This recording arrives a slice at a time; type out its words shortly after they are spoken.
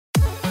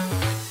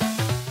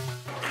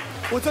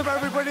What's up,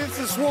 everybody? This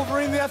is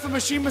Wolverine, the F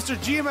Machine, Mr.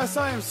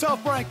 GMSI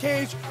himself, Brian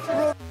Cage.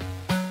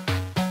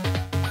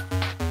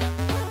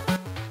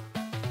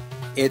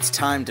 It's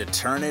time to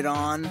turn it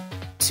on,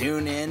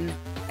 tune in,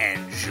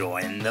 and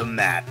join the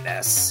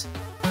madness.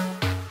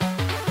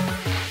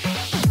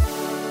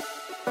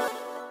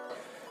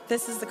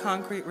 This is the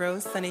Concrete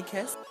Rose Sunny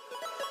Kiss.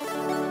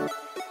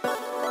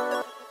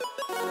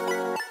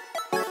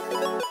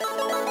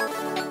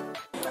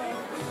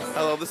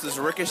 Hello, this is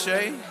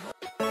Ricochet.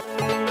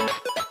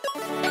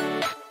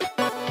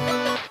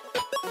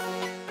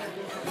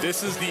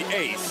 This is the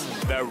ace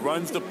that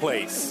runs the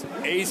place,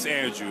 Ace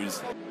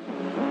Andrews.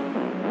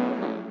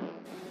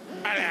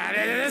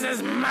 This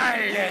is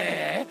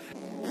Miley.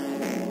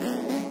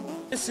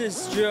 This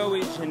is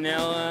Joey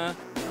Janela.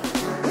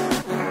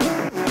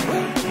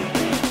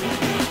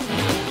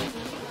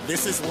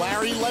 This is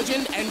Larry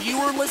Legend, and you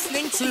are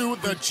listening to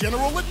the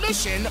General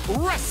Admission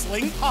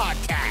Wrestling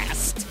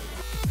Podcast.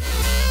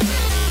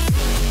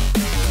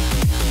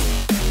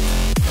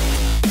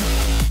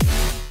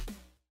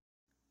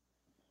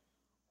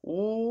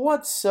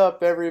 What's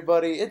up,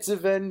 everybody? It's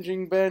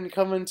Avenging Ben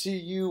coming to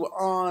you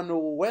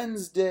on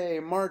Wednesday,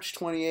 March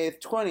 28th,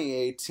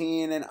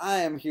 2018, and I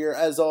am here,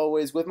 as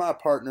always, with my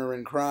partner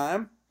in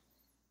crime.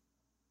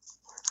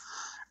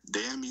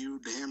 Damn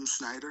you, damn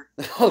Schneider.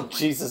 Oh,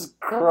 Jesus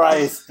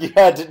Christ. You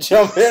had to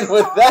jump in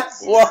with that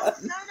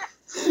one.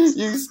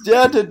 You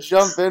had to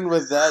jump in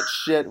with that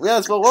shit.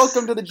 Yes, well,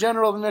 welcome to the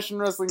General Admission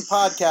Wrestling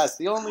Podcast,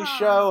 the only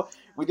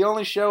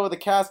show with a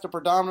cast of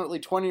predominantly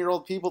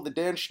 20-year-old people that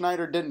Dan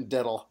Schneider didn't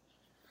diddle.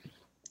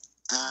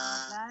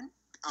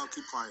 I'll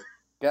keep quiet.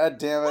 God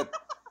damn it.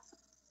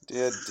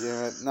 God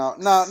damn it. No,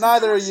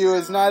 neither of you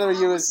is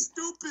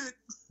Stupid.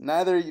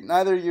 Neither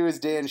of you is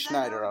Dan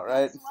Schneider,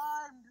 alright?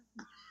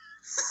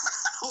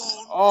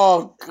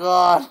 Oh,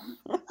 God.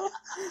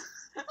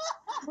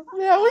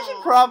 Yeah, we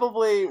should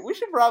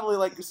probably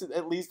like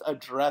at least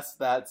address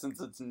that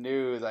since it's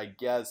news, I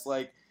guess.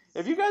 Like,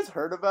 have you guys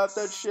heard about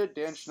that shit?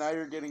 Dan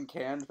Schneider getting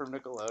canned from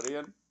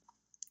Nickelodeon?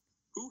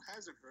 who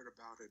hasn't heard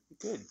about it?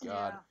 Good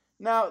God. Yeah.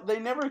 Now, they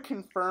never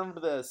confirmed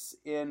this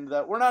in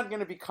that we're not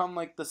going to become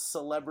like the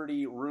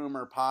celebrity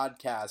rumor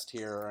podcast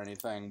here or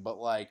anything, but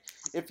like,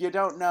 if you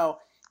don't know,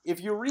 if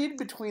you read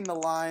between the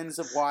lines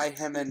of why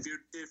him and...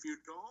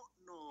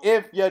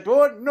 If you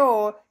don't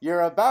know, you're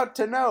about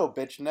to know,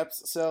 bitch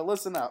nips. So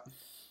listen up.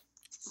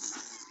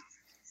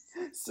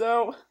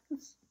 So,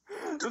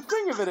 the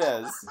thing of it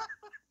is,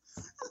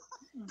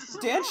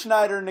 Dan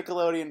Schneider and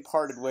Nickelodeon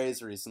parted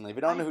ways recently. If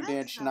you don't know who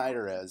Dan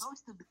Schneider is,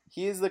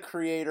 he is the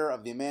creator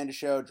of The Amanda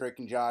Show, Drake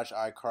and Josh,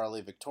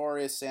 iCarly,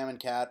 Victorious, Sam and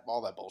Cat,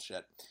 all that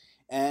bullshit.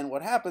 And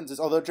what happens is,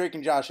 although Drake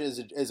and Josh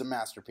is a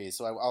masterpiece,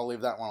 so I'll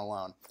leave that one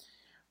alone.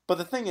 But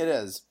the thing it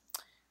is,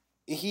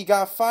 he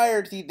got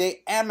fired.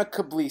 They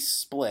amicably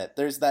split.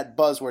 There's that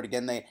buzzword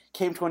again. They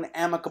came to an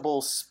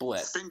amicable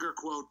split. Finger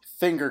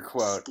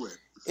quote. Split.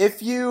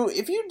 If you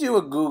do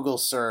a Google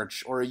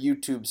search or a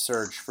YouTube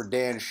search for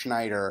Dan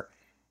Schneider,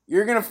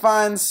 you're gonna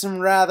find some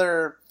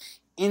rather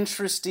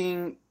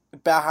interesting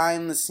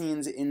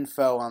behind-the-scenes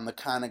info on the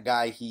kind of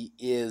guy he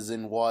is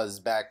and was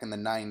back in the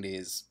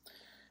 90s.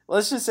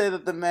 Let's just say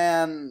that the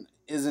man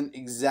isn't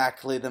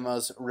exactly the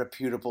most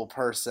reputable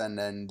person,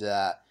 and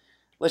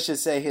let's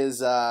just say his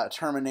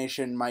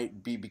termination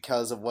might be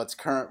because of what's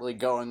currently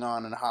going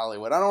on in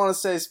Hollywood. I don't want to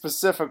say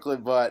specifically,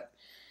 but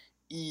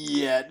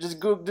yeah, just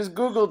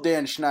Google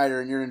Dan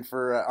Schneider, and you're in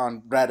for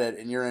on Reddit,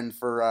 and you're in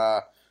for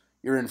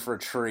a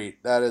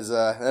treat. That is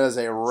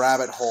a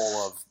rabbit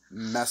hole of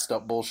messed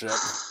up bullshit.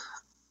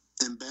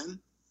 And Ben?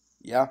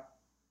 Yeah?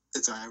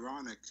 It's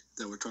ironic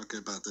that we're talking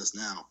about this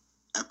now.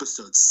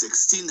 Episode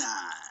 69.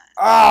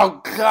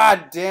 Oh,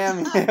 god damn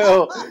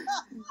you.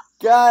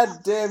 God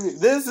damn you.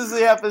 This is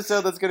the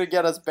episode that's going to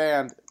get us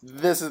banned.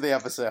 This is the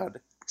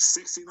episode.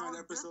 69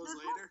 episodes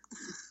later?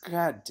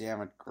 God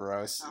damn it,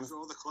 gross. After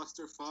all the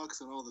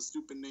clusterfucks and all the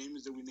stupid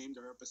names that we named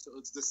our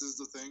episodes, this is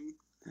the thing?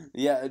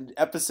 Yeah,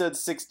 episode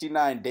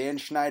 69, Dan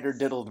Schneider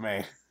diddled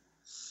me.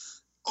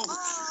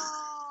 Oh.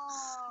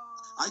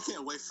 I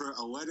can't wait for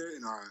a letter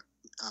in our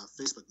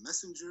Facebook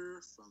Messenger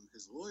from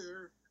his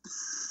lawyer.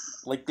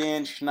 Like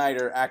Dan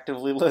Schneider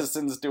actively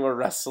listens to a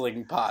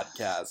wrestling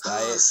podcast.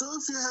 So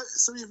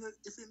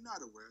if you're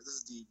not aware, this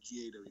is the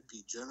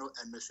GAWP General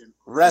Admission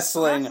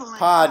Wrestling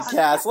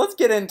Podcast. Let's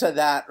get into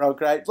that,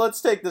 okay? Let's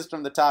take this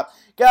from the top.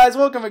 Guys,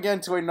 welcome again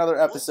to another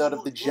episode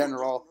of the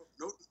General.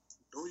 No,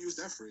 don't use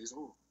that phrase.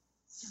 Oh.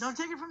 Don't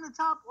take it from the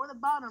top or the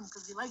bottom,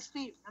 because he likes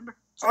feet, remember?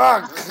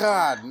 Oh,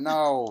 God,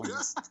 no.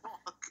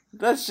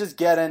 Let's just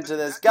get into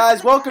this.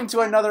 Guys, welcome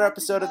to another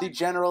episode of the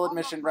General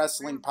Admission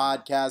Wrestling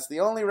Podcast, the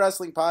only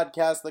wrestling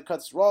podcast that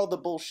cuts through all the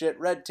bullshit,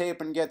 red tape,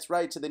 and gets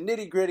right to the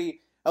nitty-gritty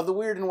of the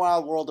weird and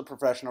wild world of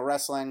professional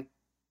wrestling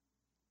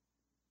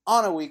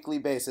on a weekly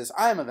basis.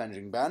 I'm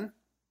Avenging Ben. I'm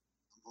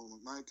home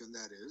with Mike, and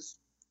that is...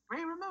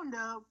 Ray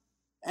Ramondo.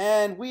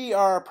 And we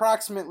are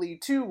approximately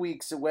 2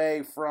 weeks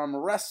away from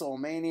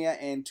WrestleMania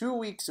and 2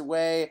 weeks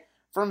away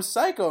from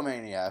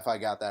Psychomania, if I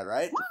got that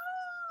right.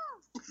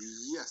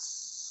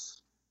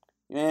 Yes.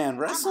 Man,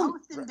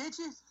 hosting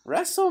bitches.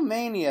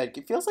 WrestleMania,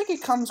 it feels like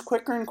it comes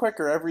quicker and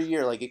quicker every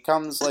year. Like, it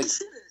comes, like...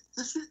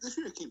 This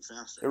year it came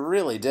faster. It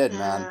really did,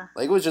 man.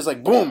 Like, it was just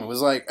like, boom, it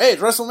was like, hey,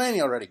 it's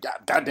WrestleMania already.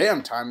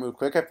 Goddamn, time moved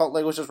quick. I felt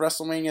like it was just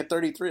WrestleMania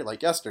 33,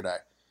 like yesterday.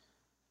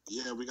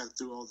 Yeah, we got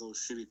through all those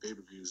shitty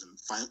pay-per-views, and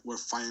we're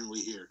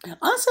finally here.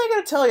 Honestly, I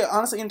gotta tell you,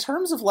 in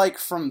terms of, like,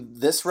 from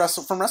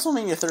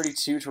WrestleMania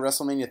 32 to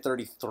WrestleMania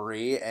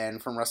 33,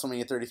 and from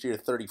WrestleMania 33 to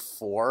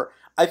 34,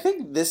 I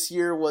think this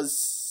year was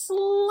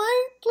slightly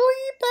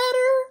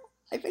better.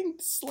 I think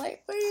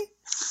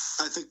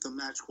the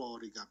match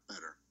quality got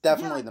better.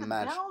 Definitely the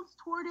match. The builds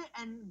toward it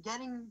and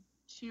getting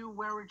to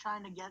where we're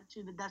trying to get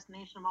to, the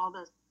destination of all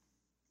this,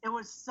 it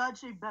was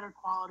such a better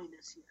quality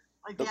this year.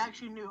 Like, they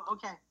actually knew,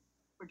 okay,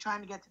 we're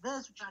trying to get to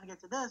this, we're trying to get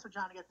to this, we're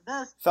trying to get to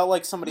this. Felt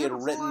like somebody had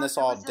written this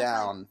all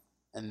down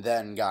and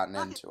then gotten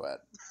into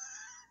it.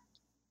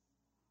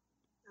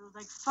 It was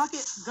like, fuck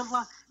it, good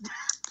luck.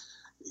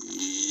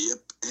 Yep,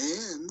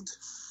 and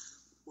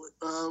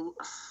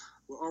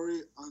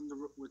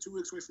we're 2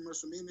 weeks away from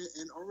WrestleMania,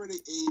 and already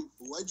a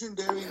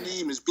legendary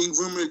name is being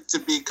rumored to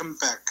be coming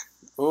back.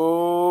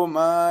 Oh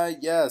my,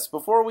 yes.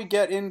 Before we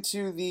get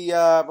into the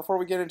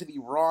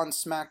Raw and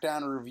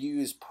SmackDown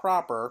reviews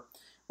proper,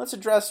 let's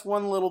address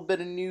one little bit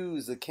of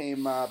news that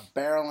came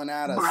barreling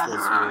at us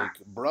this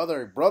week.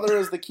 Brother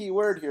is the key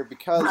word here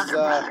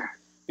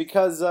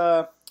because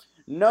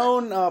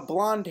known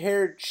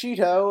blonde-haired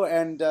Cheeto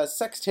and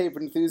sex tape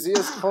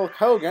enthusiast Hulk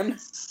Hogan.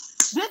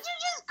 Did you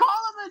just call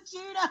him a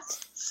Cheeto?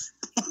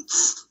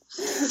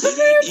 It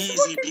ain't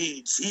easy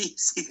being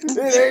cheesy.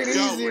 It ain't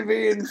easy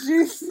being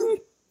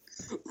cheesy.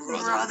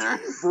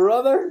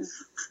 Brother? It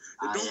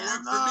don't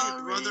work for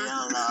me, brother.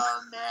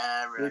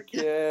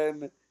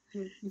 American.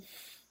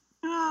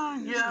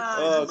 Oh, God.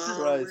 Oh,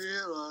 Christ.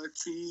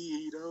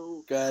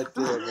 Cheeto. God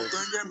damn it.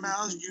 Open your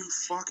mouth, you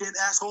fucking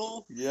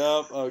asshole.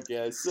 Yep,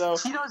 okay, so...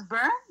 Cheetos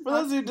burn? For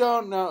those who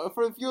don't know,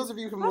 for those of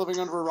you who've been living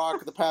under a rock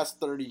for the past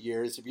 30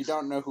 years, if you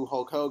don't know who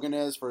Hulk Hogan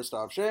is, first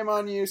off, shame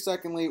on you.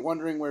 Secondly,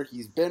 wondering where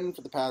he's been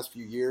for the past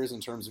few years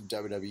in terms of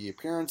WWE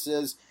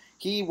appearances.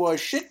 He was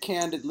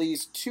shit-canned at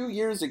least 2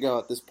 years ago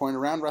at this point,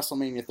 around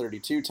WrestleMania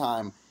 32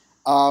 time,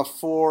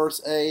 for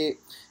a...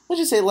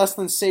 let's just say less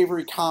than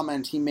savory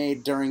comment he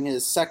made during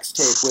his sex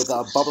tape with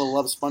Bubba the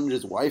Love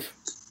Sponge's wife.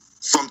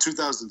 From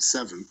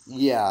 2007.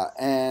 Yeah,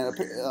 and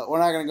we're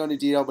not going to go into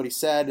detail, but he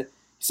said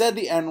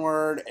the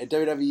N-word, and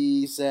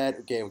WWE said,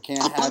 okay, we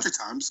can't have...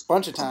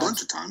 Bunch of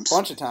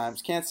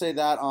times. Can't say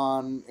that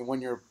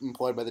when you're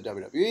employed by the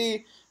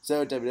WWE.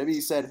 So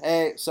WWE said,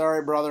 hey,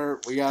 sorry,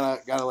 brother, we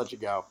gotta let you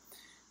go.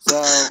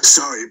 So...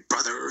 Sorry,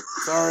 brother,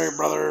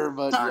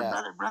 but sorry,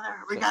 yeah. brother,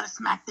 we gotta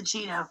smack the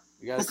Cheeto.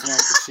 You gotta smack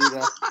the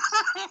Cheeto.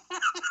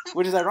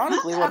 Which is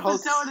ironically what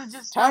Hulk...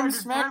 Time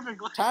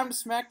to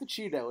smack the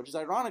Cheeto, which is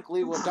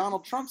ironically what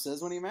Donald Trump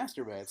says when he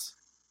masturbates.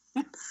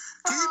 Move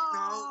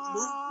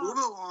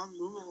along.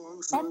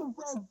 So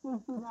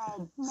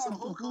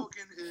Hulk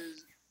Hogan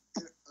is,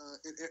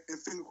 in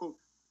finger quote,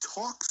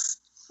 talks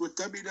with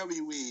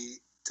WWE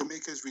to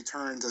make his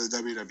return to the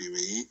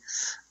WWE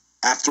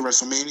after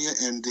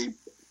WrestleMania, and the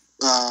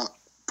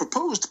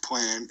proposed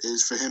plan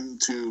is for him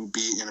to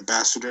be an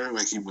ambassador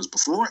like he was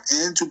before,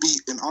 and to be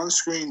an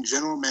on-screen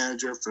general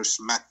manager for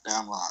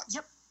SmackDown Live.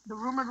 Yep. The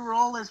rumored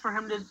role is for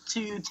him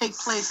to take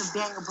place of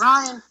Daniel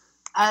Bryan,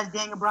 as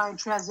Daniel Bryan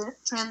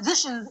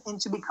transitions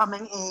into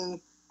becoming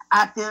a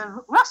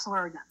active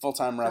wrestler again.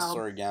 Full-time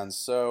wrestler again,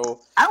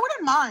 so... I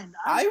wouldn't mind.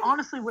 I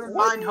honestly wouldn't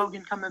mind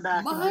Hogan coming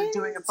back and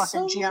doing a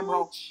fucking GM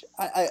role.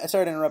 I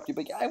sorry to interrupt you,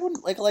 but I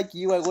wouldn't, like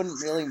you, I wouldn't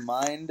really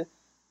mind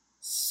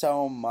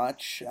so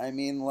much. I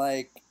mean,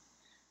 like...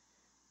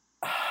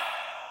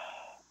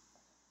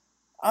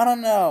 I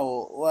don't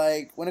know.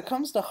 Like, when it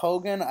comes to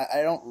Hogan,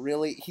 I don't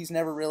really... He's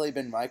never really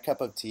been my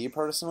cup of tea,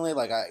 personally.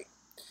 Like,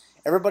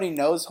 everybody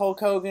knows Hulk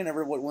Hogan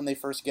when they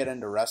first get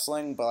into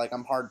wrestling, but, like,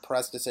 I'm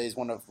hard-pressed to say he's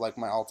one of, like,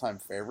 my all-time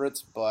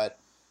favorites, but...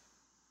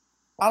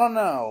 I don't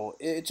know.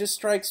 It just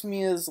strikes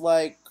me as,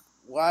 like,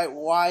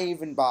 why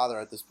even bother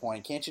at this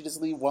point? Can't you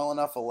just leave well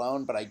enough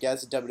alone? But I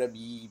guess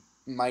WWE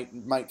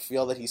might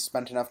feel that he's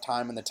spent enough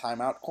time in the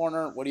timeout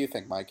corner. What do you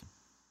think, Mike?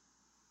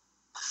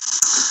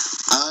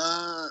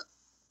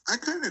 I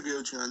kind of agree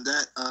with you on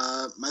that.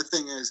 My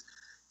thing is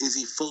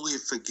he fully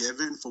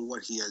forgiven for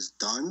what he has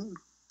done?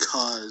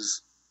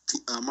 Because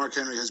Mark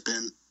Henry has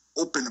been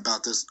open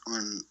about this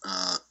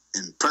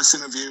in press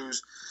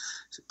interviews.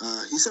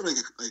 He said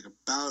like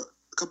about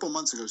a couple of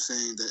months ago,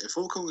 saying that if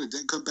Hulk Hogan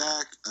didn't come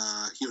back,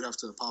 he would have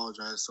to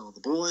apologize to all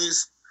the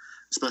boys,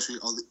 especially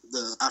all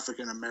the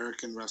African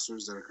American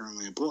wrestlers that are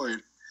currently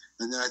employed.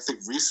 And then I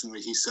think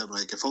recently he said,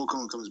 like, if Hulk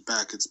Hogan comes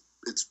back, it's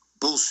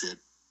bullshit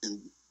in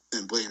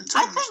blatant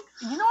terms. I think,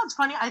 you know what's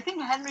funny? I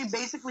think Henry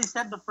basically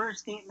said the first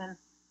statement,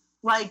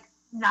 like,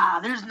 nah,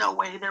 there's no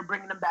way they're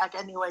bringing him back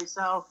anyway,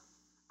 so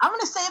I'm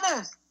going to say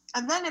this.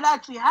 And then it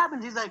actually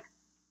happens. He's like,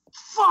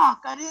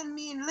 fuck, I didn't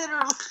mean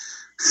literally.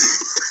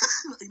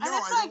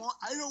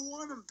 I don't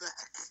want him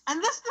back.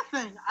 And this is the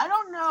thing. I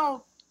don't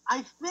know.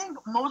 I think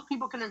most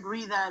people can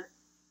agree that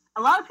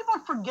a lot of people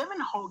are forgiving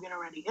Hogan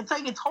already. It's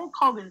like it's Hulk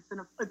Hogan.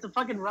 It's a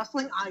fucking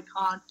wrestling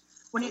icon.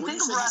 When you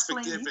think of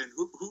wrestling,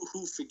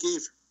 who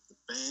forgave the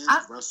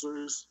fans,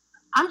 wrestlers?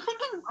 I'm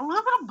thinking a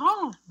little bit of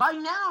both. By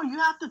now, you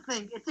have to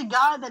think it's a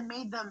guy that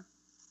made them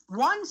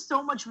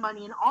so much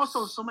money and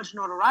also so much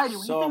notoriety.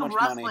 When you think of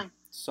wrestling,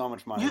 so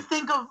much money. You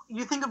think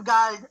of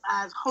guys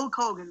as Hulk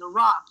Hogan, The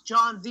Rock,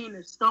 John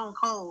Cena, Stone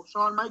Cold,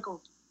 Shawn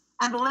Michaels,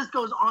 and the list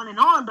goes on and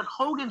on. But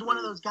Hogan's one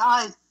of those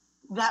guys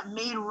that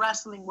made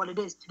wrestling what it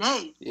is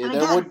today. Yeah,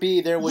 there would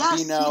be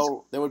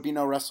no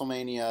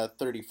WrestleMania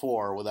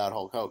 34 without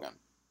Hulk Hogan.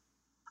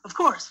 Of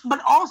course,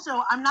 but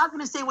also I'm not going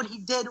to say what he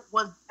did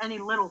was any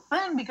little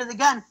thing because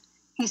again,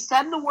 he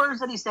said the words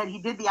that he said, he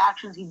did the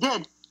actions he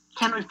did.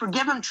 Can we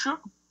forgive him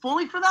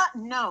fully for that?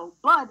 No,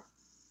 but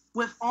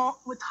with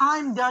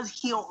time does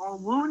heal all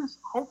wounds.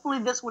 Hopefully,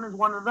 this one is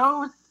one of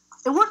those.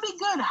 It would be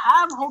good to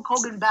have Hulk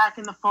Hogan back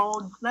in the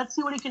fold. Let's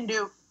see what he can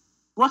do.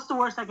 What's the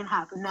worst that can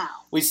happen now?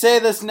 We say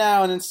this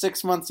now, and in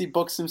 6 months he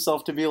books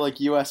himself to be like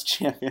U.S.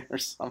 champion or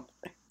something.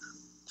 Hey,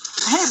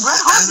 Bret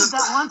Hart did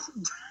that once.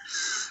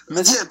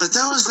 Yeah, but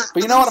that was.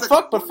 But you know what?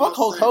 Fuck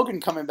Hulk Hogan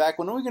coming back.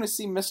 When are we going to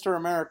see Mr.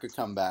 America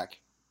come back?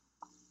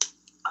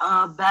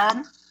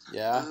 Bad.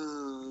 Yeah.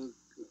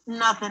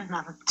 Nothing.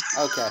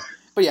 Okay,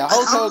 but yeah,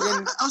 Hulk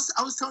Hogan.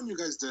 I was telling you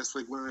guys this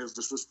like when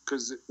this was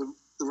because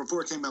the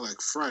report came out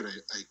like Friday,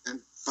 and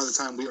by the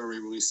time we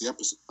already released the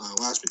episode,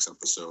 last week's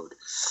episode,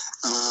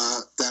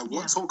 that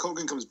once Hulk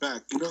Hogan comes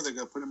back, you know they're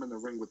gonna put him in the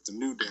ring with the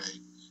New Day,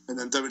 and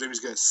then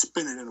WWE's gonna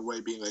spin it in a way,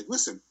 being like,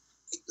 listen.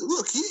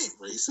 Look, he ain't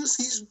racist.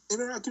 He's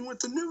interacting with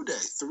the New Day.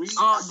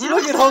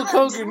 Look at Hulk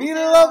Hogan. He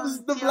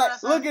loves the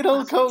black. Look at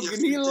Hulk Hogan.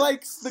 He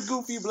likes the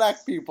goofy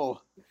black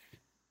people.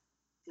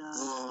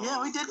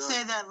 Yeah, we did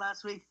say that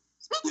last week.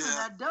 Speaking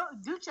of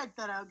that, do check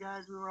that out,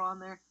 guys. We were on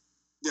there.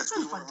 Yes,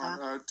 we were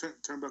on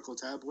Turnbuckle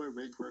Tabloid,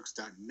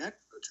 RageWorks.net.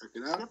 Go check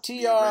it out.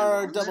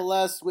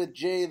 TRSS with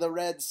Jay the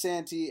Red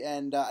Santee,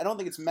 and I don't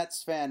think it's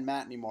Mets fan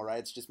Matt anymore, right?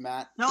 It's just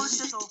Matt. No, it's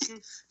just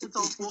okay.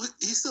 Well,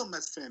 he's still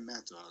Mets fan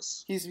Matt to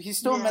us. He's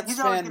still Mets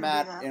fan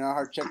Matt in our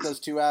heart. Check those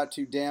two out.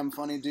 Two damn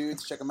funny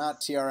dudes. Check them out.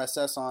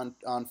 TRSS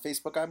on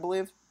Facebook, I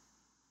believe.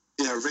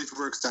 Yeah,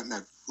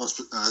 RageWorks.net.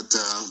 To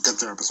get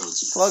their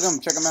episodes. Plug them,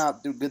 check them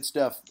out, do good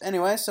stuff.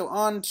 Anyway, so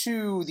on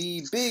to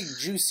the big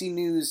juicy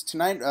news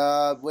tonight.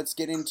 Let's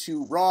get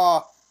into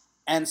Raw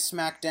and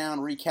SmackDown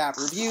recap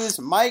reviews.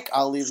 Mike,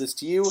 I'll leave this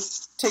to you.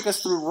 Take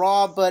us through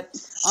Raw, but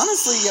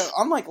honestly,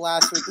 unlike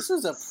last week, this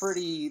was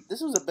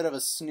a bit of a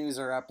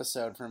snoozer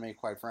episode for me,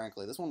 quite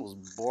frankly. This one was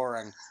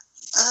boring.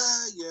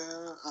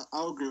 Yeah,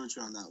 I'll agree with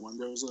you on that one.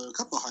 There was a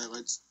couple of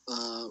highlights,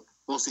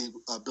 mostly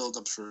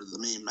build-ups for the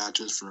main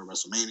matches for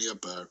WrestleMania,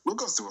 but we'll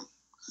go through them.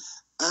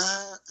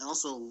 And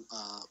also,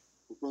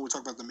 when we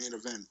talk about the main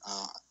event,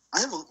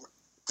 I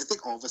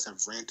think all of us have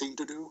ranting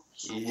to do.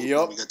 So when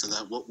we get to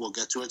that, we'll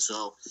get to it.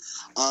 So,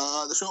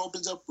 the show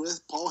opens up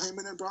with Paul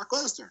Heyman and Brock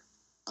Lesnar.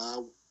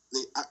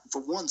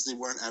 For once, they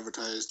weren't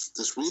advertised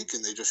this week,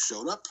 and they just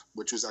showed up,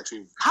 which is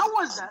actually... How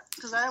was that?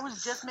 Because I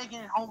was just making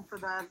it home for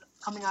that,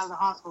 coming out of the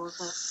hospital.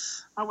 So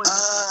how was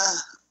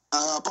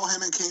that? Paul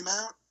Heyman came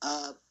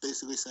out,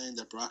 basically saying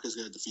that Brock is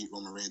going to defeat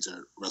Roman Reigns at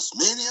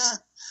WrestleMania.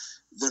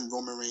 Then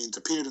Roman Reigns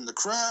appeared in the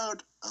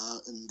crowd,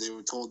 and they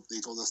told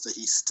us that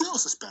he's still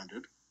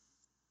suspended.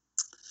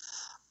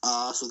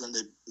 So then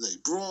they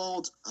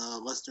brawled.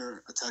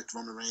 Lesnar attacked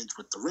Roman Reigns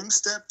with the ring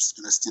steps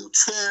and a steel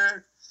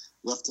chair,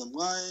 left him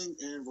lying,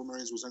 and Roman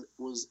Reigns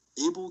was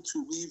able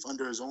to leave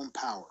under his own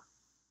power.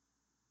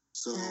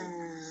 So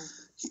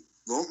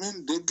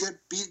Roman did get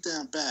beat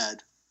down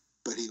bad,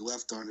 but he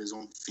left on his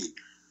own feet.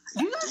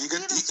 Do you guys see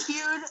this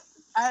feud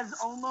as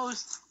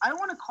almost, I don't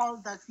want to call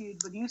it that feud,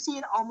 but do you see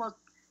it almost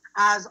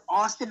as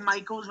Austin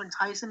Michaels when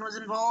Tyson was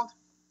involved?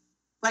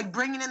 Like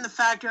bringing in the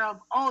factor of,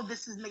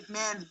 this is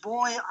McMahon's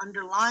boy,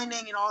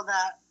 underlining and all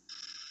that,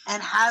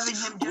 and having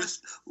him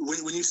just...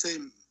 When you say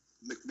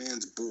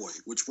McMahon's boy,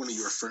 which one are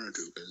you referring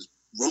to? Because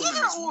Roman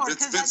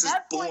is Vince's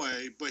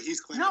boy, but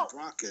he's claiming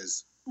Brock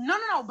is...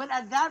 No, but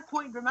at that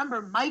point,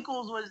 remember,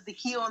 Michaels was the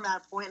heel at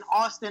that point, and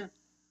Austin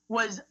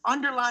was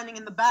underlining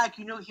in the back.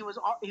 You know, he was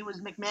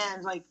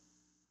McMahon's,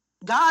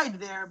 guide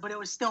there, but it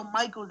was still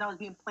Michaels that was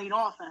being played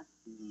off at.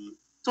 Mm-hmm.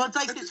 So it's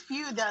like this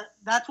feud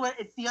that's what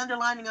it's the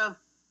underlining of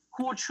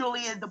who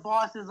truly is the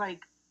boss's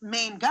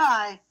main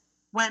guy,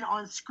 when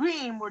on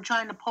screen we're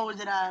trying to pose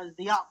it as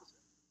the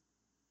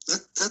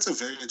opposite. That's a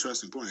very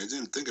interesting point. I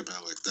didn't think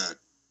about it like that.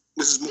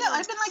 This is more. Yeah,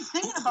 I've been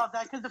thinking about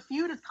that because the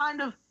feud is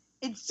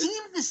it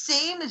seems the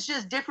same. It's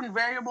just different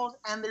variables,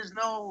 and there's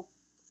no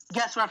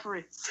guest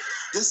referee.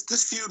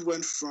 This feud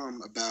went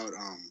from about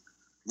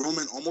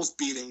Roman almost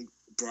beating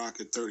Brock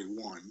at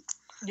 31,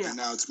 and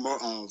now it's more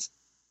of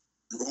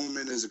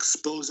Roman is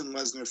exposing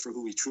Lesnar for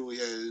who he truly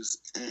is,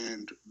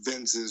 and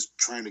Vince is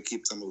trying to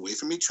keep them away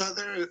from each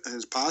other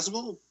as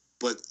possible.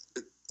 But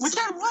which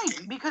I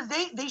like, because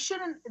they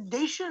shouldn't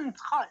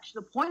touch.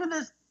 The point of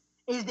this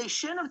is they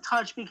shouldn't have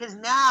touched, because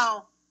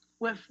now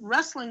with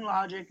wrestling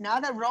logic, now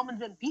that Roman's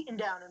been beaten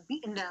down and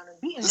beaten down and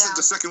beaten down, this is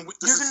the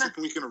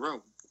second week in a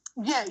row.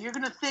 yeah, you're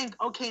going to think,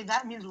 okay,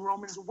 that means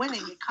Roman's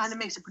winning. It kind of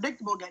makes it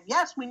predictable again.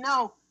 Yes, we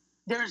know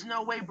there's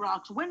no way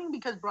Brock's winning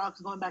because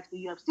Brock's going back to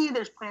the UFC.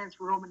 There's plans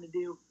for Roman to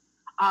do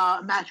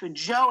a match with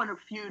Joe and a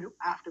feud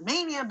after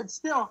Mania, but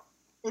still,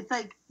 it's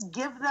like,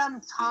 give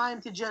them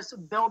time to just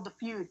build the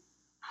feud.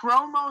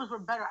 Promos were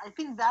better. I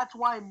think that's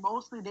why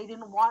mostly they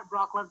didn't want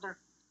Brock Lesnar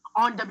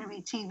on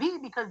WWE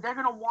TV because they're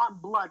going to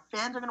want blood.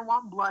 Fans are going to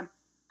want blood.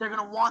 They're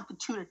going to want the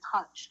two to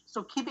touch.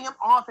 So keeping him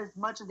off as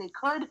much as they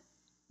could,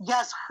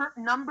 yes, hurt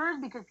numbers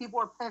because people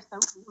were pissed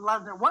that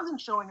Lesnar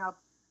wasn't showing up,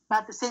 but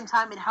at the same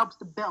time, it helps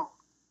to build.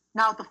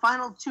 Now, the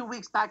final 2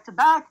 weeks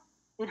back-to-back,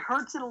 it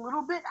hurts it a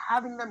little bit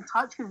having them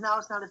touch because now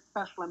it's not as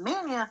special at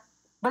Mania,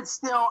 but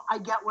still, I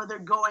get where they're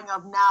going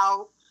of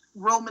now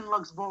Roman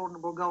looks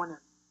vulnerable going in.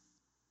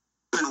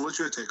 Ben, what's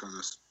your take on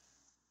this?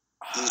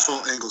 This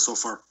whole angle so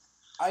far?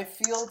 I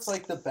feel it's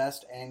like the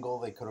best angle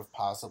they could have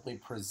possibly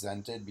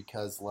presented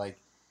because, like,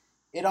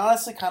 it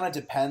honestly kind of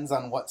depends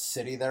on what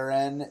city they're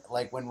in.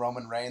 Like, when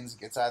Roman Reigns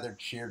gets either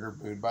cheered or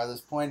booed by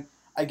this point,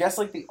 I guess,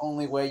 like, the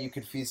only way you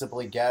could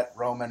feasibly get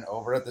Roman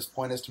over at this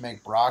point is to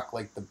make Brock,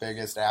 like, the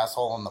biggest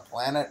asshole on the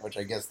planet, which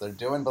I guess they're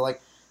doing. But,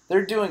 like,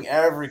 they're doing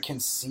every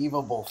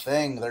conceivable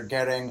thing.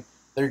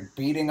 They're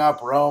beating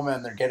up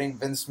Roman. They're getting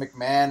Vince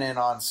McMahon in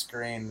on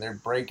screen. They're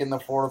breaking the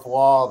fourth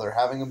wall. They're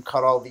having him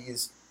cut all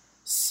these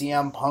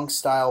CM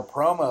Punk-style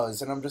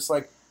promos. And I'm just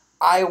like,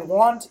 I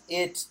want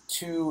it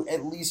to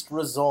at least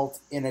result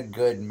in a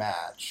good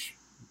match.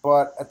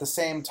 But at the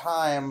same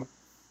time,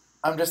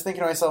 I'm just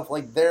thinking to myself,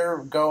 like, they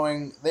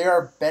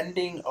are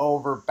bending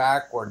over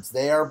backwards.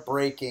 They are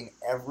breaking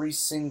every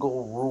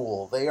single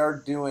rule. They are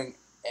doing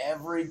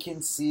every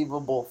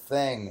conceivable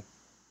thing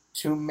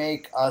to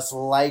make us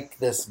like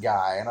this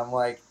guy. And I'm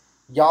like,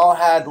 y'all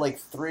had like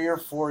 3 or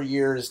 4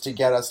 years to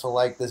get us to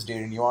like this dude,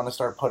 and you want to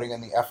start putting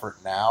in the effort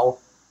now?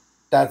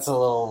 That's a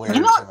little weird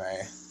to me.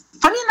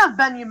 Funny enough,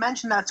 Ben, you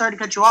mentioned that. Sorry to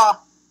cut you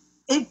off.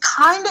 It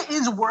kind of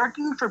is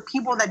working for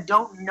people that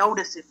don't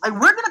notice it. Like,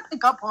 we're going to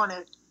pick up on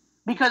it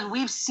because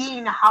we've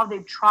seen how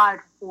they've tried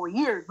for 4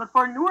 years. But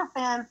for a newer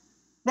fan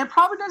that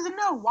probably doesn't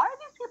know, why are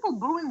these people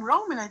booing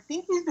Roman? I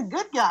think he's the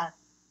good guy.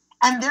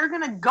 And they're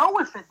going to go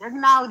with it. They're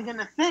now going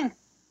to think,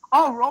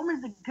 oh,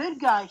 Roman's the good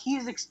guy.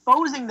 He's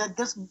exposing that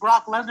this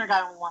Brock Lesnar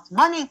guy wants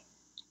money.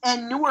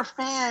 And newer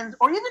fans,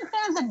 or even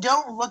fans that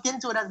don't look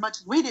into it as much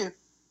as we do,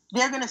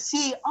 they're going to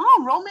see,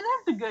 oh, Roman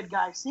is the good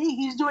guy. See,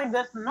 he's doing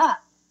this and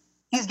that.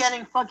 He's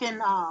getting fucking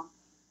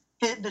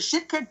the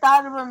shit kicked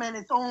out of him, and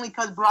it's only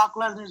because Brock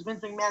Lesnar's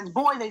Vince McMahon's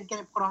boy that he's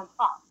getting put on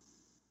top.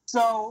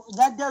 So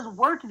that does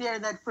work there,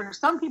 that for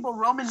some people,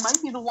 Roman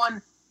might be the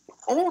one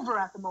over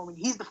at the moment.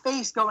 He's the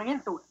face going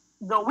into it.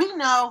 Though we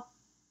know,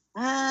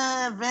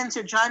 Vince,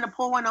 you're trying to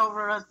pull one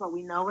over us, but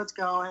we know what's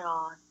going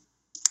on.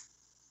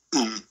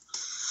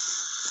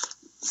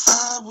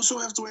 So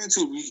we have to wait and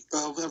see. We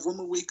have one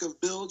more week of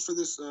builds for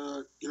this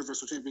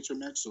Universal Championship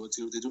match, so let's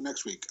see what they do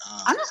next week.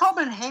 I'm just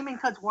hoping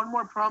Heyman cuts one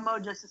more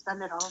promo just to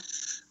send it home.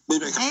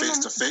 Maybe like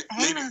face-to-face.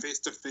 Maybe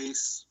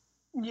face-to-face.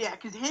 Yeah,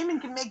 because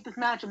Heyman can make this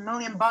match $1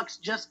 million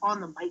just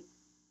on the mic.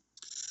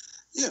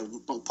 Yeah,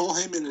 but Paul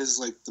Heyman is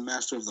like the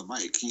master of the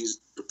mic. He's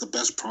the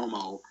best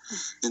promo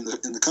in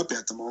the company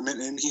at the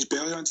moment, and he's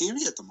barely on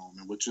TV at the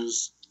moment, which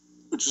is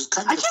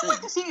kind of. I can't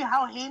wait to see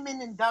how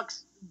Heyman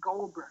inducts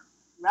Goldberg.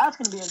 That's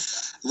going to be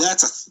interesting.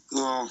 That's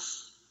going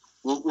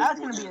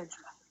to be interesting.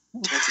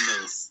 That's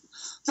another.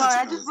 Sorry,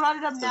 I just brought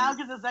it up now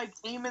because it's like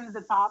Heyman's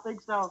the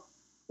topic, so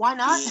why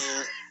not?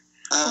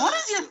 Yeah, what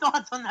is your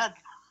thoughts on that?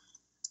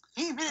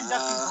 Heyman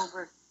inducting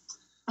Goldberg.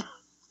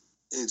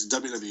 It's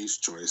WWE's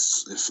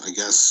choice. If I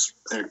guess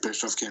Eric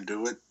Bischoff can't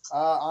do it.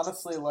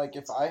 Honestly, like,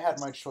 if I had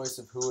my choice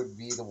of who would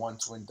be the one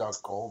to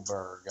induct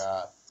Goldberg,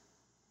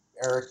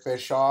 Eric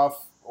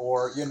Bischoff,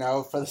 or, you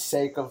know, for the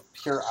sake of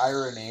pure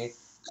irony,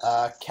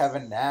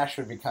 Kevin Nash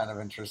would be kind of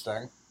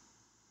interesting.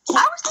 I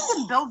was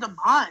thinking Bill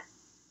DeMott.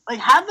 Like,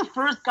 have the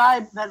first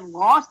guy that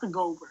lost to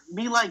Goldberg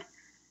be like,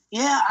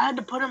 yeah, I had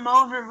to put him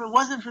over. If it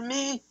wasn't for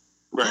me,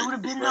 there would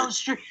have been no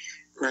streak.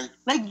 Right.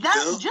 Like, that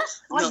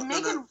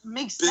it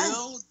make sense.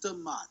 Bill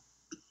DeMott.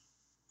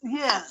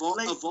 Yeah.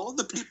 Of all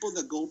the people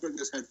that Goldberg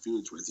has had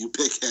feuds with, you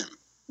pick him.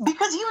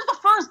 Because he was the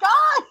first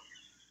guy.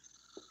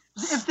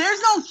 If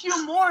there's no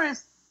Hugh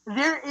Morris,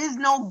 there is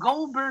no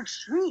Goldberg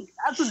streak.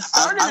 That's what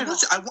started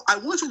it. I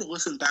want you to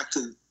listen back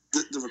to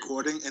the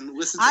recording and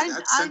listen to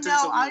that sentence.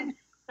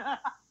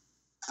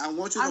 I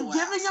want you to laugh.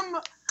 Giving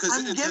him.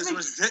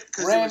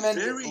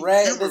 Raymond,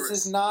 Ray, this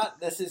is not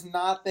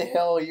the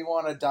hill you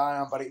want to die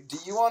on, buddy. Do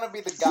you want to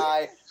be the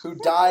guy who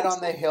died on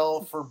the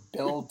hill for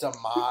Bill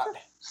DeMott?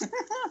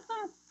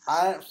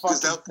 I don't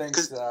fucking think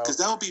so. Because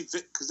that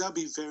would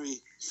be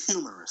very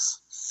humorous.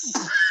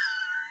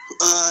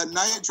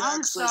 Nia Jax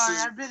I'm sorry,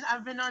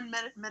 I've been on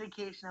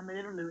medication. I'm a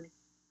little loony.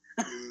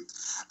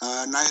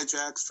 Nia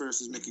Jax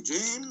versus Mickie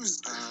James.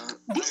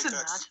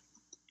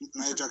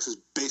 Nia Jax has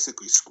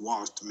basically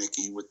squashed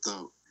Mickie with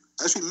the.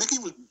 Actually, Mickie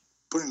was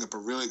putting up a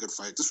really good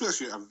fight. This was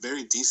actually a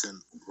very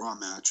decent Raw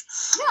match.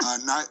 Yeah.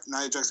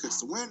 Nia Jax gets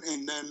the win,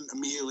 and then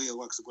immediately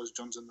Alexa Bliss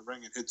jumps in the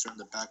ring and hits her in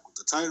the back with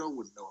the title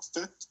with no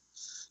effect.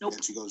 Nope.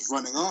 And she goes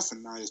running off,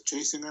 and Nia's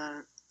chasing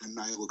her, and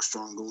Nia looks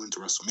strong going into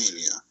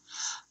WrestleMania.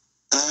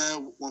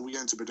 When we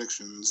get into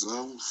predictions,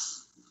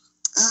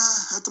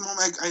 at the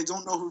moment, I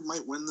don't know who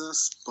might win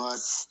this, but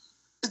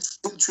it's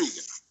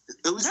intriguing.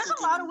 At least there's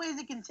a lot of ways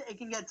it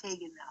can get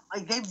taken now.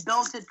 Like, they've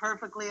built it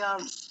perfectly.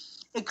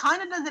 It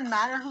kind of doesn't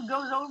matter who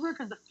goes over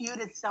because the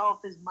feud itself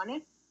is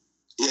money.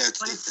 Yeah,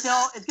 but it's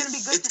going to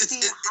be good to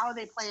see how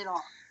they play it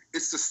off.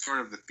 It's the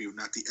start of the feud,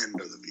 not the end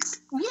of the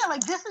feud. Yeah,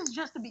 like, this is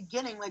just the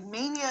beginning. Like,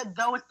 Mania,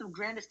 though it's the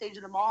grandest stage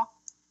of them all,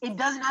 it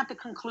doesn't have to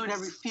conclude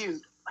every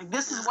feud. Like,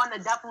 this is one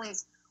that definitely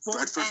won't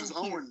Bret versus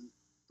end here.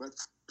 Bret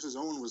versus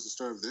Owen was the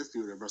start of their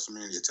feud at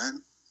WrestleMania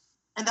 10.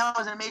 And that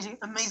was an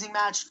amazing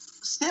match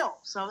still.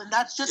 So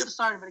that's just the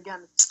start of it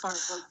again.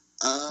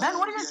 Ben,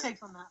 what are your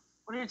takes on that?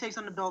 What are your takes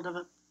on the build of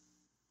it?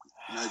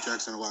 Nia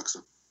Jax and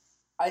Alexa.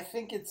 I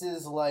think it's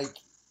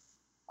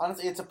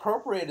honestly, it's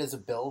appropriate as a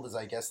build as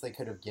I guess they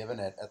could have given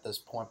it at this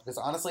point. Because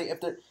honestly,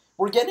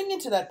 we're getting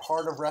into that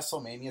part of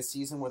WrestleMania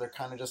season where they're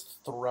kind of just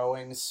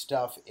throwing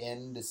stuff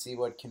in to see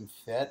what can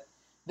fit.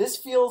 This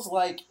feels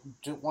like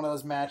one of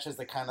those matches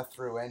they kind of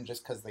threw in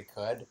just because they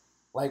could.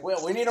 Like,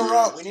 well, we need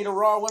a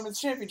Raw Women's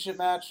Championship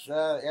match.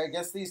 I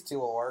guess these two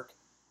will work.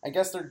 I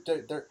guess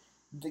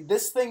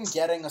this thing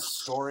getting a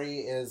story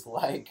is,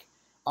 like,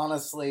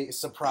 honestly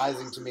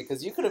surprising to me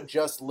because you could have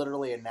just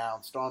literally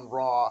announced on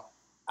Raw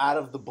out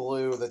of the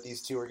blue that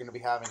these two are going to be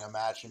having a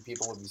match and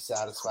people would be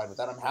satisfied with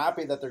that. I'm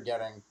happy that they're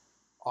getting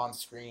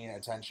on-screen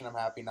attention. I'm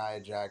happy Nia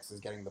Jax is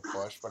getting the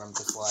push, but I'm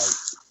just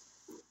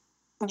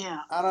like, yeah,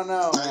 I don't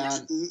know,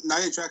 man.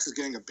 Nia Jax is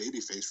getting a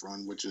babyface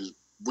run, which is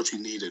what she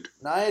needed.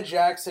 Nia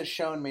Jax has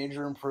shown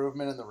major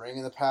improvement in the ring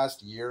in the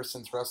past year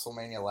since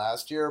WrestleMania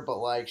last year, but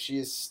like she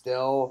is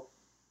still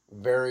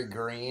very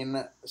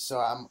green. So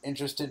I'm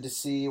interested to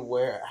see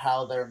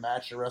how their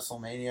match at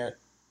WrestleMania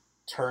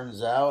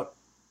turns out.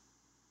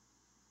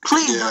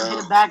 Please don't hit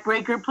a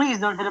backbreaker. Please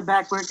don't hit a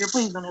backbreaker.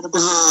 Please don't hit a backbreaker.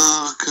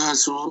 Oh, God.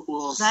 So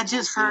we'll that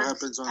just see what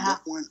happens on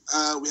that one.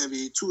 We have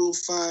a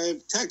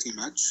 205 tag team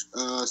match.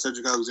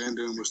 Cedric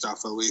Alexander and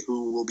Mustafa Ali,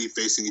 who will be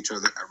facing each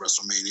other at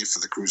WrestleMania for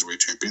the Cruiserweight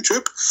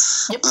Championship.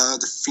 Yep.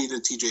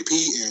 Defeated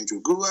TJP and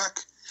Drew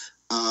Gulak.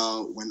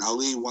 When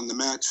Ali won the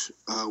match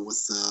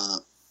with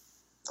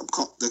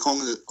they're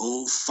calling it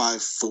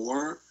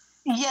 054.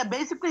 Yeah,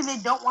 basically they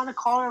don't want to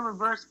call it a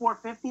reverse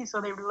 450,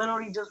 so they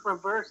literally just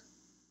reversed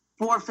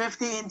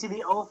 450 into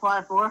the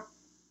 054.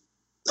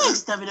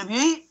 Thanks,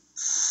 WWE.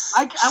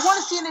 I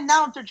want to see an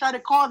announcer try to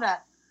call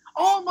that.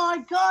 Oh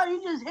my God,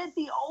 he just hit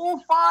the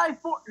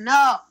 054.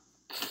 No.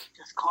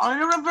 Just call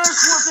it a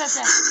reverse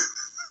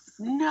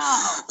 450. No.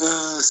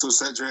 So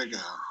Cedric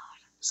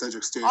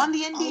stared. On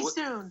the indie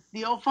soon,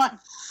 the 05.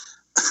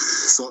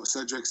 So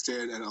Cedric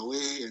stared at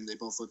Ali, and they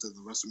both looked at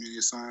the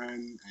WrestleMania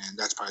sign, and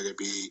that's probably going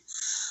to be...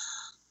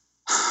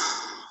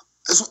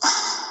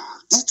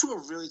 These two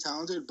are really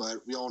talented,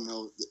 but we all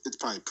know it's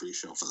probably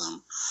pre-show for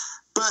them.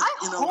 But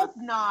I hope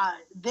not.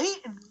 The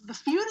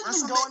feud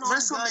has been going on.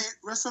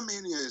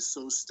 WrestleMania is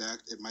so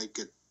stacked, it might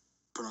get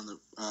put on the.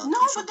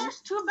 No, but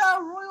there's two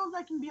battle royals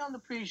that can be on the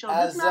pre-show.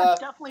 As, this match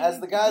definitely as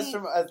the guys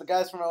from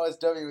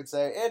OSW would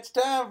say, it's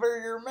time for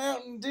your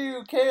Mountain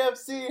Dew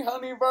KFC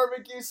Honey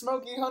Barbecue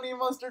Smoky Honey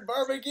Mustard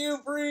Barbecue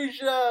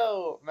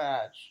pre-show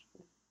match.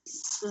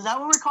 Is that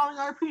what we're calling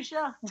our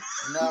pre-show?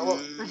 No,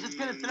 we're just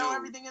gonna throw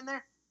everything in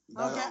there.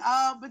 No. Okay,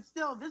 but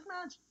still, this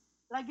match,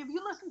 like, if you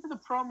listen to the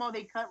promo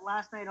they cut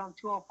last night on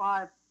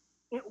 205,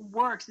 it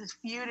works. This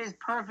feud is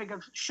perfect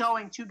of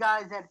showing two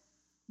guys that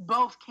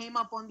both came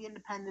up on the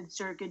independent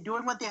circuit,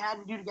 doing what they had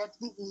to do to get to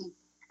the E,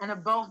 and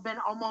have both been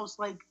almost,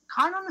 like,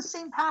 kind of on the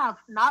same path,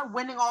 not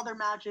winning all their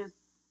matches,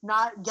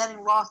 not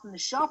getting lost in the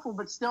shuffle,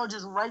 but still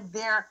just right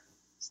there,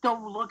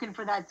 still looking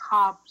for that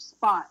top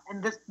spot.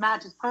 And this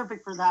match is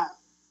perfect for that.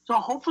 So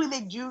hopefully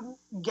they do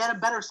get a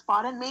better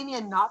spot in Mania,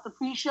 not the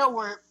pre-show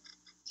where...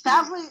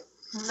 Sadly,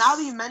 now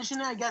that you mention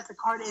it, I guess the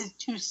card is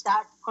too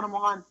stacked to put them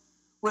on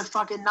with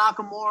fucking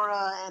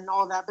Nakamura and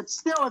all that. But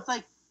still, it's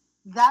like,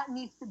 that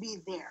needs to be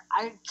there.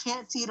 I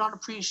can't see it on a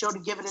pre-show to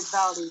give it its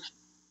validation.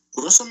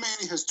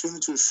 WrestleMania has turned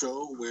into a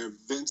show where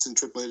Vince and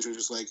Triple H are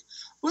just like,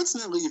 let's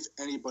not leave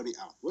anybody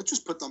out. Let's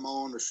just put them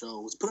all on the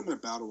show. Let's put them in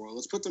a battle royal.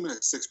 Let's put them in a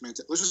 6-man.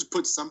 Let's just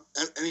put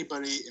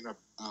anybody in a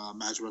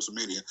match at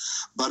WrestleMania.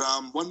 But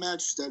one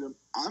match that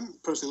I'm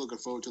personally looking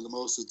forward to the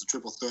most is the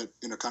Triple Threat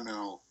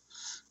Intercontinental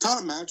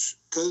title match,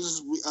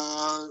 because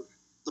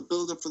the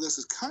build-up for this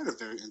is kind of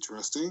very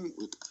interesting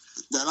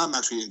that I'm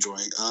actually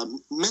enjoying.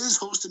 Miz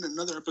hosted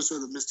another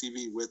episode of Miz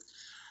TV with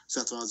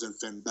Seth Rollins and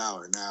Finn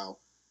Balor. Now,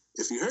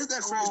 if you heard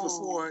that phrase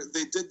before,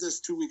 they did this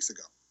 2 weeks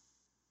ago.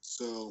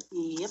 So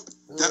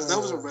that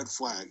was a red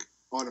flag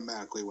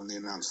automatically when they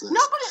announced this.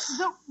 No,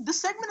 but the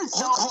segment is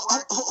so...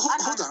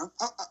 Hold on.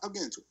 I'll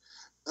get into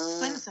it.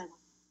 Explain the segment.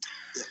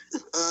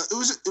 Yeah.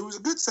 It was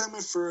a good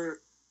segment for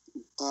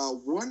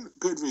one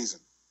good reason.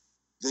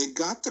 they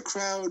got the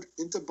crowd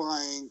into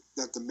buying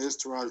that the Miz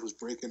Taraj was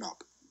breaking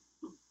up.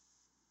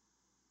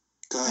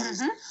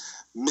 Because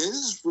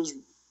Miz was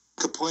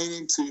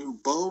complaining to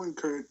Bo and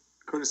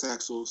Curtis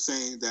Axel,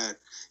 saying that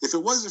if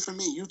it wasn't for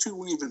me, you two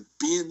wouldn't even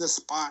be in this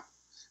spot.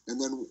 And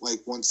then, like,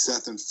 once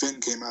Seth and Finn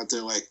came out,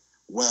 they're like,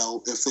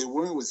 well, if they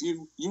weren't with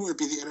you, you wouldn't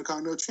be the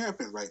Intercontinental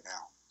Champion right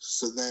now.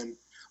 So then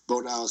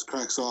Bo Dallas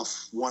cracks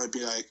off, want to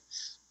be like,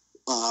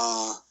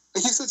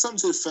 he said something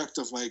to the effect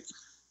of, like,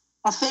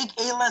 a fake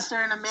A-lister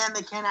and a man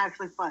that can't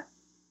actually fight.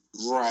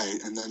 Right.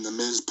 And then the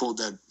Miz pulled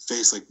that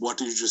face, like, what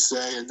did you just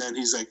say? And then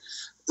he's like,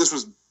 this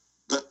was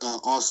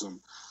awesome.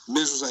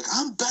 Miz was like,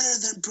 I'm better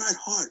than Bret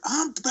Hart.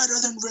 I'm better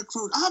than Rick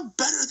Rude. I'm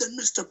better than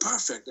Mr.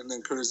 Perfect. And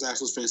then Curtis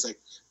Axel's face like,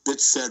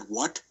 bitch said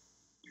what?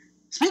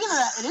 Speaking of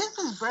that, it is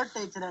his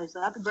birthday today,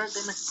 so happy birthday,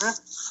 Mr.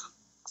 Perfect.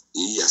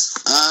 Yes.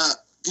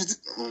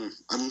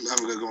 I'm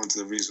going to go into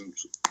the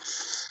reasons.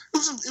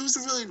 It was a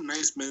really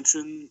nice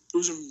mention. It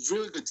was a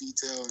really good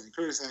detail. And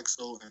Curtis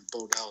Axel and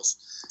Bo Dallas,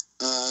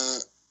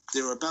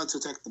 they were about to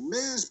attack the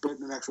Miz, but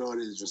in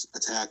actuality, they just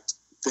attacked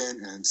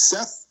Finn and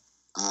Seth.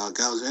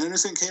 Gallows and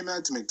Anderson came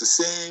out to make the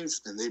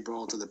saves, and they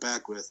brawled to the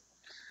back with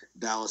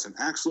Dallas and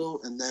Axel.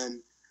 And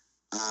then,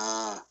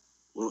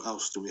 what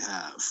else do we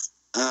have?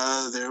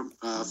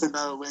 Finn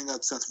Balor weighing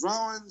out Seth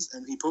Rollins,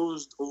 and he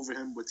posed over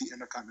him with the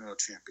Intercontinental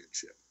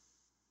Championship.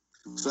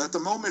 So at the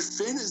moment,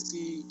 Finn is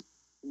the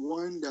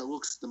one that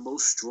looks the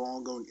most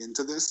strong going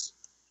into this.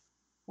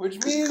 Which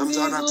means he comes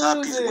out on he's top.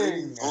 losing. He's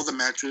winning all the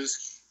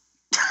matches.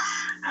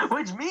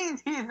 Which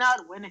means he's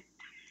not winning.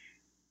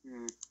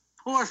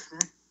 Poor Finn.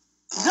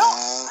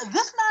 No,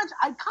 this match,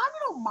 I kind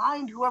of don't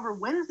mind whoever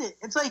wins it.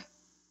 It's like,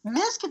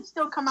 Miz can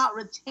still come out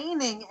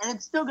retaining, and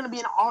it's still going to be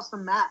an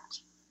awesome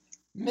match.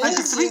 Like,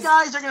 the three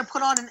guys are going to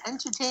put on an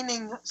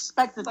entertaining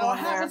spectacle.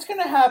 What's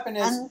going to happen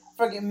is,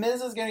 fucking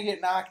Miz is going to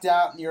get knocked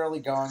out in the early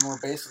going.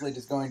 We're basically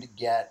just going to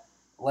get,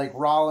 like,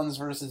 Rollins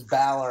versus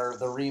Balor,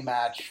 the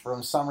rematch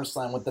from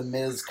SummerSlam, with the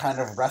Miz kind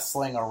of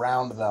wrestling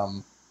around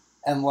them.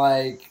 And,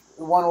 like,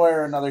 one way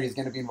or another, he's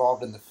going to be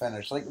involved in the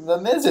finish. Like, the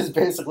Miz is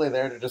basically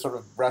there to just sort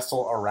of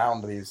wrestle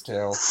around these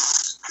two.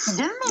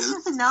 Didn't they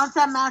just announce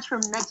that match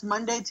from next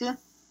Monday, too?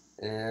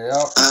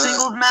 Yep.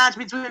 Singles match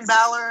between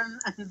Balor and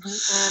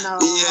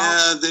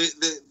yeah,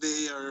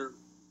 they are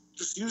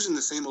just using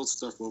the same old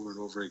stuff over and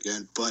over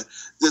again. But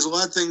there's a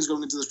lot of things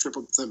going into this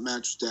triple threat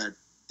match that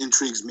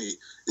intrigues me.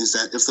 Is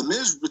that if the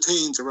Miz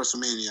retains at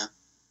WrestleMania,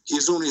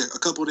 he's only a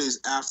couple of days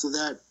after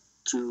that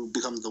to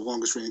become the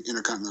longest reigning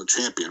Intercontinental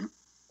Champion.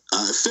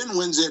 If Finn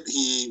wins it,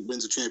 he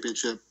wins the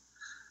championship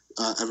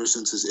ever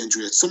since his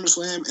injury at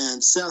SummerSlam,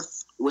 and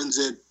Seth wins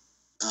it,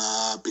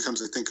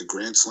 becomes, I think, a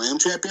Grand Slam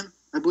champion,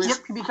 I believe. Yep,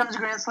 he becomes a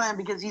Grand Slam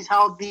because he's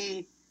held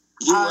the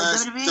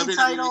US WWE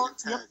title.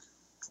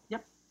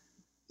 Yep.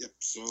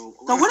 So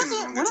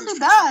wouldn't be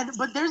bad,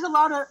 but there's a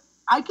lot of,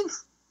 I can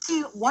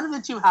see one of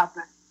the two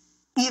happen.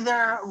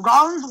 Either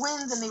Rollins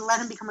wins and they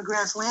let him become a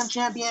Grand Slam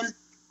champion,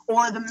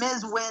 or the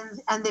Miz wins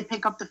and they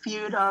pick up the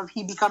feud of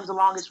he becomes the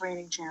longest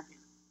reigning champion.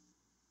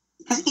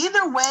 Because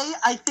either way,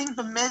 I think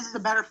the Miz is the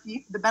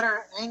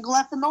better angle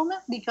at the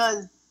moment,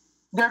 because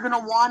they're going to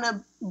want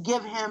to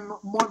give him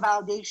more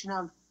validation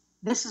of,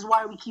 this is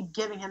why we keep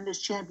giving him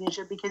this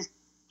championship, because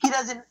he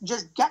doesn't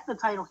just get the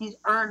title, he's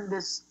earned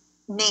this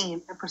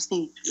name and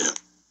prestige. Yeah.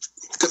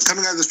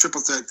 Coming out of this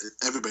triple threat,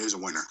 everybody's a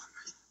winner.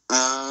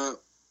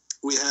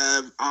 We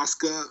have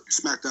Asuka,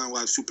 SmackDown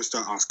Live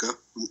superstar Asuka.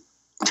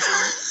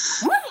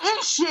 What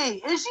is she?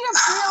 Is she a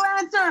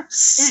freelancer?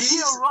 Is she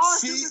a Raw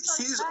superstar?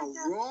 She's a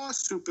Raw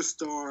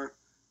superstar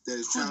that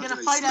is challenging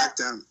gonna fight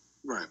SmackDown.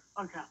 Right.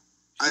 Okay.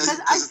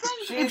 Because I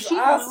think if she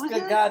Asuka,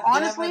 loses,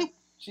 honestly,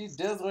 she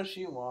does what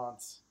she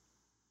wants.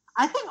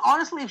 I think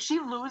honestly, if she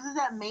loses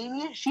at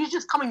Mania, she's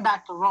just coming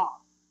back to Raw.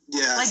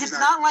 Yeah. Like, it's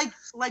not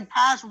like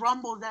past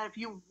Rumbles that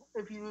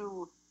if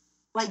you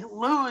like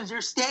lose,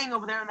 you're staying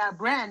over there in that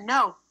brand.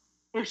 No.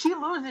 If she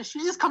loses,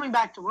 she's just coming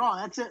back to Raw.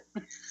 That's it.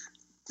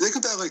 Think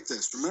about it like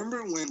this.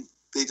 Remember when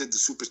they did the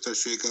Superstar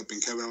Shakeup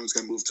and Kevin Owens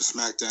got moved to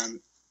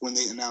SmackDown when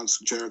they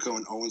announced Jericho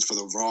and Owens for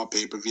the Raw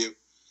pay-per-view?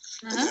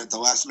 Mm-hmm. And then at the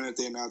last minute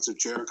they announced if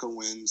Jericho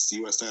wins the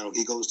U.S. title,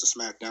 he goes to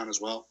SmackDown as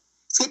well.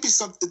 It's gonna be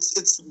something.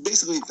 It's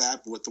basically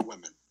that with the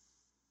women.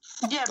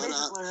 Yeah, but,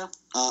 basically.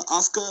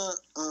 Asuka,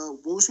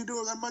 what was she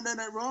doing on Monday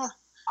Night Raw?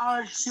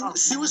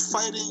 She was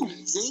fighting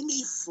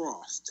Jamie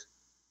Frost,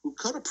 who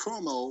cut a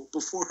promo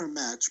before her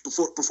match,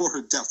 before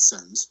her death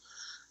sentence,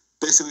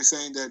 basically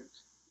saying that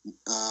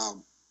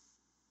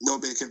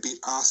nobody can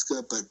beat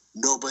Asuka, but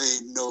nobody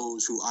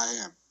knows who I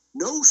am.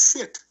 No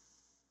shit.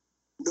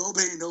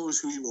 Nobody knows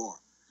who you are.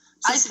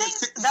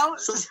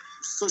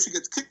 So she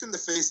gets kicked in the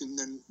face and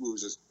then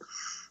loses.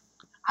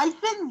 I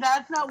think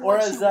that's not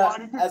what she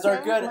wanted to as say.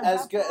 Our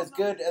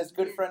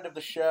good friend of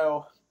the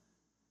show,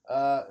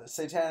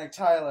 Satanic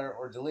Tyler,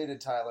 or Deleted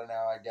Tyler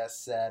now, I guess,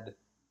 said,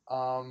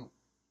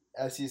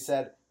 as he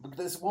said,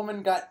 this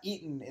woman got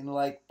eaten in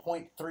like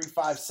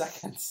 0.35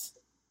 seconds.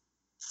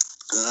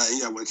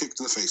 Yeah, when kicked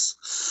in the face.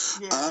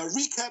 Yeah,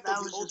 recap that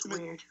of was the just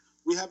Ultimate weird.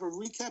 we have a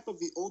recap of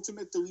the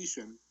Ultimate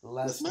Deletion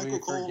Lest with we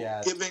Michael Cole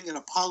forget. giving an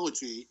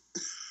apology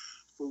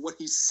for what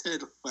he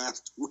said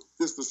last week.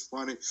 This was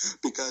funny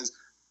because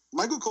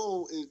Michael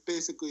Cole is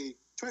basically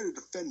trying to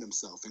defend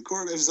himself. And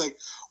Corbin is like,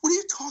 what are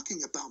you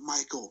talking about,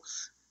 Michael?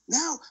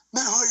 Now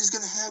Matt Hardy's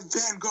going to have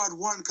Vanguard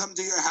 1 come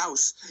to your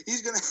house.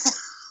 He's going to have...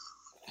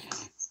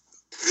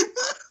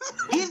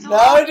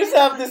 Now I just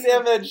have this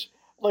image,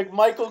 like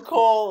Michael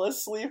Cole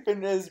asleep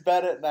in his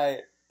bed at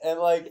night, and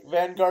like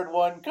Vanguard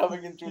 1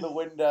 coming in through the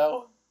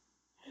window.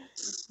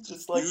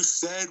 Just like... You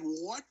said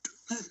what?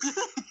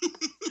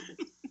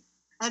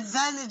 And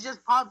then it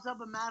just pops up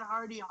a Matt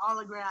Hardy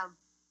hologram.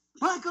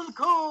 Michael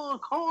Cole,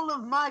 Cole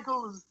of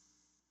Michaels.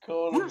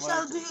 You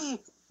shall be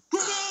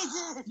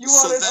deleted. You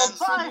are an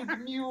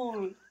absolute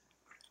mule.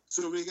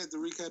 So we get the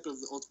recap of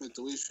the Ultimate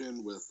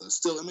Deletion with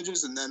still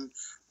images, and then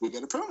we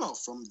get a promo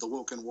from the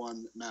Woken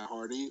One, Matt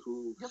Hardy,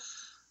 who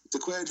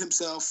declared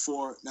himself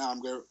for. Now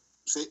I'm going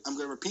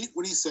to repeat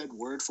what he said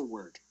word for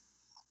word.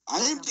 I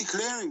am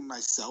declaring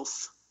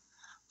myself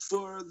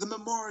for the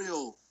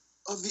memorial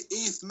of the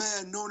 8th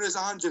man known as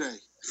Andre.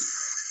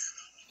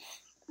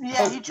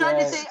 Yeah, he tried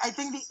to say, I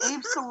think the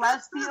Ape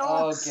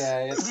Celestial,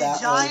 the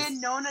giant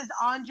known as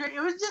Andre.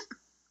 It was just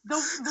the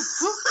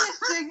kookiest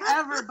thing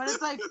ever, but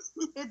it's like,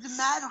 it's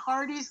Matt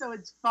Hardy, so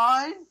it's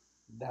fine.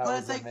 But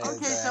it's like, amazing.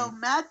 Okay, so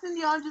Matt's in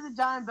the Andre the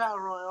Giant Battle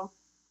Royal.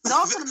 But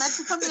also, to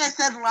mention something I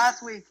said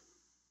last week,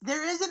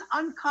 there is an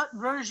uncut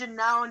version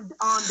now on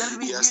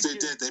WWE Yes, YouTube. they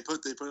did. They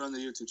put it on the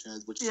YouTube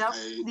channel, which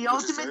the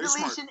Ultimate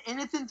Deletion in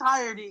its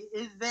entirety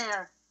is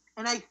there.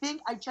 And I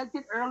think I checked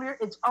it earlier.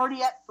 It's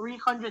already at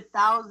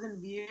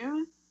 300,000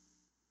 views.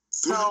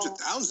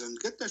 300,000?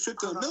 Get that shit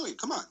to 1 million.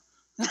 Come on.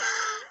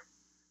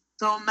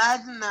 So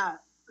imagine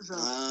that.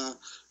 So.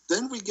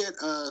 Then we get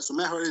so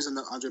Matt Hardy's in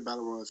the Andre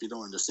Battle Royal. If you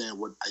don't understand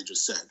what I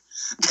just said,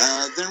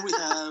 then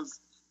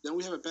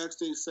we have a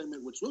backstage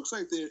segment which looks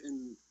like they're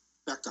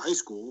back to high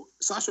school.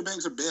 Sasha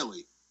Banks and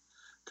Bayley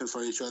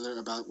confront each other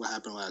about what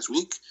happened last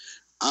week,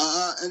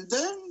 and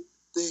then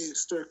they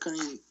start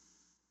cutting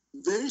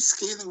very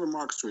scathing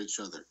remarks to each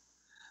other.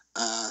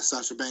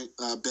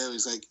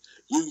 Bayley's like,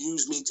 you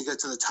used me to get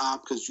to the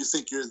top because you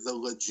think you're the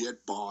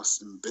legit boss.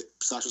 And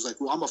Sasha's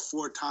like, well, I'm a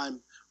 4-time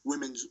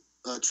women's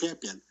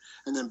champion.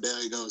 And then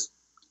Bayley goes,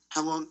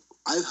 how long?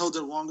 I've held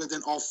it longer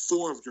than all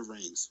 4 of your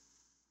reigns.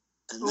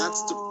 And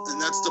that's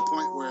the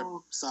point where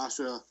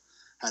Sasha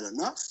had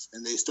enough,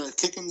 and they start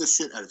kicking the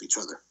shit out of each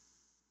other.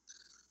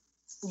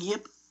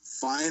 Yep.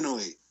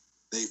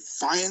 They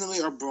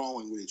finally are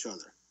brawling with each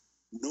other.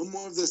 No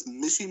more of this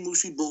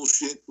mishy-mushy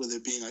bullshit where they're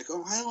being like,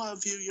 oh, I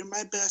love you, you're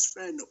my best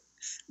friend. No.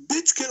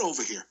 Bitch, get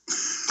over here.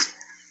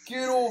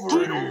 Get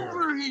over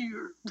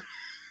here.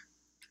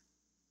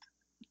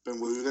 Ben,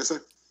 what were you going to say?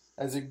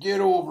 I said, get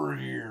over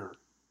here.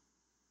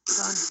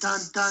 Dun, dun,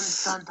 dun,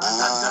 dun,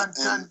 dun, dun,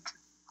 dun.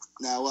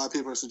 Now, a lot of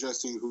people are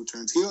suggesting who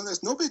turns heel on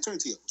this. Nobody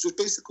turns heel. It's just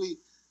basically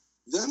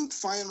them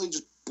finally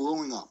just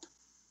blowing up.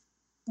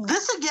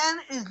 This,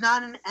 again, is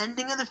not an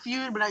ending of the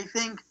feud, but I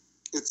think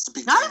it's the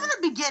beginning. Not even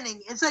the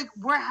beginning. It's like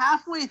we're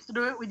halfway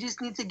through it. We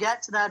just need to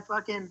get to that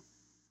fucking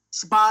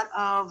spot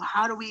of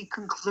how do we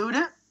conclude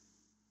it.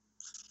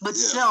 But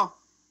still,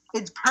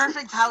 it's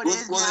perfect how it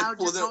is now.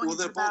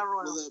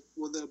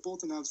 They're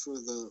both announced for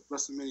the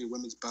WrestleMania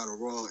Women's Battle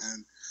Royal,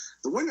 and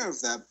the winner of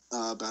that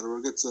Battle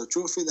Royal gets a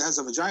trophy that has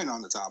a vagina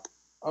on the top.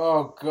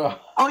 Oh, God.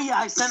 Oh, yeah,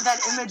 I sent that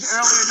image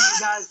earlier to you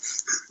guys.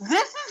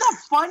 This is the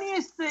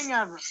funniest thing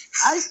ever.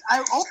 I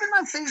opened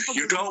my Facebook.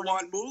 You don't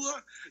want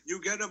moolah?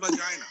 You get a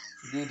vagina.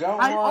 You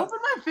don't I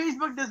opened my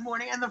Facebook this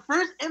morning, and the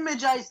first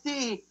image I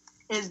see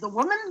is the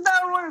Women's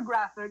Battle Royal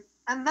graphic,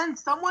 and then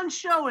someone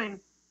showing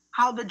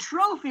how the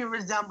trophy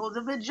resembles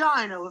a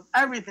vagina with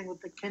everything,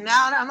 with the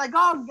canal. I'm like,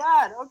 oh,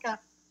 God, okay.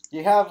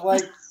 You have,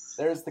 like,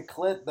 there's the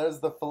clit, there's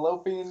the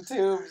fallopian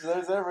tubes,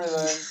 there's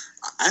everything.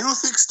 I don't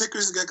think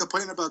Snickers is going to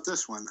complain about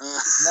this one.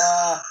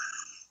 Nah.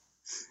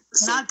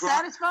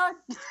 Satisfied?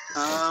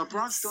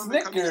 Braun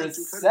Strowman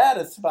Snickers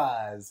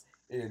satisfies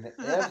in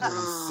every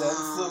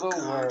sense of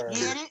the word.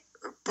 Get it?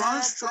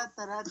 Braun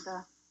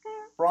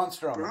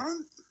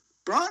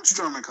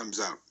Strowman comes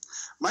out.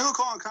 Michael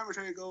Cole on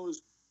commentary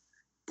goes,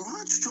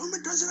 Braun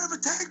Strowman doesn't have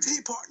a tag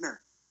team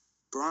partner.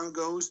 Braun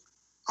goes,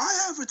 I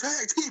have a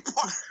tag team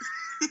partner.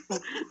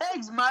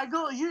 Thanks,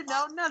 Michael. You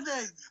know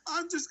nothing.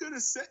 I'm going to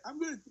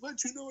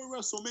let you know at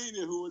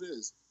WrestleMania who it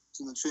is.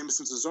 So then Sheamus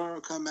and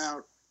Cesaro come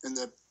out, and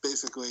they're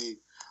basically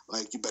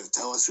like, you better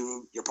tell us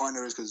who your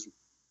partner is because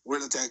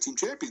we're the tag team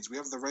champions. We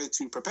have the right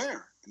to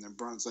prepare. And then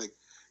Braun's like,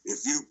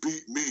 if you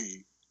beat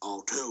me,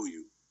 I'll tell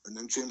you. And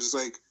then Sheamus is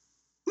like,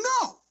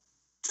 no,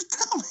 just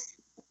tell me.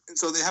 And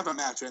so they have a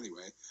match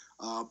anyway.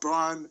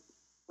 Braun,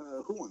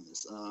 who won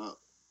this?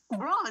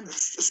 Braun.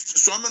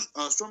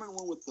 Strowman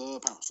won with the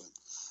power slam.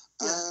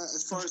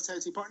 As far as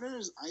tag team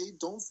partners, I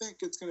don't think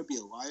it's going to be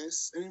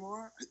Elias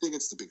anymore. I think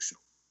it's the Big Show.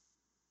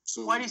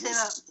 So why do you say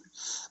that?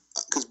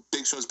 Because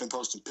Big Show's been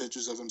posting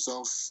pictures of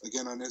himself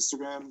again on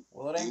Instagram.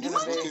 Well, it ain't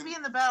gonna be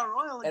in the Battle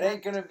Royal again. It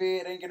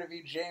ain't gonna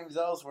be James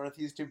Ellsworth.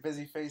 He's too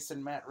busy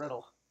facing Matt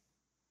Riddle.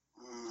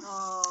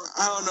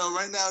 I don't know.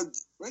 Right now,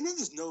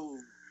 there's no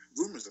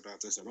rumors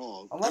about this at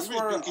all. Unless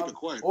we're keep it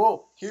quiet.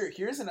 Oh,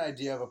 here's an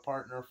idea of a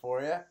partner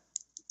for you.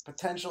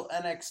 Potential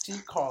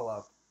NXT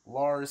call-up.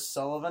 Lars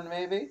Sullivan,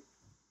 maybe?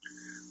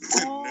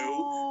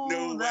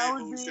 No that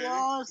way, would Jose. be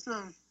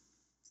awesome.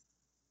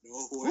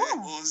 No way,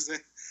 Jose.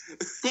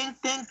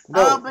 Think.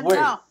 No, but wait.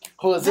 no.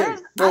 Jose,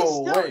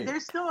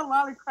 There's still a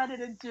lot of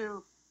credit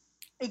into.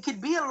 It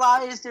could be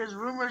Elias. There's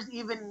rumors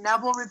even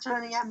Neville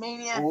returning at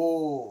Mania.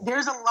 Oh.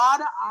 There's a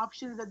lot of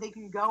options that they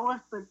can go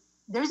with, but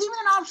there's even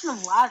an option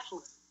of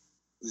Lashley.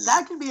 Yeah.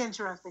 That could be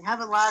interesting.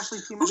 Having Lashley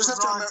team up with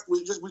Braun.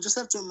 We just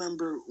have to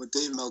remember what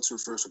Dave Meltzer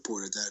first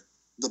reported, that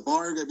the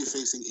Bar are going to be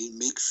facing a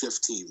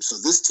makeshift team. So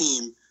this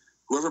team,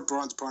 whoever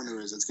Braun's partner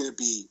is, it's going to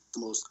be the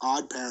most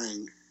odd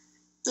pairing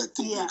that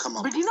they can come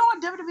up with. But you know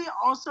what WWE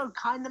also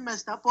kind of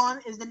messed up on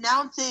is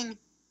announcing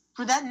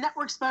for that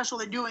network special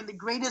they're doing, the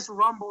Greatest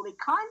Rumble. They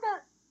kind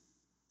of,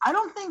 I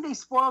don't think they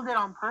spoiled it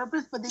on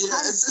purpose, but they kind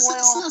of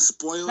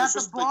spoiled that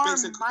the Bar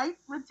might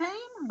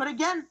retain. But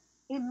again,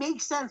 it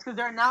makes sense because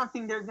they're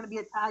announcing there's going to be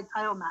a tag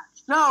title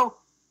match. So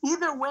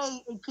either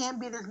way, it can't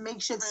be this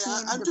makeshift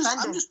team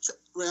defending.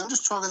 I'm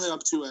just chalking it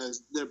up to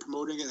as they're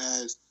promoting it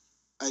as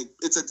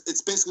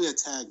it's basically a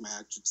tag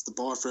match. It's the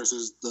Bar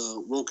versus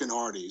the Woken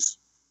Hardys.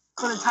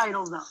 For the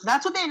titles, though.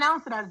 That's what they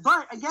announced it as.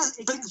 But, again,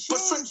 it can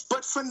change.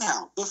 But for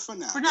now. For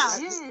now,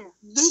 yeah.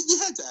 They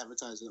had to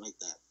advertise it like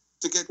that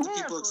to get the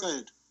people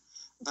excited.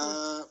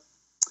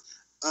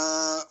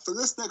 For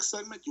this next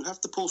segment, you have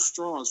to pull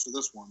straws for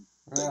this one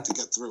to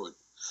get through it.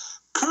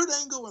 Kurt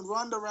Angle and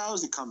Ronda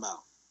Rousey come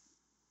out.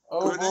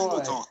 Kurt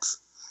Angle talks.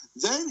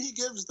 Then he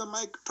gives the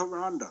mic to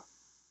Ronda.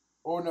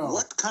 Oh, no.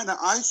 What kind of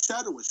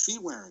eyeshadow is she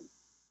wearing?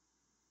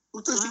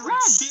 Looks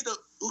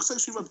like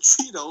she rubbed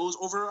Cheetos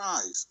over her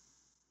eyes.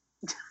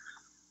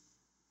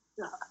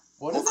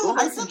 What is it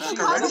with us and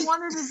Cheetos?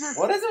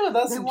 What is it with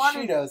us and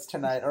Cheetos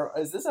tonight? Or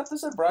is this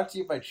episode brought to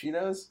you by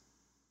Cheetos?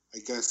 I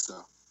guess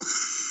so.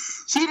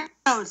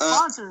 Cheetos,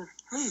 sponsor,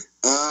 please.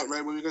 Right,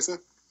 what were you gonna say?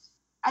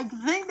 I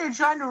think they're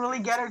trying to really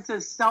get her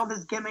to sell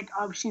this gimmick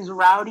of she's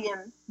rowdy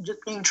and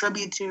just paying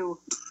tribute to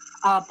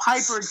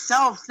Piper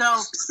itself.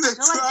 So they're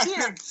like,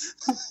 here,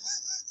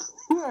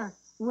 wear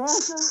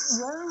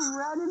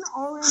red and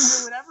orange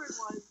or whatever it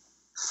was,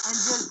 and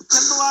just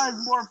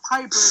symbolize more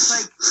Piper. It's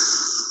like,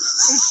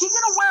 is she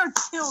gonna wear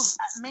kilts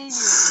at Mania?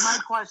 Is my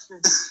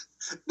question.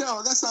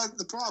 No, that's not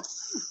the problem.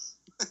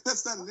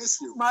 That's not an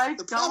issue.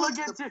 Mike, don't look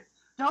into it.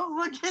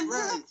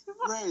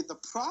 Right. The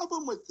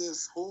problem with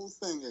this whole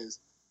thing is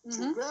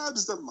she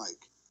grabs the mic.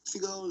 She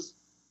goes,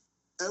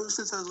 ever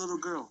since I was a little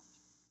girl,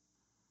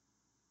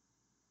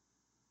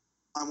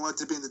 I wanted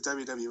to be in the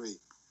WWE.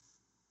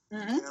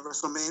 And at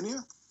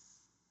WrestleMania,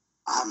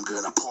 I'm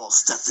going to pull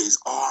Stephanie's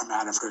arm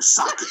out of her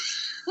socket.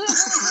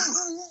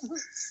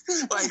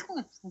 like,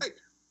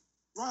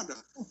 Rhonda,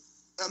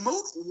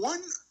 emote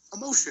one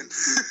emotion.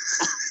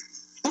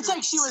 It's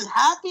like she was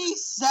happy,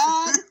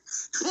 sad,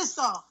 pissed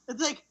off.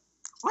 It's like,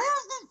 where's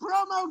this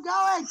promo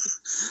going?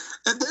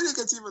 And then it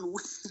gets even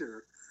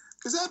weirder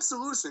because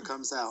Absolution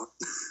comes out.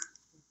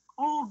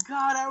 Oh,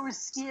 God, I was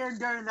scared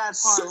during that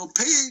part. So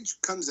Paige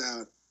comes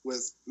out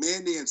with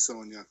Mandy and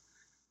Sonya.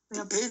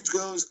 And Paige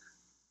goes,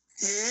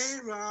 hey,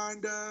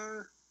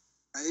 Rhonda,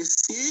 nice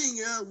seeing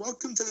you.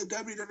 Welcome to the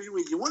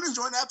WWE. You want to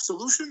join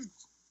Absolution?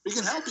 We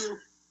can help you.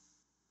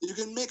 You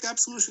can make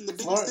Absolution the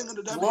biggest thing in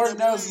the WWE.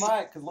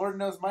 Lord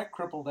knows my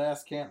crippled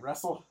ass can't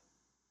wrestle.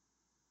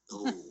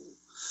 Oh.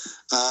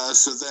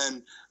 So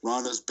then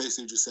Ronda's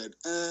basically just said,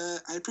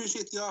 I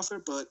appreciate the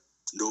offer, but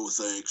no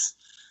thanks.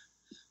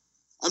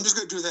 I'm just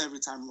going to do that every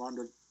time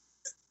Ronda,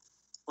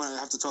 when I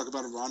have to talk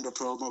about a Ronda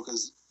promo,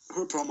 because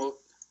her promo,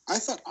 I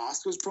thought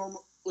Asuka's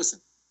promo,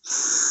 listen,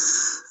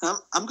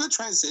 I'm going to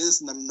try and say this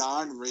in the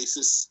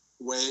non-racist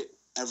way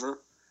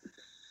ever.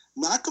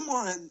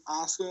 Nakamura and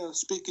Asuka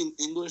speaking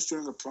English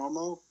during a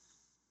promo,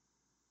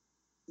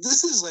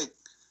 this is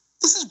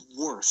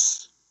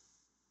worse.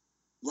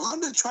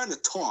 Ronda trying to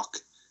talk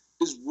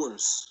is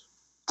worse.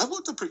 I've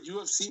looked up her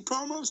UFC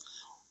promos.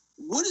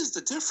 What is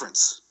the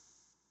difference?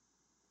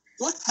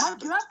 What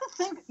happened?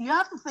 You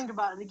have to think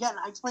about it. Again,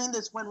 I explained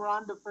this when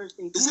Ronda first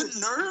debuted. Is it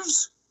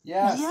nerves?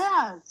 Yes.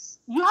 Yes.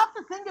 You have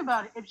to think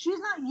about it. If she's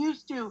not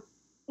used to,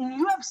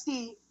 in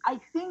UFC, I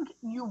think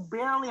you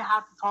barely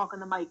have to talk on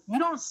the mic. You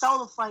don't sell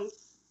the fight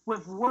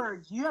with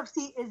words.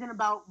 UFC isn't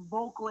about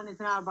vocal and it's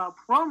not about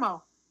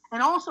promo.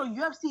 And also,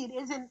 UFC, it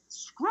isn't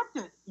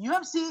scripted.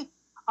 UFC,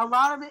 a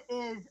lot of it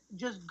is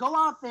just go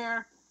out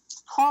there,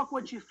 talk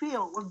what you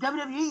feel. With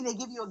WWE, they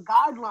give you a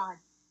guideline.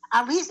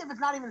 At least if it's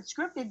not even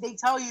scripted, they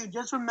tell you,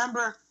 just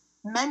remember,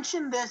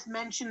 mention this,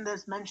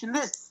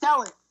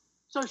 sell it.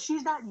 So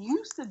she's not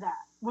used to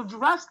that. With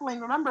wrestling,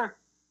 remember,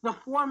 the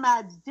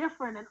format's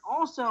different, and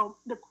also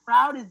the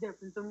crowd is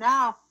different. So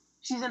now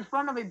she's in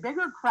front of a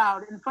bigger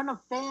crowd, in front of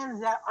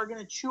fans that are going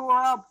to chew her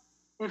up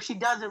if she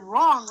does it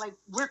wrong, like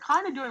we're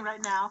kind of doing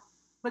right now.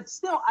 But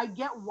still, I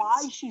get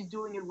why she's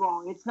doing it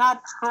wrong. It's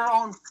not her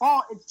own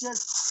fault. It's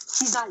just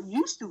she's not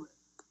used to it.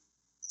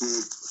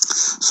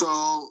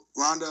 So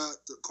Ronda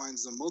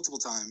declines them multiple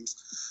times,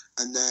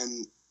 and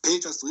then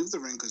Paige has to leave the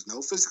ring because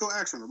no physical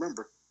action,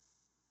 remember.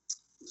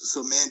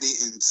 So Mandy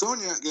and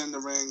Sonya get in the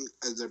ring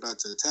as they're about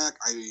to attack.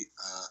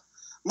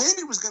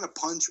 Mandy was going to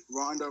punch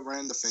Ronda right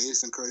in the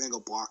face, and Kurt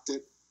Angle blocked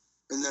it.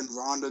 And then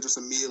Ronda just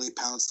immediately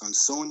pounced on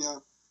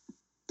Sonya.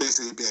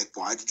 Basically be like,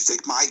 why did you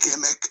take my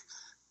gimmick?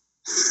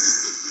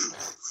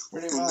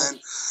 Pretty much.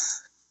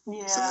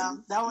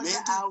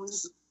 That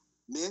was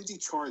Mandy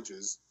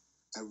charges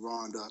at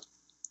Ronda.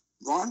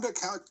 Ronda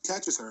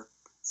catches her,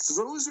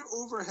 throws her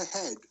over her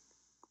head,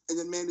 and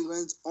then Mandy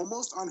lands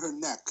almost on her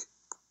neck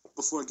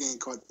before getting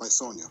caught by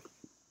Sonya.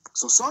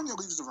 So Sonya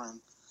leaves the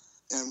ring,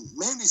 and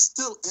Mandy's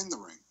still in the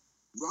ring.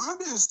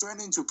 Ronda is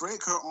threatening to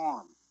break her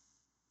arm.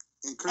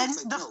 And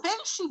the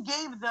face she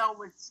gave, though,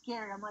 was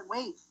scary. I'm like,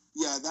 wait.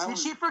 Yeah, Did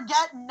she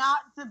forget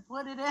not to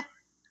put it in?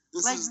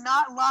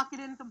 Not lock it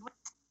in completely?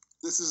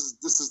 This is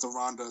the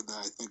Ronda that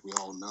I think we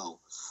all know.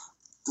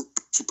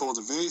 She pulled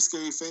a very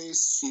scary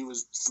face. She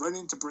was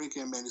threatening to break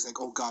him, and he's like,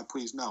 oh, God,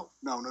 please, no.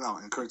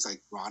 And Kurt's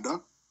like,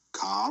 Ronda,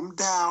 calm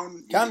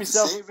down. Calm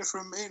yourself. Save it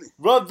from me.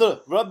 Rub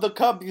the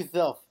cup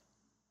yourself.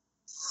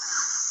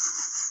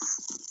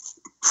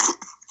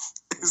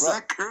 Is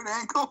that Kurt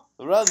Angle?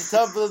 Rub the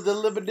top of the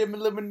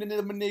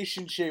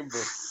elimination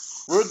chamber.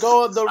 We're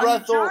going the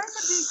wrestle. Are you trying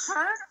to be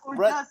Kurt or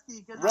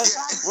Dusty?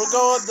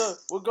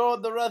 We're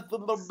going the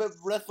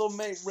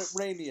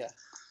WrestleMania.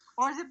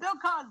 Or is it Bill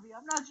Cosby?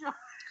 I'm not sure.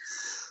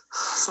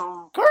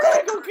 So Kurt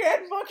Angle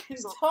can't fucking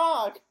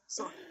talk.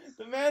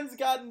 The man's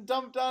gotten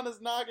dumped on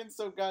his noggin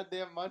so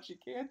goddamn much he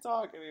can't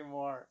talk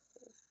anymore.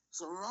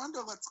 So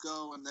Ronda lets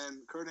go, and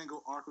then Kurt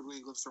Angle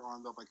awkwardly lifts her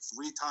arm up like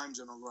 3 times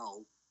in a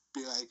row.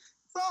 Be like,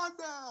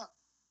 Ronda,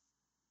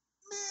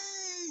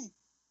 me,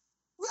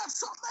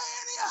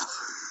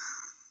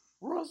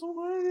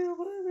 WrestleMania,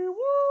 baby,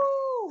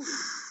 woo!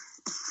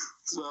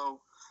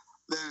 So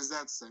there's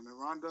that segment.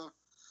 Ronda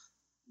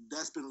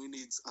desperately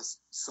needs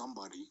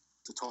somebody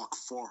to talk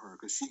for her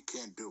because she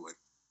can't do it.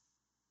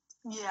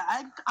 Yeah,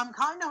 I'm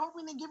kind of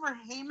hoping they give her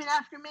Heyman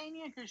after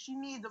Mania because she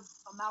needs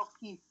a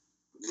mouthpiece.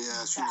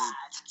 Yeah,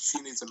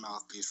 she needs a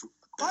mouthpiece.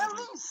 Or at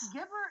least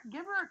give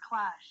her a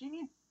clash.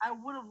 I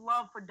would have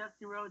loved for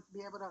Dusty Rhodes to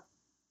be able to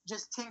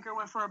just tinker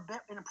with her a bit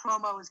in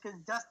promos because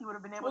Dusty would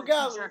have been able to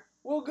teach her.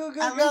 We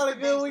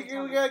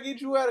gotta get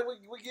you out of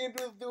it. We can't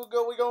do this.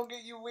 We gotta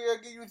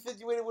get you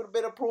situated with a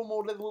better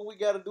promo. That's what we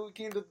gotta do. We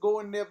can't just go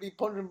in there, be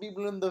punching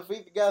people in the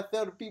face. We gotta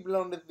sell the people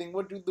on this thing.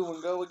 What you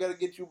doing, girl? We gotta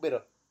get you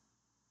better.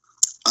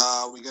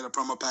 We get a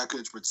promo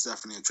package with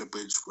Stephanie and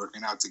Triple H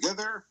working out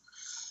together.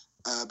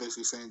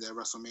 Basically saying that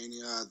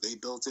WrestleMania, they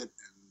built it,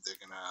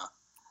 and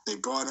they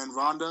brought in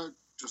Ronda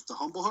just to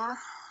humble her.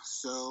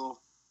 So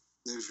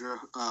there's your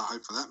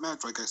hype for that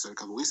match. Like I said a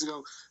couple weeks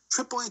ago,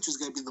 Triple H is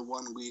going to be the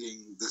one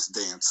leading this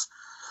dance.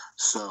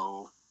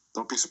 So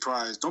don't be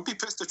surprised. Don't be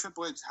pissed at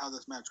Triple H how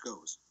this match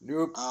goes.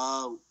 Nope.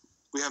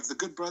 We have the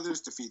Good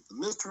Brothers defeat the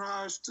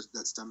Miztourage.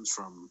 That stems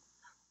from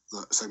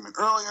the segment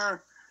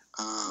earlier.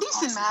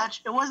 Decent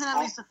match. It wasn't at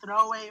least a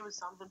throwaway. It was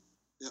something.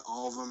 Yeah,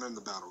 all of them in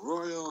the Battle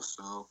Royal.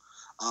 So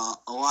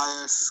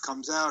Elias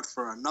comes out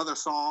for another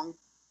song.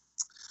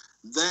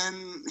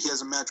 Then he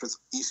has a match with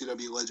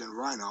ECW legend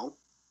Rhino.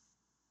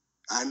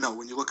 I know,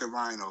 when you look at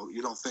Rhino,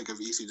 you don't think of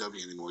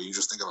ECW anymore. You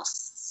just think of a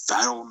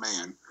fat old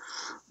man.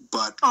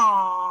 But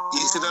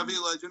ECW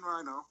legend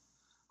Rhino,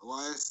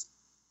 Elias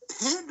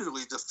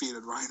handily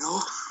defeated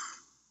Rhino.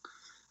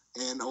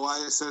 And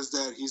Elias says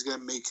that he's going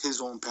to make his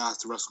own path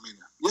to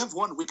WrestleMania. You have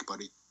 1 week,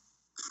 buddy.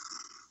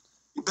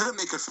 You better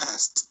make it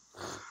fast.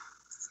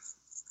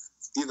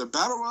 Either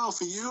Battle Royal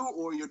for you,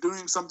 or you're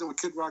doing something with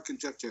Kid Rock and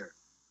Jeff Jarrett.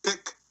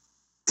 Pick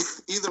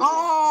either one.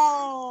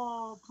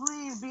 Oh,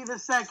 please be the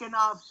second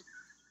option.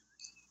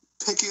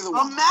 Pick either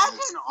one.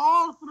 Imagine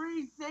all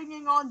 3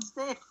 singing on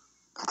stage.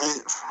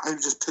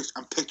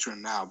 I'm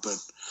picturing now, but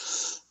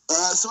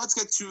so let's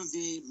get to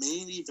the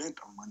main event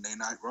on Monday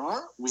Night Raw.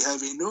 We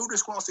have a no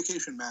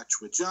disqualification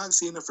match with John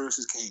Cena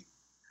versus Kane.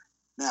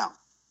 Now,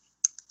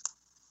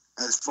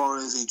 as far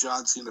as a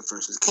John Cena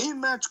versus Kane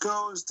match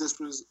goes, this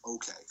was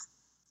okay.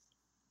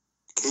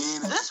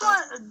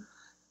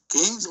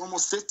 Kane's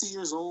almost 50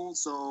 years old,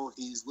 so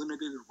he's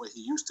limited in what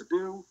he used to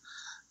do,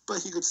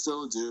 but he could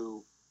still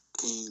do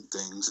Kane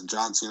things, and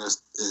John Cena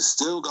is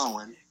still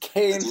going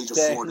Kane at the age of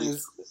 40.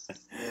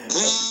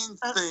 Kane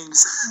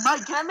things.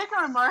 Mike, can I make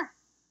a remark?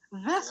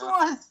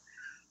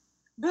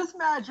 This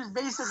match is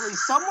basically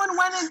someone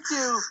went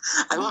into.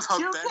 I love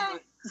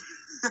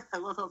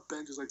how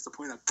Ben just likes to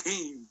point out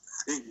Kane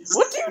things.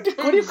 What do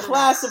you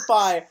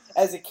classify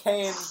as a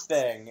Kane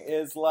thing?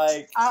 Is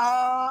like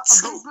a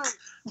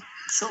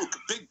choke,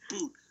 big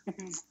boot,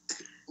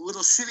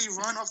 little shitty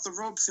run off the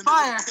ropes and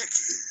fire. Kick.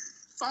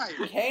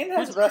 Fire. Kane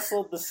has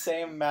wrestled the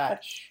same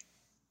match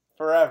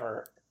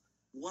forever.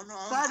 One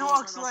arm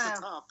sidewalk slam. Off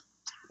the top.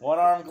 One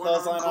arm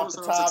clothesline off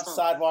the top,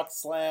 sidewalk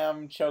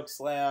slam, choke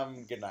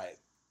slam, good night.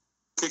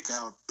 Kick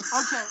out.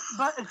 Okay,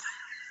 but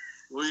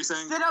what are you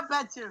saying? Sit up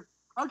at 2.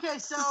 Okay,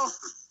 so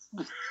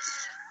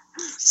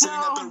sitting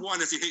up at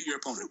 1 if you hit your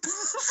opponent.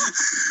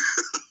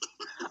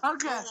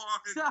 Okay,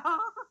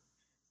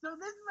 so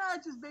this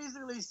match is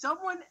basically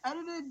someone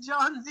edited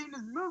John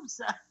Cena's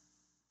moveset,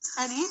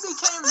 and he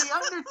became the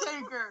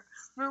Undertaker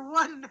for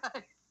one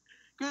night.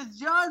 Because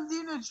John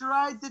Cena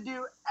tried to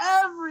do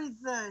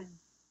everything.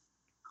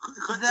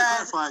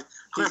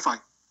 Clarify.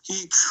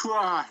 He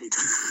tried.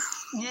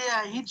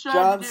 Yeah, he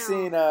tried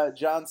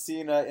John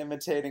Cena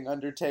imitating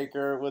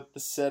Undertaker with the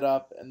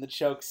sit-up and the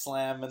choke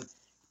slam and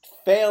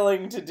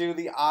failing to do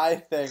the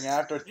eye thing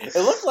afterwards. It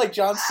looked like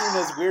John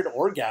Cena's weird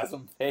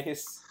orgasm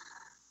face.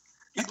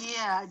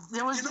 Yeah,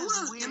 there was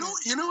weird.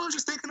 You know what I was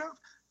just thinking of?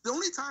 The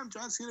only time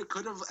John Cena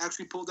could have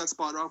actually pulled that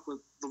spot off with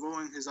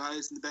lowering his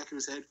eyes in the back of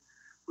his head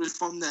was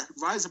from that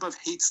Rise Above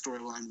Hate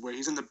storyline where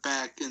he's in the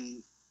back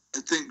and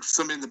I think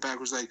somebody in the back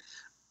was like,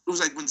 it was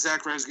like when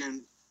Zack Ryder's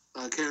getting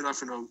carried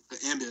off in an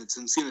ambulance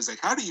and Cena's like,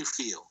 how do you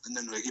feel? And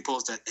then like he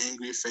pulls that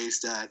angry face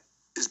that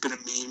has been a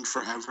meme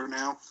forever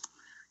now.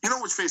 You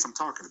know which face I'm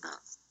talking about.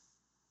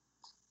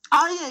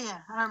 Oh,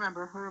 yeah. I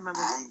remember. I'm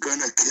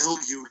gonna kill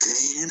you,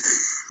 Kane.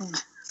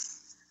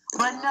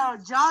 But no,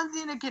 John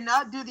Cena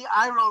cannot do the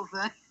eye roll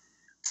thing.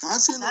 John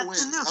Cena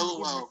wins.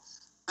 LOL.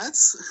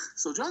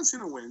 So John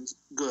Cena wins.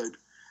 Good.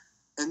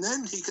 And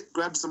then he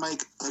grabs the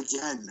mic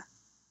again.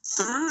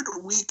 Third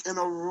week in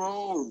a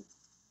row.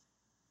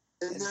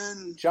 And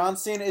then John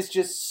Cena is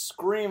just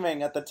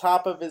screaming at the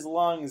top of his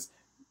lungs,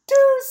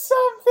 "Do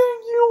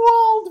something, you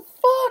old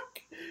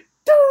fuck!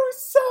 Do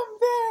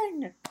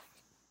something!"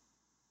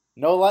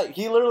 No light.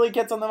 He literally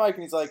gets on the mic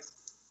and he's like,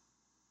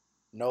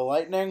 "No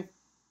lightning,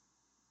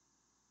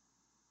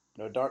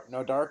 no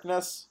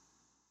darkness,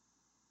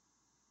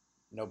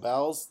 no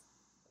bells."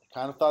 I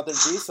kind of thought there'd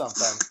be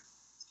something.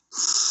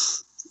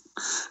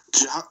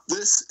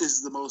 This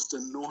is the most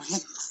annoying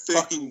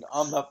thing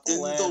on the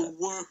planet in the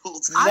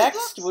world.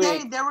 Next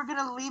week, they were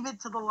gonna leave it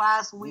to the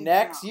last week.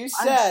 You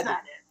said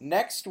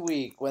next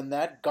week when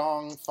that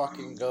gong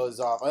fucking goes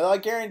off. I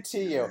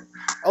guarantee you.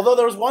 Although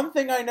there was one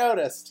thing I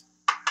noticed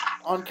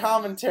on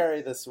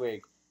commentary this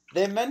week.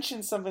 They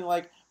mentioned something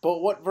like, "But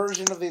what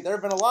version of the?" There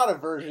have been a lot of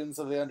versions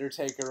of the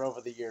Undertaker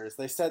over the years.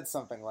 They said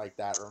something like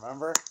that.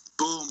 Remember?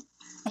 Boom.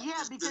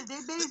 Yeah, because they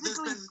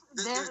basically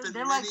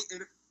they're like.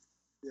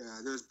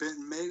 Yeah, there's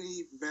been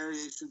many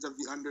variations of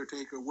The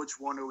Undertaker. Which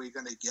one are we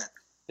going to get?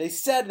 They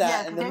said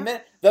that, and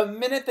the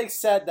minute they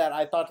said that,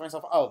 I thought to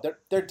myself, oh,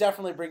 they're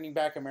definitely bringing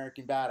back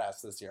American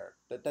Badass this year.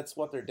 That's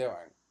what they're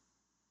doing.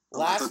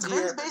 Last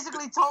year... They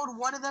basically told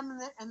one of them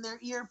in their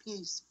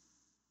earpiece,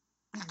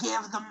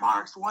 give the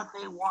marks what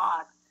they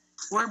want.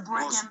 We're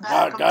bringing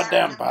back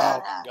Goddamn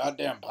pal.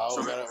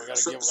 So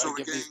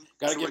we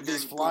gotta give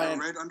these flying...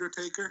 Red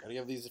Undertaker? Gotta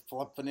give these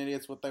flipping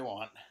idiots what they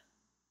want.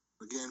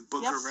 Again,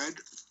 Booger Red?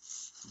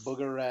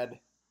 Booger Red.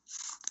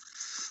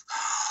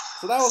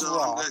 So that was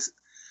Raw.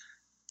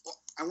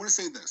 I want to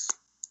say this.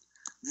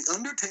 The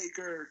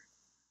Undertaker,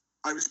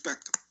 I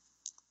respect him.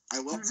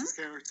 I love his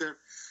character.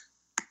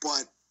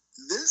 But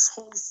this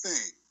whole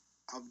thing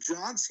of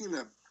John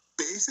Cena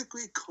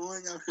basically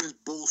calling out his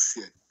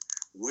bullshit.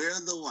 Where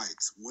are the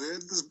lights?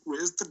 Where's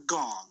the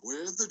gong?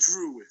 Where's the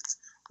druids?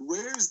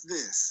 Where's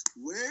this?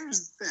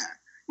 Where's that?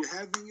 You're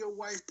having your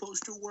wife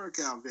post your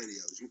workout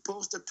videos. You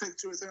post a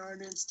picture with her on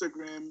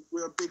Instagram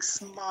with a big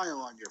smile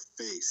on your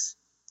face.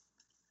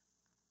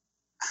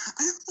 I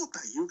don't know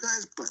about you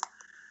guys, but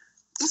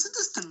isn't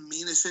this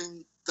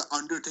diminishing the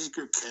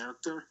Undertaker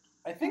character?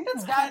 I think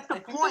that's the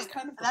point.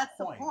 That's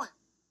the point.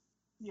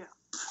 Yeah.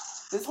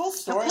 This whole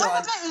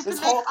storyline.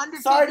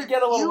 Sorry to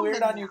get a little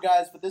weird on you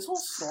guys, but this whole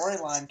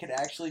storyline could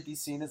actually be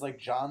seen as like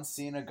John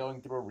Cena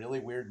going through a really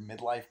weird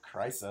midlife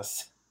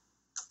crisis.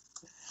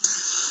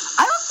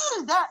 I don't see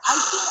it as that. I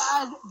see it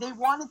as they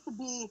want it to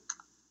be.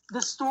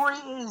 The story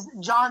is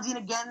John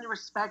Cena getting the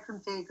respect from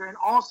Taker, and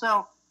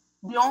also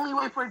the only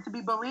way for it to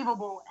be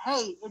believable.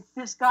 Hey, it's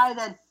this guy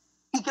that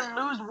he can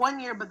lose 1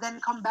 year, but then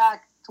come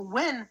back to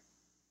win.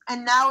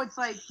 And now it's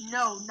like,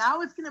 no, now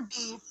it's going to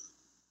be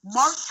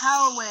Mark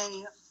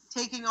Calloway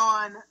taking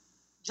on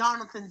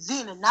Jonathan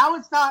Cena. Now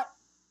it's not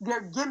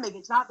their gimmick.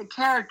 It's not the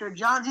character.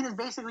 John Cena's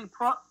basically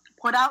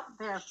put out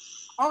there,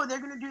 oh, they're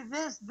going to do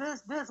this.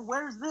 Where's this?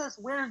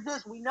 Where's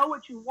this? We know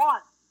what you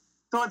want.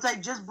 So it's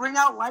like, just bring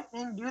out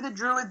lightning, do the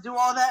druid, do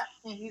all that.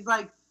 And he's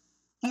like,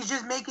 he's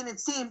just making it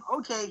seem,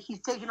 okay,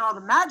 he's taking all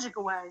the magic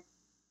away.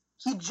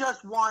 He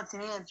just wants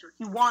an answer.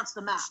 He wants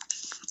the match.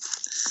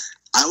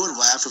 I would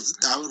laugh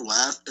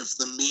if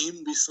the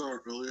meme we saw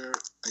earlier,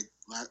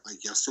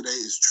 like yesterday,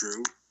 is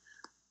true.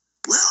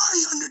 Where are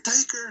you,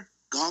 Undertaker?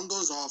 Gong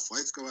goes off,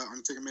 lights go out.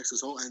 Undertaker makes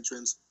his whole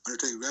entrance.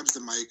 Undertaker grabs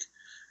the mic,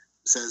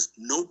 says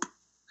nope,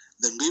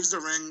 then leaves the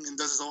ring and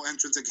does his whole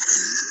entrance again.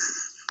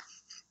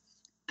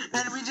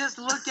 And we just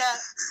look at,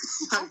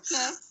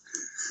 okay,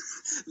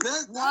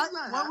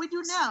 what we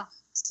do now?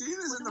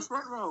 Cena's in the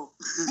front row.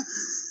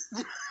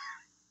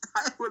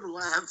 I would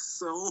laugh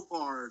so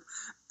hard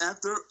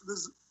after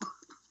this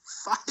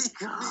 5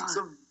 weeks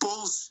of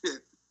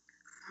bullshit.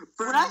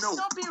 Would I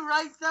still be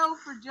right, though,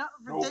 for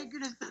Taker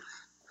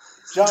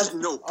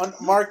to...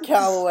 Mark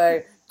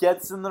Calloway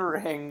gets in the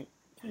ring,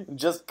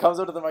 just comes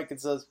up to the mic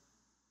and says,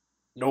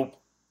 nope,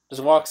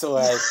 Just walks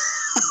away.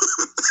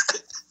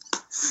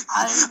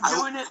 I ain't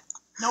doing it.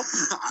 Nope.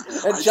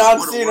 And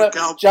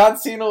John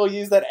Cena will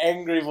use that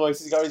angry voice.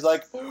 He's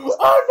like, Undertaker!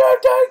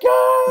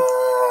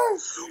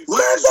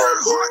 Where's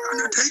your heart,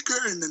 Undertaker?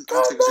 And then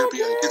Undertaker's gonna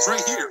be like, it's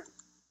right here.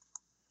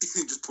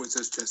 He just points at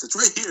his chest. It's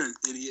right here,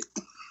 idiot.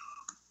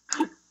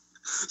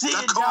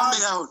 Stop calling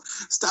me out.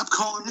 Stop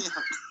calling me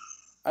out.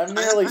 I'm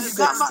nearly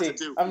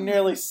 60. I'm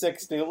nearly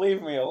 60.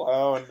 Leave me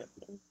alone.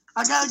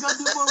 I gotta go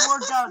do more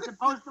workouts and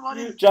post them on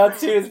Instagram. John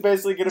Cena's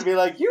basically gonna be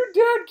like, you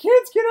dead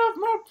kids, get off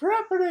my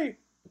property.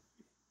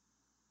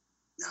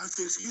 Now,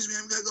 excuse me,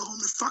 I'm gonna go home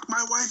and fuck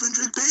my wife and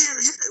drink beer.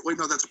 Yeah. Wait,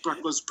 no, that's Brock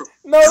Lesnar.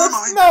 No,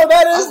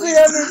 that is the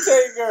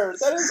Undertaker.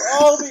 That is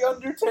all the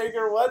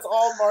Undertaker. That's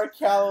all Mark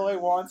Calloway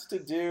wants to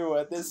do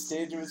at this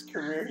stage of his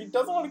career. He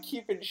doesn't want to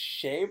keep in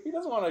shape. He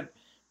doesn't want to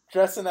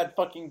dress in that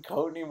fucking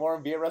coat anymore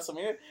and be at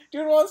WrestleMania.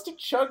 Dude wants to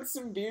chug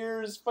some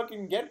beers,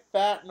 fucking get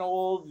fat and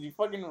old, you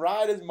fucking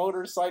ride his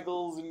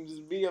motorcycles and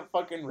just be a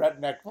fucking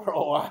redneck for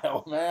a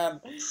while, man.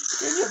 Can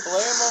you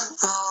blame him?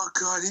 Oh,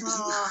 God.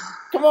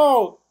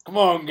 Come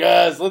on,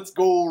 guys, let's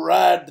go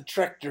ride the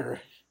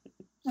tractor.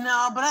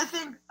 No, but I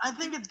think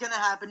it's gonna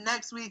happen.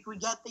 Next week we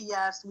get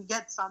we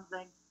get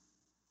something.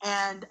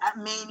 And at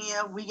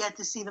Mania we get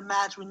to see the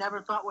match we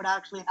never thought would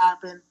actually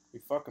happen.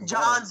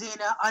 John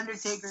Cena,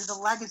 Undertaker, the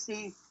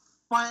legacy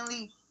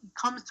finally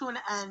comes to an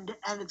end,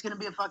 and it's gonna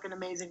be a fucking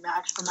amazing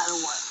match no matter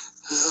what.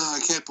 I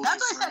can't believe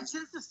That's what I said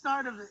since the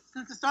start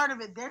of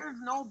it. There's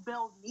no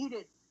build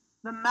needed.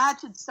 The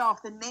match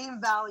itself, the name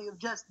value of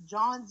just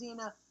John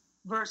Cena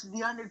versus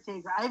The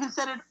Undertaker. I even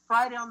said it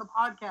Friday on the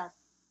podcast.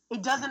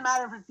 It doesn't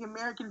matter if it's the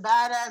American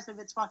Badass, if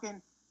it's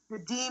fucking the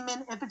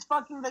Demon, if it's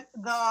fucking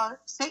the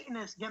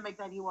Satanist gimmick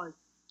that he was.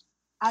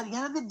 At the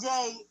end of the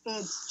day,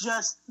 it's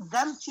just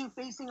them two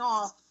facing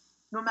off,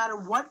 no matter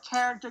what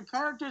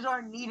characters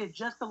are needed.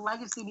 Just the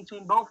legacy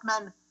between both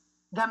men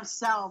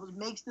themselves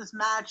makes this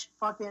match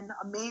fucking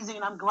amazing,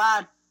 and I'm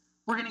glad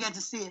we're going to get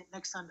to see it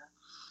next Sunday.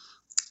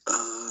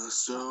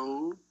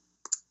 So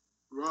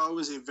Raw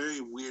was a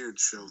very weird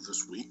show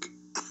this week.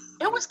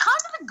 It was kind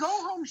of the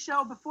go-home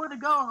show before the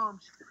go-home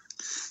show.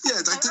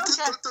 Yeah,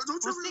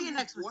 don't we'll see you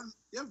next week.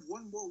 You have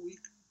one more week.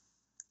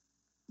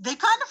 They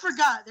kind of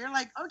forgot. They're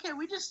like, okay,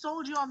 we just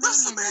sold you on Mania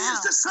now.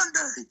 WrestleMania's this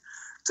Sunday.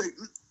 It's like,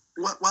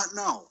 what?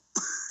 No.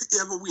 You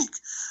have a week.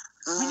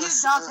 We need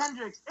Doc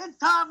Hendricks. It's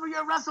time for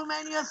your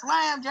WrestleMania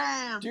Slam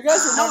Jam. Do you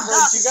guys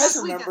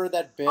remember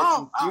that bit?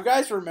 Do you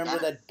guys remember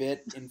that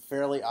bit in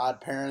Fairly Odd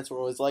Parents where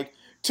it was like,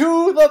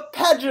 to the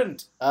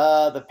pageant?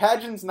 The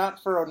pageant's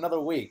not for another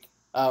week.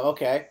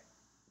 Okay.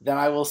 Then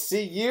I will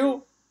see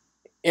you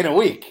in a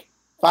week.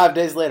 5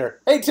 days later.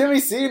 Hey, Timmy,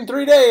 see you in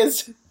 3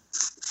 days.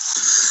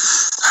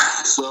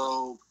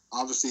 So,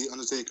 obviously,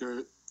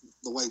 Undertaker,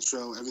 the White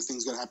Show,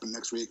 everything's going to happen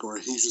next week, or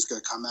he's just going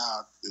to come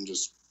out and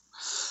just...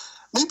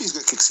 Maybe he's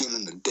going to kick Cena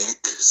in the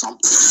dick.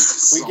 Something.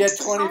 We get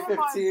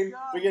 2015.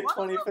 We get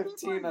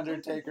 2015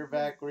 Undertaker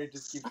back where he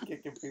just keeps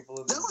kicking people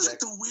in the dick. That was like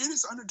the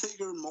weirdest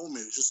Undertaker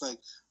moment. It's just like,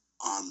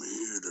 I'm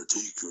here to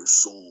take your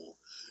soul.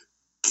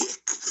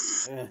 Kick.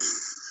 Yeah.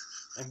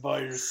 And by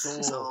your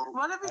soul. So,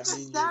 what if he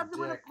just stabbed him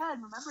with a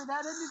pen? Remember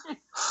that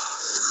Undertaker?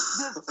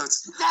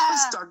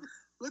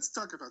 Let's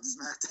talk about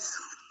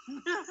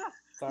SmackDown.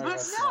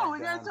 But no, we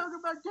gotta talk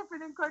about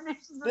different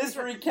incarnations. This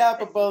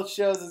recap of both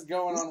shows is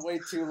going on way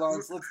too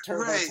long, so let's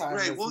turn our time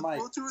to We'll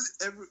Mike. do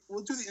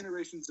the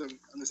iterations of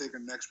Undertaker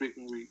next week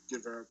when we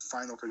give our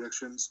final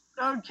predictions.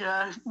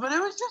 Okay, but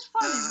it was just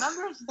funny.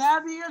 Remember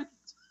Stabby?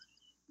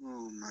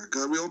 Oh my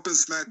God! We opened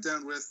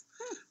SmackDown with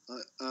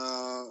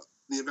the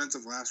events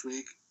of last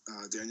week.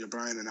 Daniel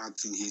Bryan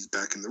announcing he's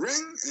back in the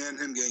ring, and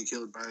him getting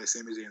killed by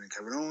Sami Zayn and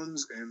Kevin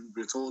Owens. And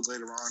we're told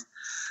later on,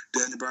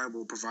 Daniel Bryan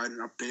will provide an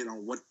update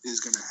on what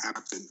is going to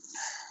happen.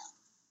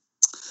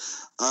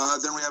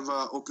 Then we have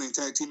an opening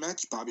tag team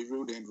match: Bobby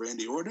Roode and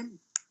Randy Orton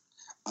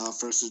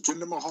versus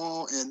Jinder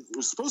Mahal, and it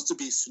was supposed to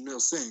be Sunil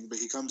Singh, but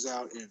he comes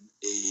out in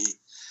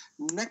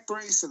a neck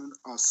brace and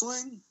a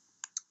sling,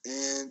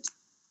 and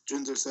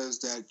Jinder says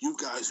that you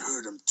guys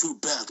hurt him too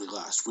badly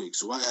last week,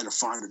 so I had to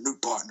find a new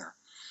partner.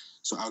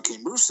 So out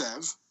came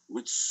Rusev,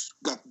 which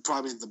got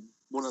probably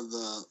one of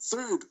the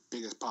third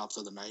biggest pops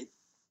of the night,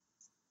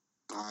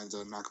 behind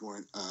Nakamura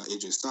and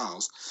AJ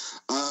Styles.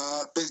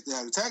 Basically, they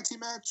had a tag team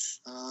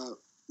match.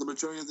 The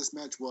majority of this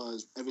match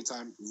was every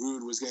time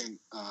Rude was getting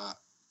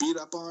beat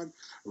up on,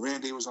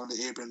 Randy was on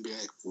the apron being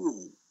like,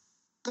 ooh,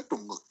 that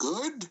don't look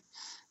good.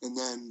 And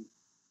then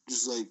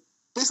just like,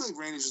 basically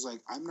Randy's just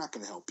like, I'm not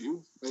going to help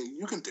you. Like,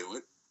 you can do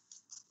it.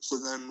 So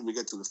then we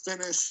get to the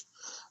finish.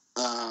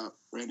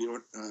 Randy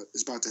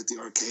is about to hit the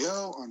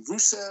RKO on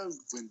Rusev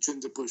when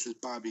Jinder pushes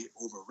Bobby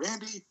over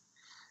Randy.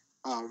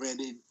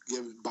 Randy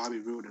gives Bobby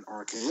Roode an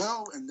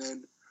RKO, and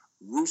then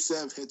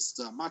Rusev hits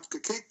the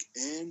Machka kick,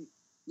 and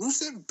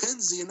Rusev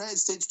pins the United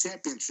States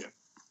Championship.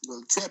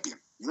 The champion.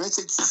 United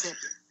States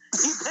champion.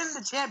 He pinned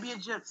the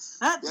championship.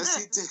 Yes,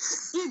 he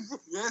did.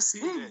 Yes, he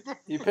did.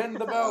 He pinned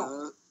the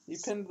belt. He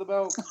pinned the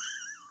belt.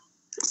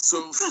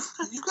 So,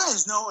 you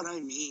guys know what I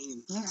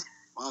mean.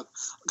 fuck?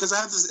 Because I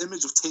have this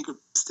image of Taker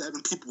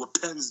stabbing people with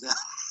pens now.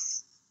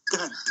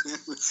 God damn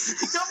it.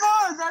 Come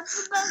on, that's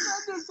the best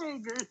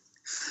Undertaker.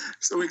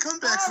 So we come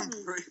back from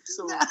break.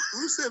 So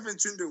Rusev and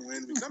Jinder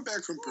win. We come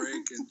back from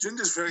break, and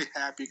Jinder's very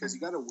happy because he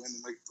got a win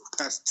in like the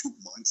past 2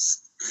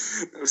 months.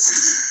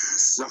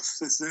 So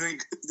then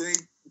he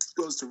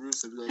goes to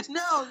Rusev. He goes,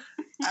 no,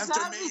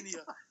 after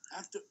Mania,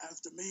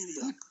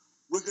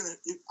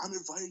 I'm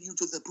inviting you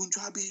to the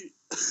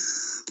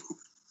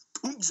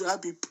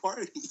Punjabi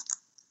party.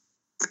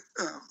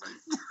 Oh my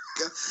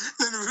god!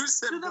 Then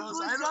Rusev goes,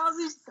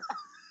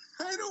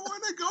 I don't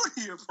want to go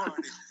to your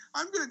party.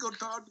 I'm going to go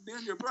talk to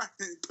Daniel Bryan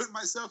and put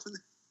myself in the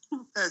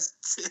best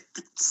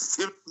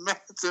championship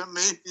match of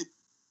Mania.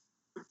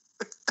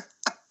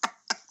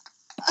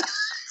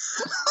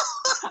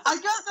 I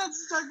got that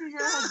stuck in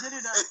your head,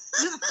 didn't I?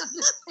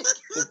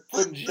 The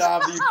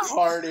Punjabi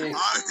party.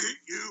 I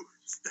hate you.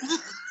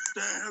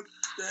 Stab.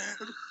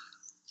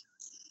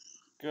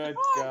 Good I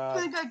God.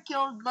 think I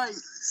killed Mike.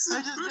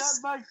 I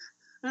just got Mike.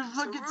 There's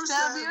fucking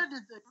stabby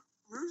Undertaker.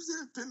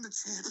 Rusev been the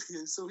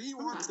champion, so he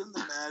wants in the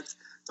match.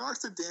 Talks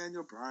to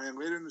Daniel Bryan.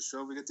 Later in the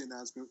show, we get the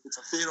announcement. It's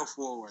a fatal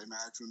 4-way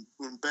match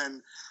when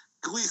Ben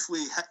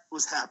gleefully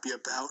was happy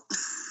about.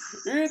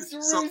 It's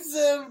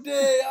Rusev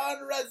Day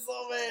on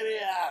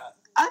WrestleMania.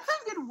 I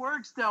think it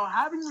works though,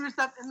 having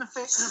Rusev in the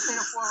fatal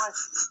 4-way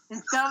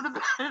instead of the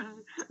But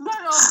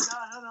oh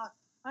god, hold on.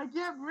 I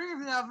can't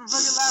breathe now from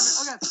fucking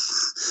laughing.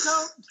 So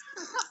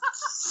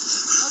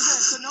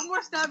no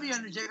more stabby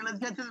Undertaker. Let's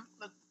get to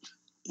the.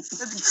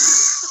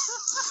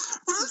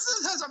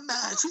 Rusev has a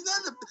match. He's not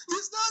in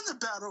the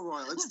Battle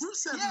Royal. It's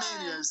Rusev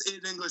Mania, as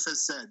Aiden English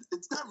has said.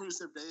 It's not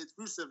Rusev Day. It's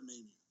Rusev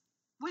Mania.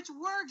 Which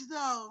works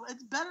though.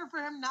 It's better for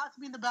him not to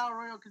be in the Battle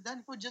Royal because then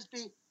it would just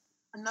be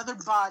another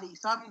body.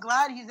 So I'm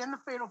glad he's in the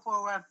Fatal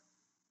 4-Way.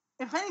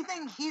 If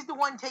anything, he's the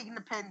one taking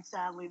the pin.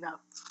 Sadly though,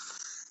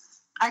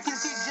 I can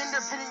see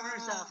Jinder pinning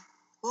Rusev.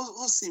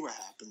 We'll see what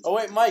happens. Oh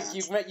wait, Mike,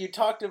 you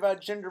talked about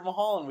Jinder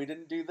Mahal and we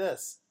didn't do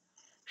this.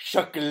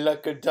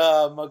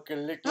 Shakalaka-da,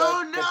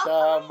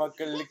 makalika-da,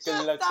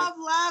 makalika-laka. Stop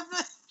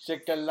laughing.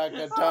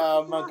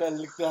 Shakalaka-da,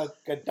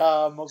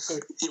 makalika-da,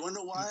 makalika. You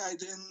wonder why I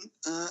didn't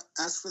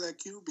ask for that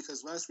cue?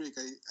 Because last week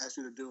I asked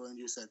you to do it and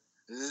you said,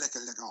 "Licka,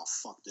 licka." Oh,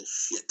 fuck this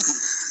shit.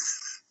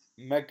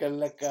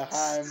 Mekalika,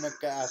 hi,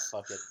 meka.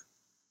 Fuck it.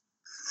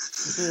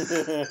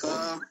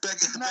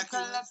 Becky can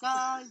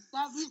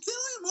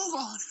we move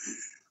on?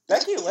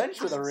 Becky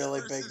Lynch with a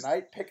really big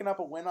night, picking up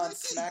a win on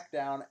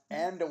SmackDown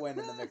and a win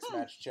in the Mixed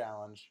Match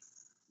Challenge.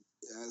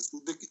 Yeah, it's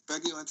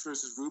Becky Lynch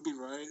versus Ruby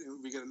Riott,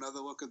 and we get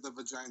another look at the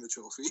vagina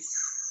trophy.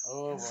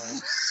 Oh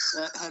boy.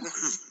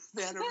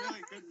 They had a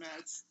really good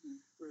match.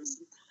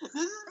 This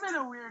has been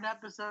a weird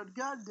episode.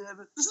 God damn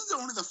it. This is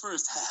only the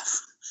first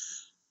half.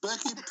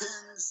 Becky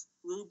pins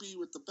Ruby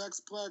with the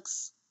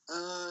Bexplex,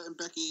 and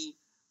Becky,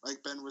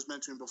 like Ben was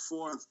mentioning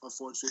before,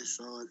 unfortunately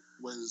Charlotte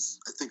was,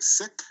 I think,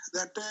 sick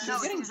that day. She was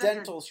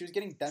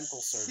getting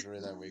dental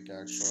surgery that week,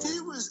 actually.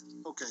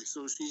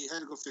 So she had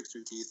to go fix her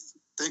teeth.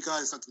 Thank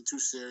God it's nothing too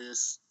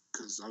serious,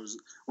 because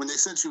when they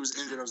said she was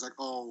injured, I was like,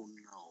 oh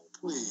no,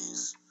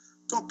 please,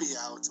 don't be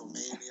out till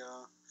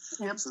Mania.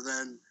 Yep. So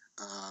then,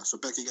 so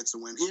Becky gets the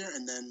win here,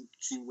 and then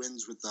she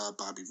wins with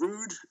Bobby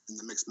Roode in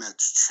the Mixed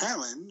Match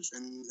Challenge.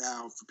 And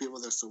now, for people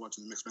that are still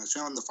watching the Mixed Match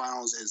Challenge, the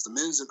finals is The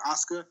Miz and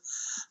Asuka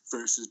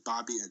versus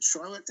Bobby and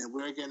Charlotte. And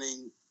we're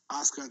getting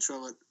Asuka and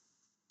Charlotte,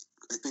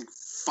 I think,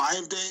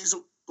 5 days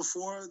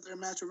before their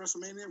match at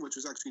WrestleMania, which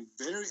is actually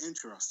very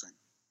interesting.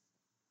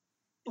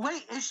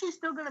 Wait, is she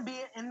still going to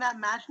be in that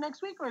match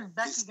next week, or is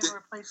Becky going to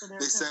replace her there?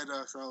 They said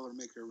Charlotte will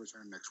make her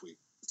return next week.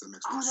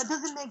 That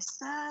doesn't make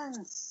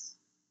sense.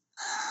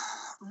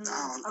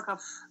 Okay.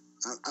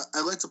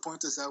 I'd like to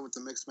point this out with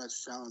the Mixed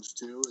Match Challenge,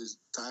 too, is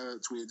Tyler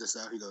tweeted this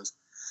out. He goes,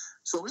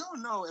 so we all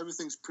know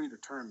everything's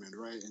predetermined,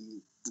 right?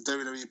 And the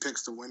WWE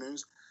picks the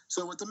winners.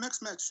 So with the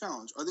Mixed Match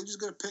Challenge, are they just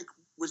going to pick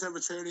whichever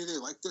charity they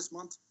like this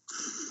month?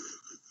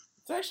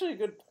 It's actually a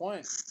good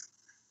point.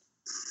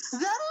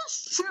 That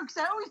is true, because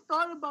I always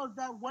thought about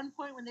that one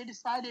point when they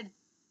decided,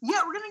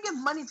 yeah, we're going to give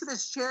money to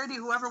this charity,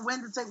 whoever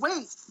wins. It's like,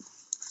 wait,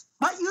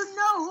 but you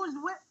know who's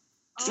winning.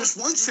 Just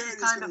one charity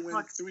is going to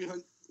win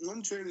 300.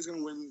 One charity is going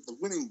to win the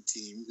winning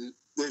team.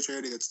 Their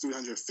charity gets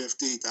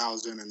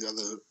 $350,000, and the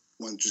other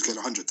one just get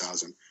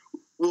 $100,000.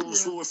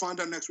 We'll find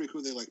out next week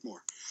who they like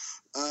more.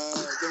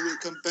 Then we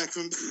come back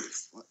from.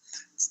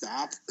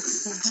 Stop.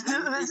 This is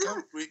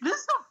a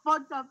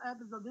fucked up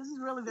episode. This is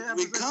really the episode.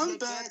 We come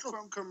back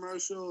from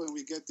commercial and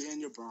we get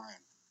Daniel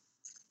Bryan.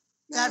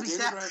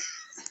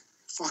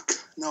 Fuck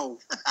no.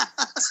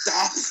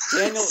 Stop.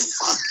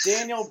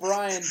 Daniel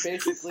Bryan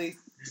basically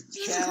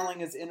channeling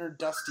his inner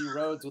Dusty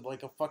Rhodes with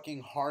like a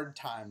fucking Hard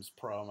Times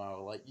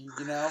promo, like you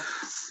know.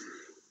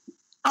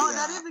 Oh,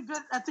 yeah.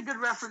 That's a good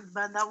reference,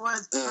 Ben. That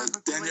was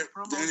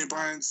Daniel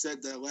Bryan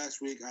said that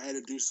last week. I had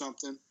to do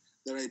something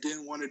that I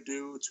didn't want to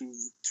do to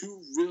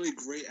two really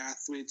great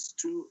athletes,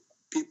 two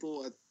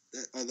people that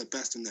are the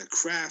best in their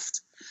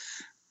craft,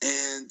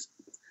 and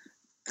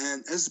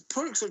as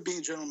perks of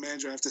being general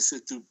manager, I have to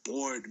sit through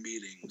board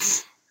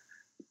meetings.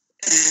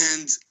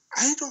 And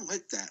I don't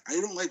like that. I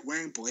don't like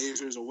wearing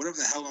blazers or whatever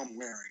the hell I'm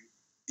wearing,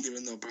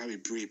 even though probably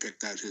Bree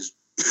picked out his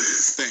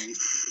thing.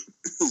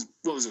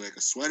 What was it, like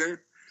a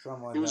sweater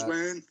Something like he was that.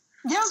 wearing?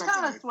 Yeah, it was Something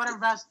kind of like sweater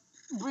vest.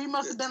 Bree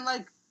must have been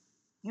like,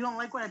 "You don't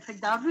like what I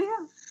picked out for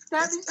you,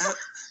 Daddy?"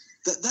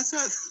 That's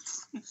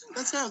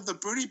how the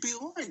birdie be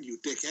lying, you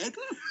dickhead.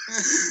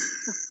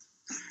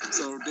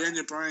 So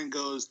Daniel Bryan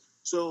goes,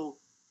 so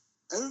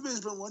everybody's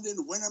been wondering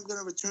when I'm going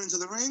to return to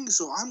the ring,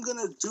 so I'm going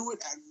to do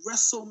it at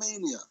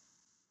WrestleMania.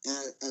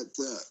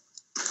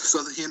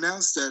 So that he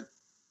announced that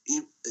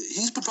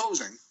he's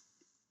proposing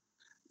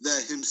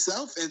that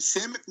himself and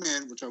Shane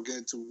McMahon, which I'll get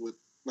into what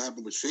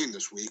happened with Shane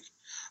this week,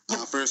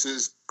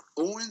 versus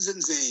Owens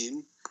and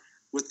Zayn,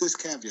 with this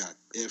caveat.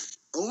 If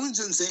Owens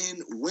and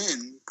Zayn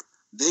win,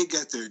 they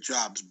get their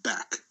jobs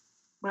back.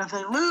 But if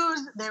they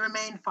lose, they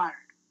remain fired.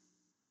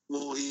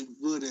 Well, he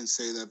wouldn't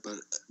say that, but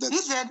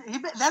that's... He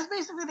did. That's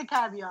basically the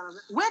caveat of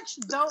it. Which,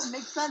 though,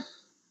 makes sense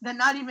that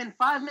not even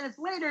 5 minutes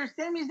later,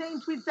 Sami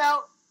Zayn tweets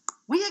out,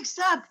 "We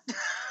accept."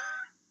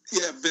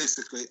 Yeah,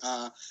 basically.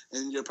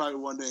 And you're probably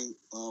wondering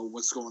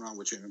what's going on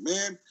with Shane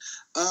McMahon.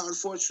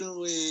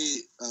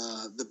 Unfortunately,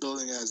 the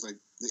building has like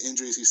the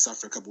injuries he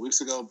suffered a couple weeks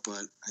ago,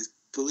 but I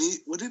believe,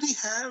 what did he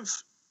have?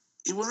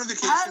 He went on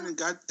vacation and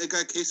got a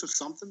case of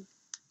something?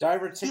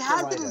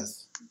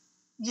 Diverticulitis.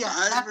 Yeah,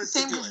 that's the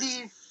same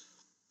disease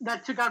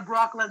that took out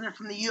Brock Lesnar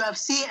from the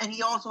UFC, and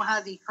he also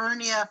has a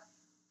hernia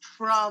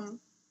from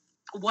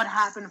what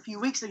happened a few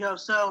weeks ago.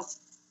 So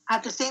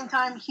at the same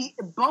time,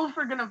 both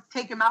are going to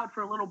take him out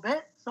for a little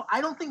bit. So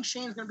I don't think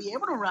Shane's going to be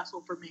able to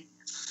wrestle for Mania.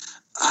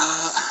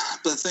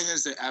 But the thing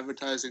is, they're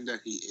advertising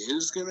that he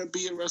is going to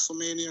be at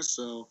WrestleMania.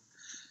 So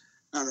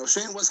I don't know.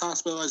 Shane was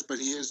hospitalized, but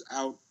he is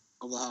out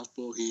of the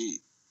hospital.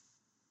 We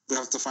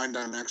have to find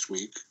out next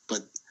week.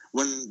 But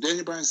when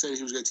Daniel Bryan said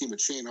he was going to team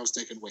with Shane, I was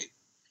thinking, wait,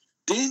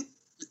 didn't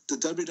the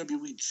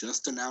WWE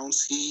just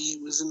announce he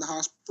was in the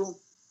hospital?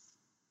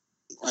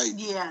 Like,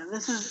 yeah,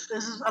 this is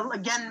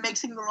again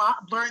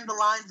blurring the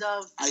lines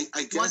of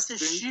what to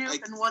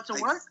shoot and what to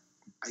work.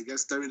 I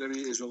guess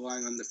WWE is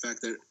relying on the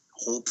fact that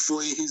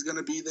hopefully he's going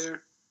to be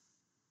there.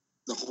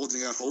 The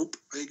holding out hope,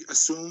 I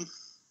assume.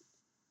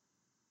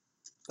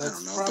 That's I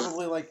don't know,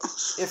 probably like,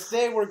 if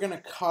they were going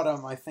to cut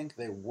him, I think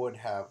they would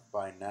have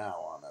by now,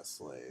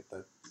 honestly.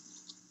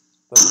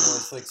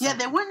 Yeah,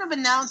 they wouldn't have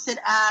announced it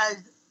as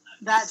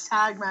that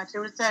tag match. They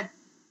would have said,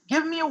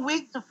 "Give me a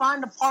week to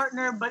find a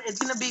partner, but it's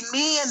going to be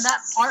me and that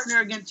partner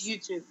against you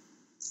two."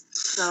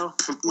 So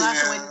we'll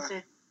have to wait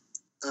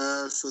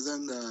and see.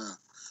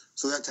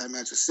 So that tag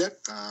match is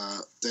set.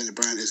 Daniel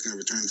Bryan is going to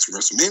return to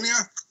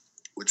WrestleMania,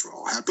 which we're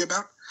all happy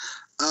about.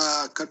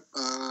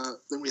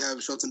 Then we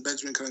have Shelton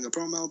Benjamin cutting a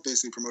promo,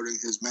 basically promoting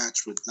his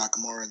match with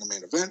Nakamura in the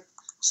main event,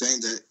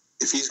 saying that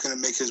if he's going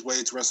to make his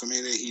way to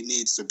WrestleMania, he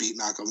needs to beat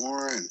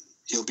Nakamura, and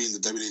he'll be in the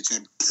WWE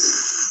champion.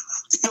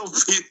 He'll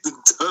beat the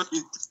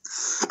WWE.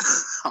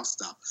 I'll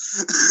stop.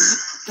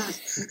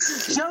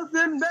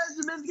 Shelton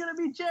Benjamin's going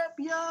to be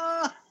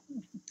champion.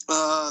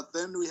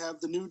 Then we have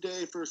the New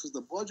Day versus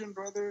the Bludgeon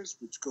Brothers,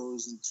 which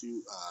goes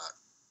into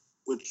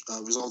which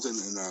resulted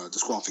in a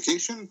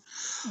disqualification.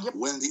 Yep.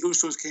 When the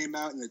Usos came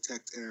out and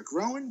attacked Eric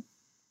Rowan.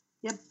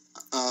 Yep.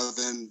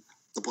 Then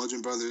the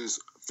Bludgeon Brothers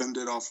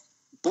fended off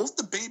both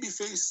the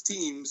babyface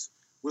teams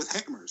with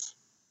hammers.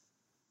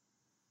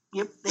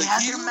 Yep, they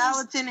had their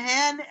mallets in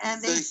hand,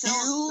 and they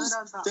still stood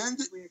on top.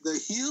 The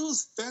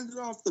heels fended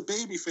off the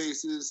baby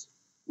faces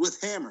with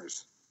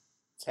hammers.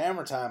 It's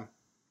hammer time.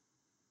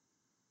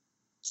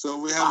 So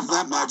we have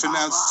that match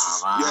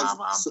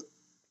announced.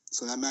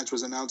 So that match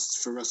was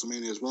announced for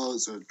WrestleMania as well.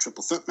 It's a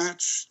triple threat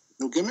match.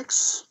 No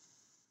gimmicks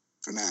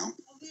for now.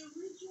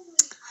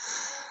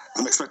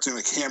 I'm expecting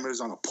like hammers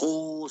on a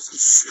pole.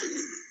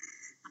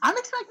 I'm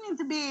expecting it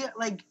to be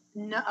like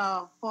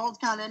Falls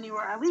Count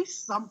Anywhere, at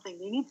least something.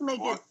 They need to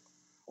make it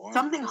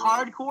something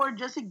hardcore,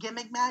 just a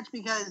gimmick match,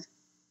 because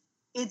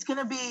it's going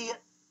to be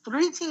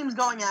 3 teams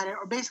going at it,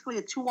 or basically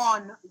a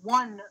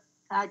 2-on-1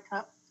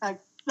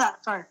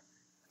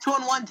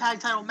 2-on-1 tag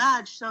title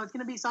match. So it's going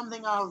to be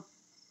something of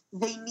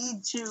they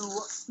need to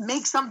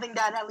make something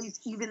that at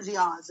least evens the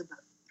odds a bit.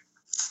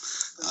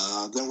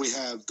 Then we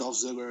have Dolph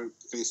Ziggler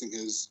facing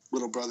his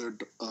little brother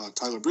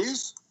Tyler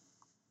Breeze,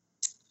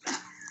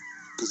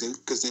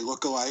 because they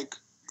look alike.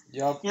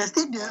 Yep. Yes,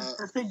 they do.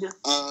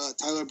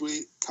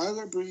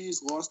 Tyler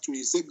Breeze lost to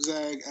a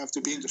zigzag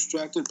after being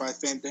distracted by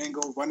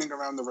Fandango running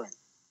around the ring.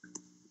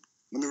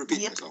 Let me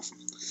repeat myself.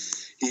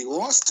 He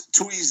lost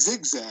to a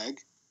zigzag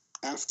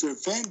after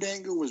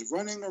Fandango was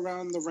running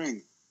around the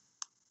ring.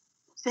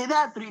 Say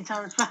that 3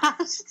 times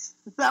fast.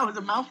 That was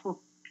a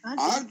mouthful.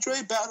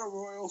 Andre Battle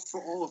Royal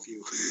for all of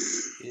you.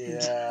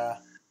 Yeah.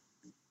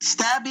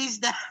 Stabby.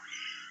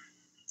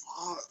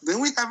 Then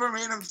we have a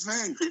main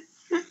event.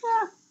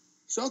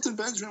 Shelton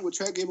Benjamin with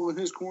Chad Gable in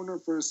his corner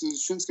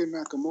versus Shinsuke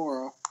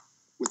Nakamura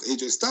with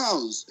AJ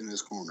Styles in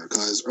his corner.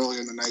 Because earlier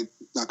in the night,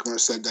 Nakamura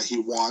said that he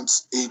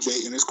wants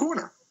AJ in his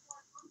corner.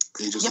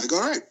 AJ's like,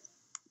 all right.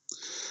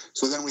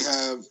 So then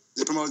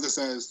they promoted this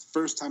as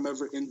first time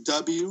ever in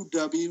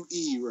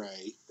WWE,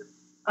 Ray.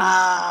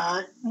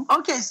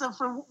 Okay, so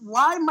for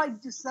why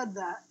Mike just said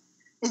that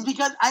is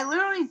because I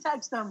literally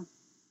text him,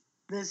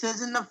 this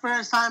isn't the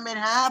first time it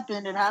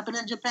happened. It happened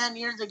in Japan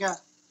years ago.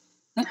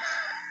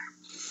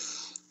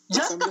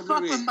 Just to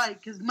fuck with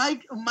Mike, because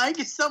Mike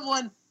is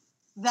someone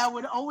that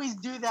would always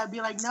do that,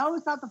 be like, no,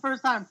 it's not the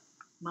first time.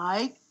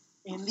 Mike,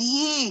 in the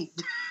E.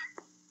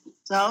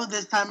 So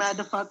this time I had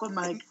to fuck with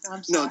Mike.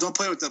 I'm sorry. No, don't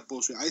play with that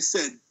bullshit. I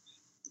said,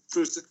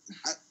 first,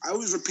 I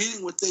was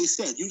repeating what they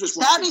said. You just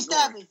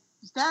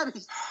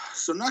Stabby.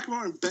 So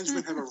Nakamura and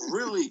Benjamin have a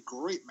really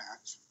great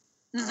match.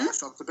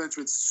 So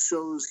Benjamin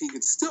shows he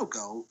could still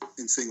go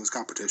in singles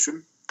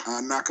competition.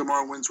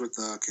 Nakamura wins with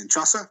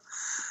Kinshasa.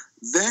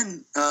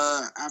 Then,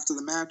 after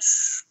the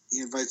match,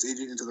 he invites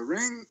AJ into the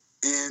ring,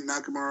 and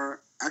Nakamura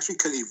actually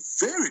cut a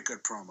very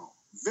good promo.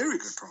 Very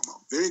good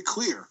promo. Very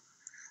clear.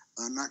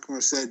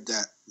 Nakamura said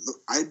that,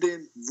 look, I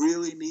didn't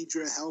really need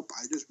your help.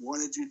 I just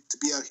wanted you to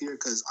be out here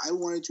because I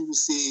wanted you to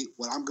see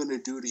what I'm going to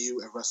do to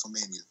you at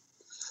WrestleMania.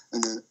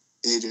 And then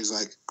AJ's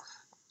like,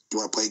 do you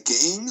want to play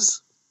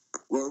games?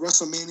 Well, at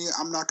WrestleMania,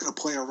 I'm not going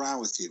to play around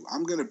with you.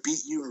 I'm going to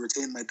beat you and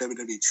retain my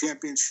WWE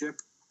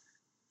Championship.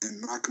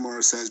 And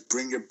Nakamura says,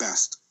 bring your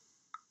best.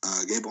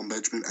 Gable and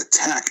Benjamin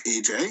attack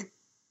AJ.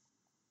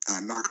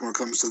 Nakamura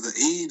comes to the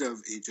aid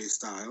of AJ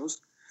Styles.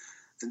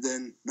 And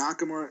then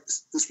Nakamura,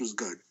 this was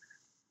good.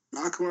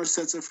 Nakamura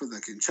sets up for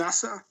the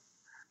Kinshasa.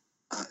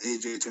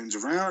 AJ turns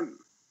around.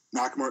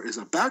 Nakamura is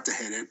about to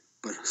hit it,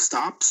 but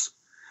stops.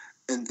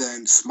 And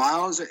then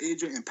smiles at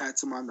AJ and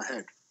pats him on the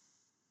head.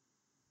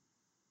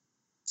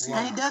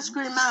 And he does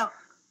scream out,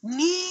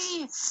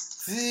 knee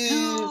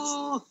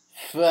to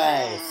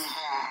face.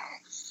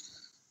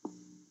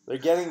 They're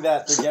getting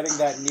that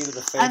knee to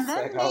the face and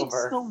then thing makes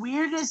over. The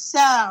weirdest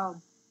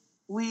sound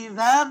we've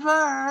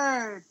ever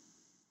heard.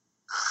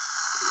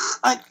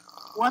 Like,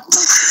 what the?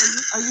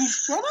 Are you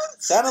shitting?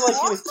 Sounded like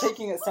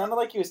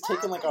he was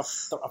taking like a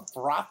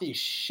frothy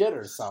shit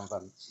or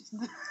something.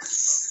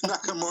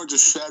 Nakamura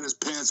just shat his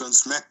pants on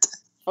SmackDown.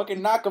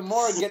 Fucking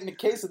Nakamura getting a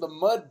case of the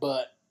mud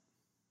butt.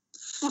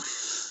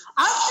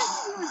 I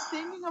think he was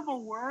thinking of a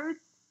word,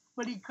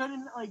 but he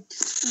couldn't remember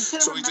So he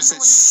just what he was trying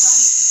to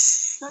say.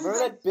 Remember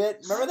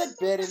that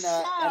bit in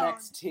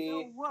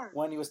NXT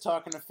when he was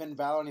talking to Finn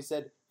Balor and he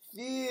said,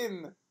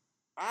 Finn,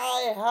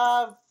 I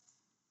have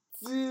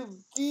to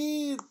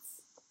beat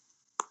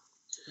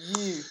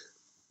you.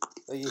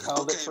 Like he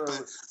held it for...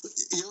 But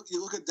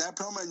you look at that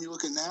promo and you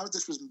look at now,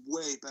 this was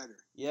way better.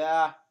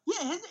 Yeah.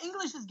 Yeah, his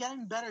English is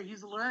getting better.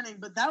 He's learning,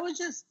 but that was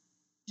just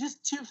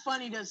too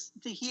funny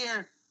to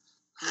hear.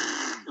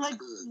 Like,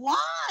 why?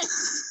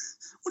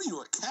 What are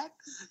you, a cat?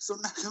 So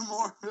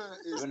Nakamura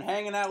is... Been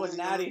hanging out with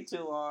Natty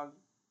too long.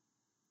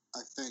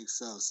 I think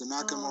so. So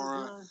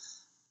Nakamura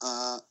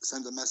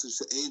sends a message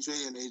to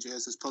AJ, and AJ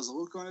has this puzzled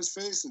look on his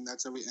face, and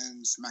that's how we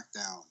end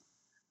SmackDown.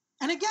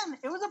 And again,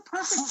 it was a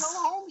perfect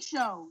go-home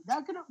show.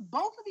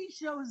 Both of these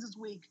shows this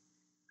week,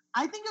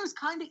 I think it was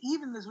kind of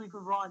even this week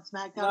with Raw and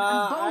SmackDown.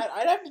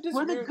 I'd have to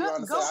disagree with you,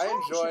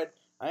 honestly.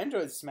 I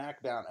enjoyed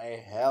SmackDown a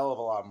hell of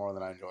a lot more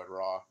than I enjoyed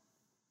Raw.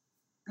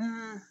 To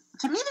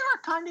me, they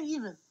were kind of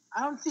even.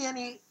 I don't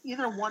see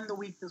either won the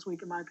week this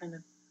week, in my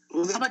opinion.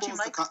 Well, How about you,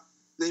 Mike?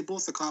 They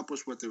both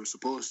accomplished what they were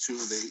supposed to.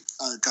 They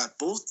got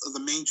both of the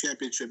main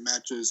championship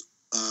matches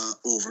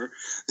over.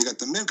 They got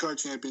the mid-card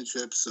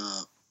championships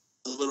a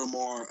little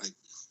more like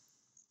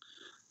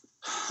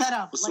set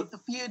up, like the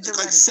feuds are like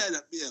ready. set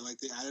up, yeah. Like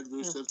they added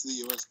Rusev to the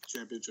U.S.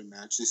 Championship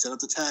match. They set up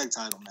the tag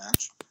title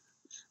match.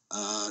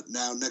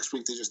 Now next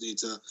week they just need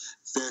to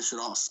finish it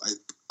off.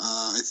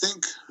 I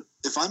think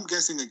if I'm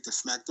guessing, like the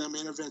SmackDown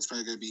main event is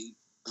probably going to be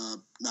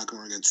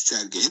Nakamura against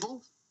Chad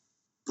Gable,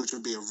 which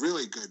would be a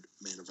really good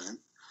main event.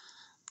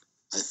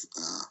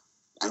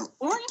 Even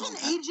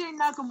AJ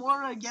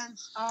Nakamura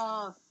against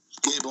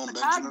Gable and a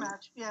Benjamin. tag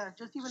match. Yeah,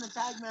 just even a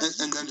tag match.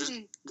 And then just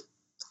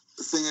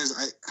the thing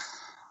is,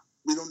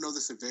 we don't know the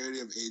severity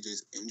of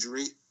AJ's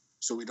injury,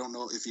 so we don't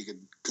know if he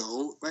could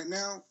go right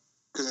now.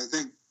 Because I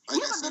think,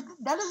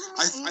 that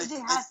doesn't mean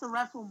AJ has to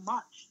wrestle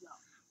much,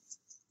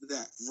 though.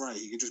 That right,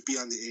 he could just be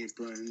on the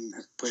apron and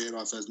play it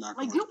off as Nakamura.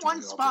 Like do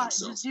one spot,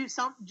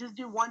 just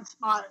do one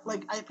spot.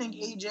 Like I think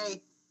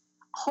AJ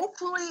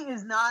hopefully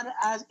is not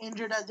as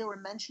injured as they were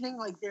mentioning.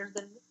 Like there's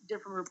been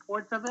different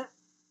reports of it.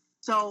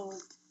 So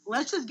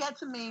let's just get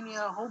to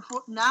Mania.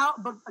 Hopefully now,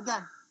 but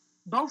again,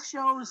 both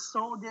shows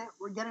sold it.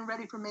 We're getting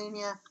ready for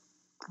Mania.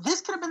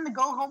 This could have been the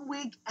go home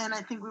week, and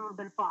I think we would have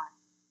been fine.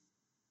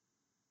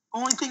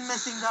 Only thing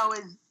missing though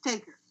is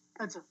Taker.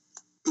 That's it.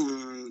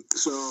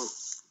 So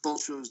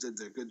both shows did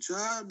their good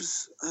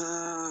jobs.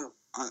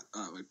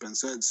 Like Ben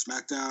said,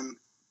 SmackDown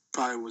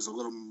probably was a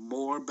little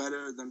more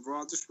better than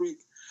Raw this week.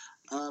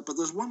 But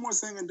there's one more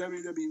thing in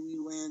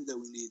WWE land that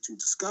we need to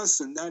discuss,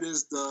 and that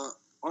is the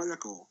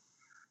article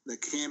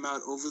that came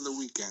out over the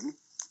weekend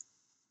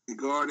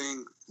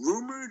regarding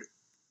rumored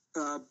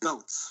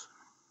belts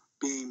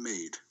being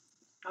made.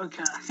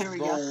 Okay, here we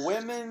go. The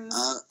Women's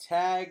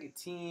Tag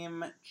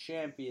Team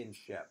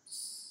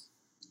Championships.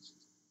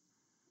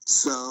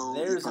 So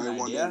there's an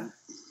idea.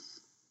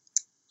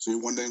 So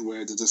you're wondering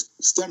where did this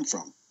stem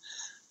from?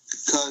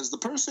 Because the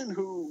person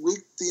who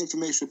leaked the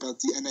information about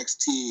the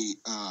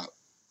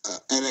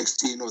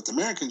NXT North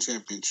American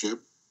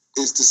Championship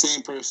is the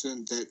same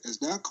person that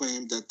has now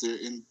claimed that they're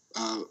in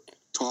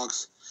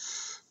talks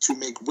to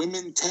make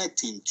women tag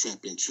team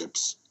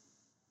championships.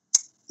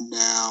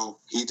 Now,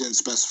 he didn't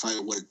specify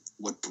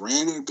what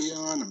brand it would be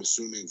on. I'm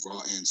assuming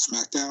Raw and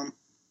SmackDown.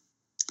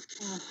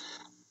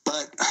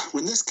 But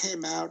when this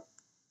came out,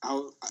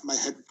 my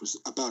head was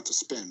about to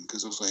spin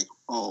because I was like,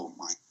 "Oh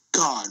my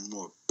God,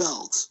 more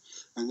belts!"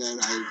 And then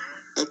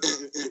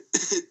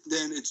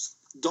then it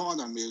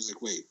dawned on me. I was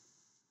like, "Wait,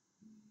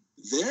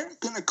 they're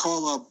gonna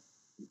call up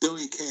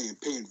Billy Kay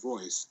and Payne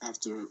Royce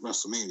after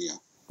WrestleMania,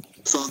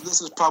 so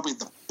this is probably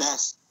the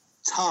best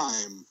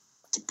time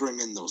to bring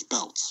in those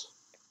belts."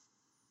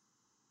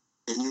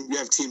 And you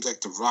have teams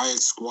like the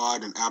Riot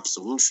Squad and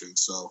Absolution,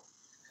 so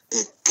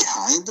it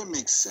kind of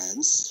makes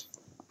sense.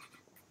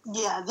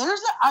 Yeah,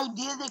 there's an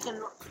idea they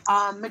can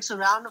mix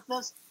around with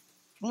this.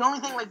 The only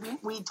thing, like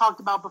we talked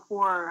about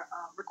before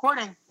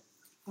recording,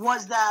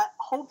 was that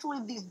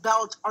hopefully these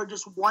belts are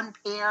just one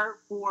pair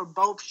for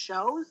both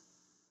shows.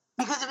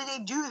 Because if they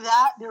do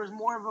that, there's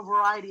more of a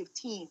variety of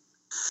teams.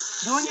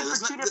 Doing it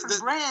for two different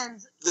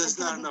brands, there's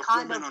not enough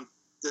women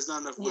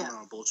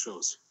on both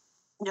shows.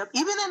 Yep.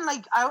 Even in,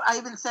 like, I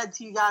even said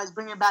to you guys,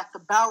 bringing back the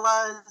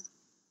Bellas,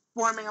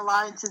 forming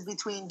alliances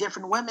between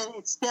different women,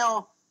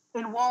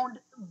 it won't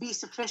be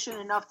sufficient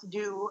enough to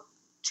do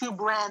two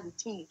brand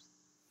teams.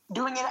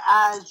 Doing it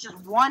as just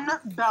one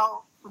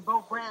belt for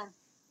both brands,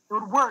 it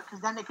would work,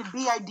 because then it could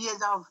be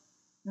ideas of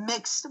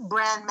mixed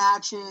brand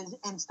matches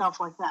and stuff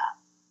like that.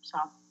 So,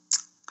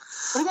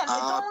 but again, it's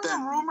only a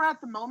rumor at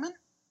the moment.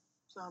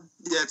 So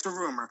yeah, it's a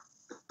rumor.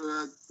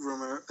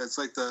 It's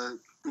like the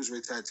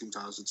Cruiserweight Tag Team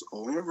titles. It's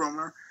only a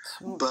rumor.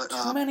 But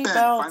too many Ben,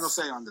 belts. final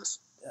say on this.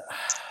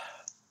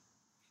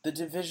 The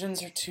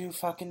divisions are too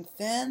fucking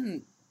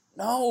thin.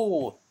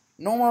 No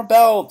more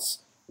belts.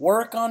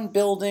 Work on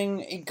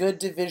building a good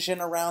division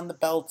around the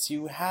belts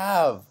you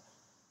have.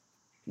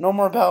 No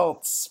more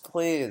belts,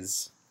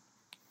 please.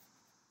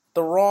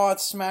 The Raw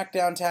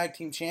SmackDown Tag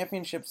Team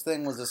Championships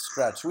thing was a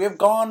stretch. We have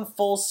gone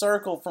full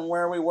circle from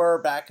where we were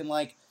back in,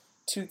 like,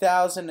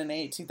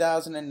 2008,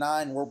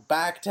 2009. We're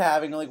back to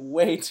having, like,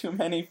 way too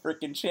many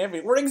freaking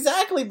champions. We're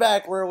exactly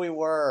back where we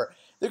were.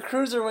 The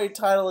Cruiserweight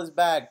title is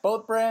back.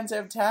 Both brands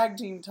have tag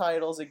team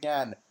titles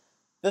again.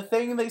 The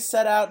thing they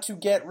set out to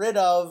get rid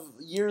of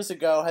years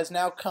ago has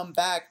now come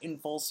back in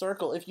full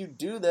circle. If you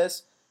do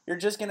this, you're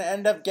just going to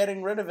end up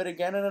getting rid of it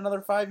again in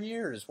another 5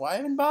 years. Why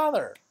even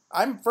bother?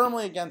 I'm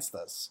firmly against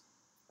this.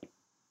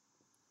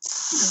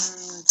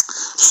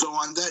 So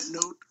on that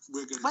note,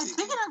 we're going to... Wait,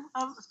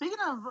 speaking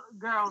of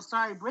girls,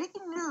 sorry,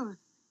 breaking news.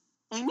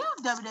 A new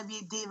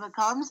WWE diva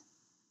comes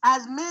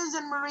as Miz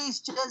and Maurice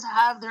just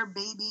have their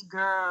baby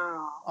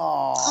girl.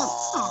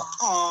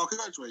 Oh,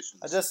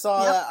 congratulations. I just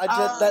saw that.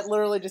 That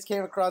literally just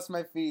came across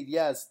my feed.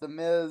 Yes, the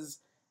Miz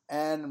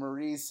and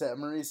Maurice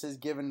has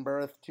given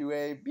birth to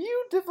a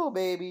beautiful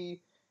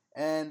baby.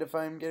 And if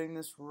I'm getting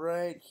this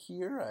right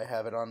here, I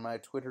have it on my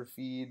Twitter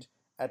feed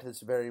at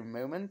this very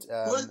moment.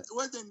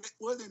 What they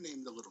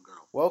name the little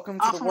girl? Welcome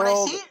to the from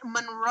world. What I see,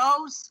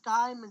 Monroe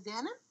Sky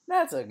Mazanin?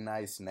 That's a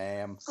nice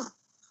name.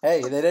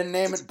 Hey, they didn't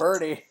name it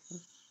Birdie.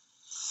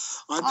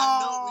 On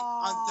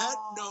that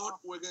note,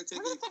 we're gonna take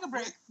a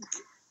break.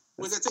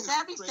 We're gonna take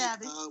a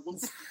break.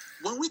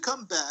 When we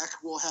come back,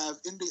 we'll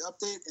have Indie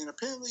Update, and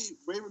apparently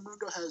Ray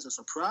Raimundo has a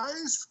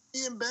surprise for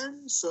me and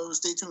Ben. So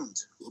stay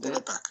tuned. We'll be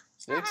right back.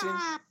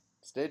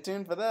 Stay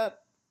tuned for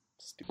that.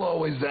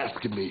 Always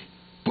asking me,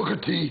 Booker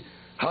T,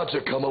 how'd you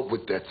come up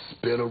with that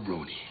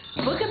spin-a-rooney?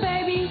 Booker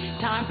baby,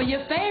 time for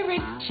your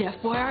favorite Chef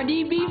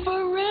Boyardee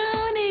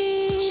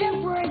beefaroni. Chef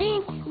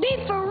Boyardee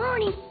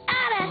beefaroni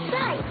out of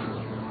sight.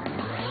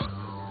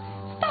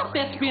 Stop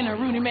that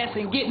spin-a-rooney mess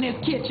and get in this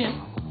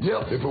kitchen.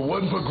 Yep, if it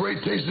wasn't for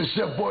great tasting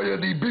Chef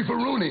Boyardee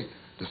beefaroni,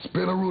 the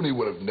spin-a-rooney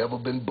would have never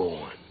been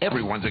born.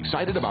 Everyone's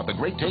excited about the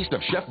great taste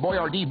of Chef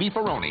Boyardee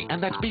beefaroni,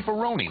 and that's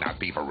beefaroni, not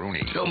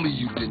beefaroni. Tell me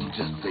you didn't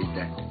just say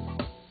that.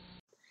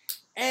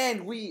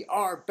 And we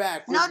are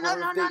back. No, cállate.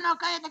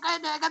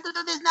 I got to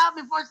do this now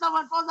before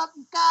someone falls off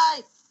the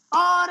sky.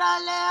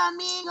 Órale,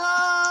 amigo!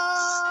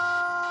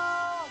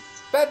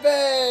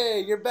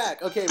 Pepe, you're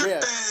back. Okay,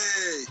 Rhea.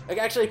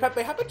 Actually,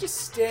 Pepe, how about you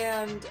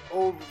stand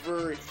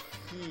over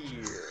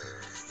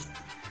here?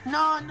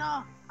 No,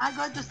 I'm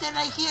going to stay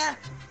right here.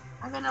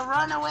 I'm going to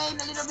run away in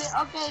a little bit.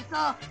 Okay,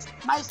 so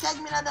my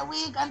segment of the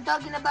week, I'm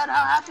talking about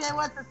how happy I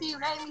was to see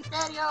Rey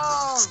Mysterio.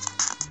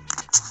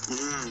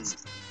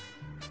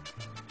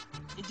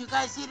 Did you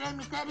guys see Rey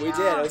Mysterio? We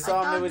did. We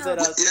saw him. It was at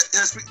us.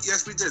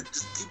 Yes, we did.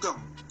 Just keep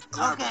going.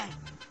 Okay,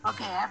 I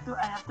have to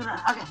run.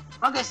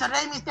 Okay, so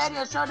Rey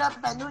Mysterio showed up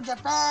at New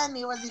Japan.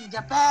 He was in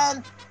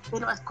Japan.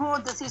 It was cool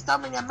to see so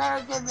many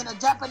Americans in a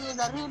Japanese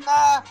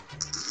arena.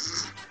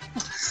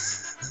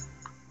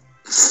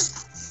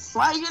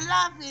 Why are you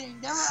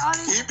laughing? They were all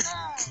in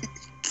Japan.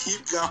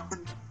 Keep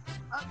going.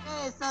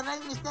 Okay, so Rey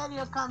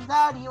Mysterio comes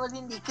out. He was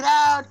in the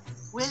crowd.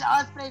 Will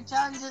Ospreay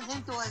challenges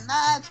him to a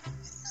match.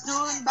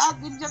 Soon back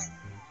in Japan.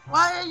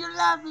 Why are you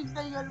laughing,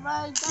 senor?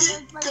 Why?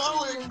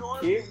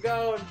 Keep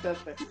going,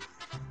 Pepe.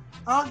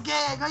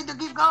 Okay, I'm going to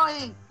keep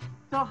going.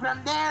 So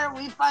from there,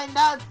 we find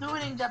out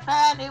soon in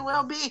Japan it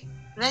will be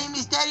Rey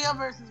Mysterio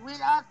versus Will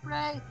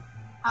Ospreay.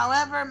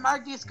 However,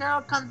 Marty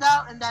Skrull comes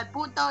out and that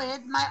puto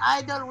hits my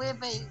idol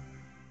with a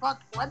fuck.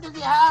 What does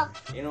he have?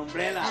 An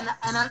umbrella.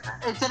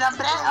 It's an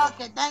umbrella.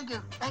 Okay, thank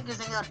you,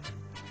 senor.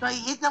 So he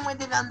hits him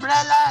with an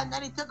umbrella and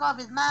then he took off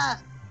his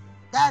mask.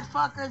 That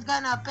fucker's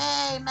gonna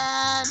pay,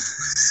 man.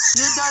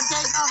 You don't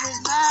take off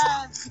his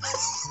mask.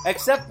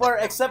 Except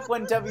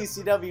when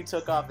WCW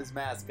took off his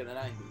mask in the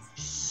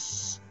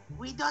 90s.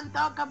 We don't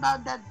talk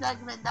about that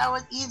segment. That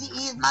was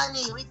Eazy-E's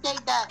money. We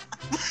take that.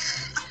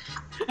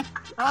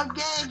 Okay,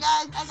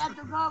 guys, I got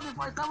to go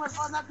before someone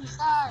falls off the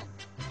sky.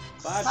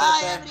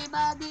 Bye,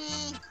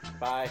 everybody.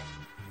 Bye.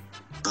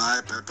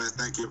 Bye, Pepe.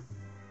 Thank you.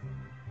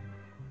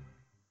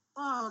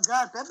 Oh,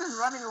 God, Pepe's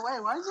running away.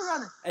 Why is he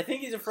running? I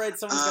think he's afraid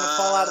someone's going to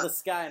fall out of the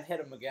sky and hit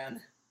him again.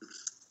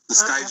 The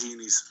Sky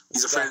Genies.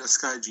 He's afraid of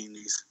Sky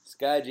Genies.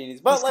 Sky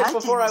Genies. But like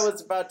before I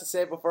was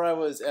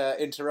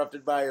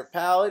interrupted by your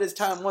pal, it is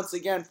time once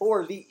again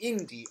for the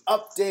Indie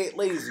Update,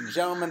 ladies and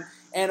gentlemen.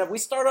 And we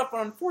start off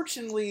on,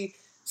 unfortunately,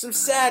 some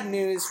sad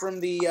news from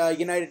the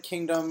United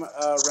Kingdom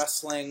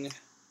wrestling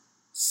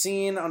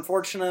scene.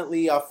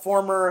 Unfortunately, a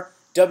former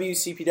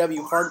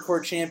WCPW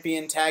Hardcore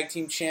Champion, Tag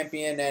Team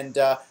Champion, and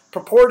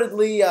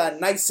purportedly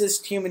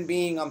nicest human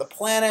being on the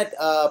planet,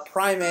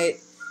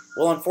 Primate,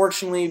 will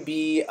unfortunately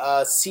be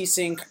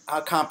ceasing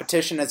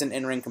competition as an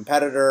in-ring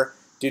competitor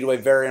due to a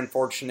very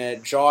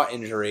unfortunate jaw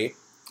injury.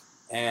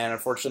 And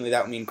unfortunately,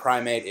 that would mean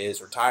Primate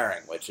is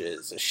retiring, which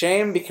is a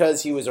shame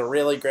because he was a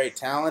really great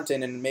talent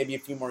and in maybe a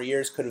few more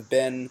years could have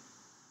been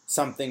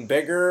something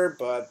bigger,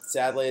 but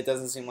sadly it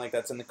doesn't seem like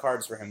that's in the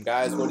cards for him.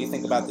 Guys, what do you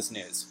think about this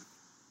news?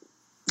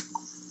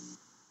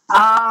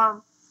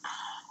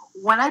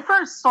 When I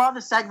first saw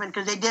the segment,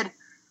 because they did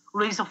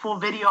release a full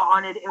video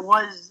on it, it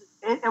was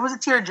a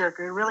tearjerker.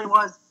 It really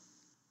was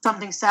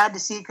something sad to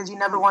see because you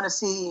never want to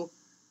see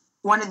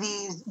one of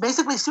these,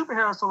 basically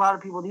superheroes to a lot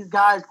of people, these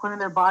guys putting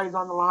their bodies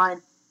on the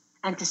line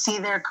and to see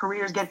their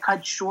careers get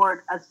cut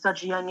short at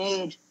such a young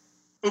age.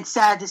 It's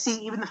sad to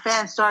see. Even the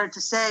fans started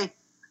to say,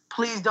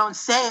 please don't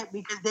say it,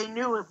 because they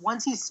knew if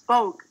once he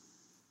spoke,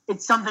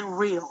 it's something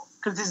real.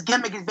 Because his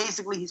gimmick is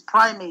basically he's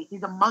Primate.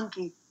 He's a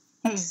monkey.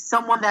 He's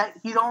someone that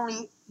he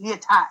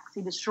attacks,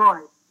 he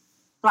destroys.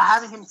 So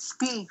having him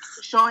speak,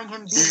 showing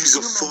him being he's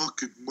human. a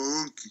fucking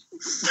monkey.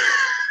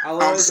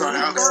 I'll always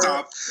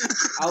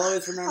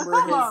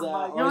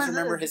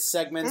remember his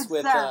segments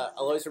with. I'll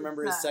always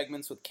remember his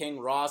segments with King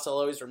Ross. I'll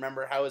always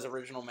remember how his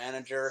original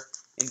manager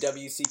in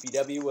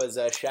WCPW was.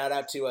 Shout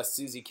out to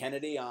Susie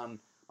Kennedy on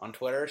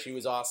Twitter. She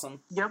was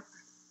awesome. Yep.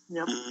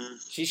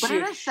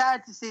 It is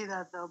sad to see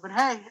that though. But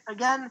hey,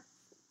 again,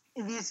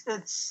 it's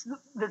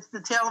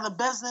the tail of the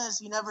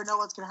business. You never know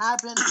what's gonna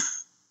happen.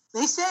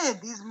 They say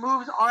it. These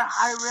moves are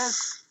high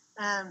risk,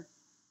 and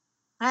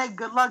hey,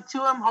 good luck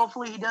to him.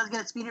 Hopefully, he does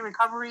get a speedy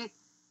recovery,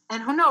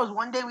 and who knows?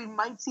 One day we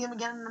might see him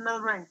again in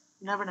another ring.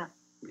 You never know.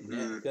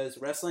 Yeah, because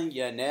wrestling,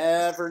 you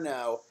never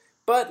know.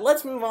 But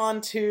let's move on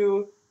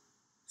to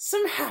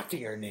some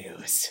happier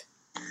news.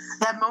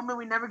 That moment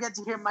we never get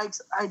to hear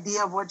Mike's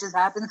idea of what just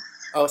happened.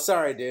 Oh,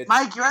 sorry, dude.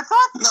 Mike, your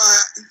thought?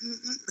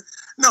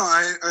 No,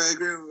 I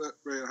agree with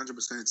Ray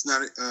 100%. It's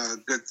not a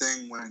good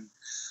thing when,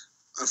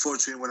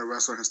 unfortunately, when a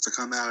wrestler has to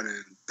come out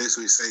and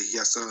basically say he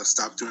has to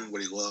stop doing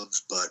what he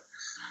loves. But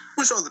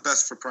wish all the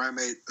best for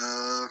Primate.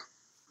 And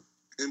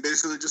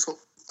basically just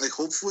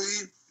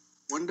hopefully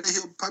one day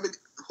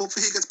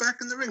hopefully he gets back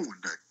in the ring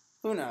one day.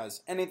 Who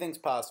knows? Anything's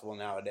possible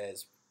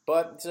nowadays.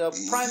 But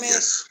Primate,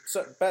 yes.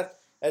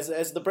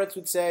 As the Brits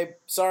would say,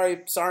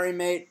 sorry,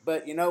 mate,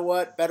 but you know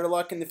what? Better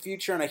luck in the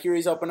future. And I hear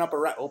he's opening up a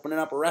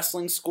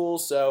wrestling school,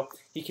 so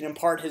he can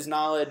impart his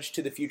knowledge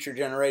to the future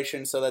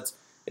generation. So that's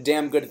a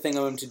damn good thing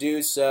of him to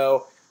do.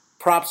 So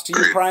props to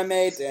you,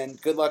 Primate,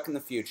 and good luck in the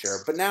future.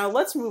 But now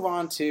let's move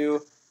on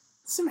to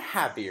some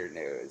happier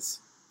news.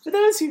 For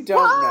those who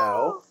don't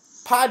know,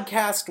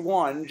 Podcast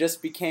One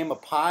just became a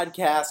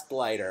podcast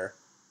lighter.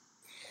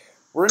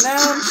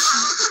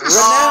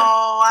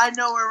 Oh, I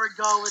know where we're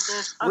going with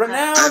this. Okay.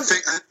 I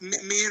think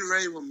me and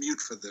Ray will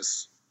mute for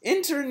this.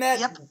 Internet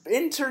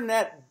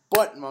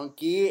butt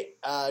monkey,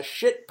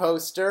 shit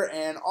poster,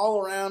 and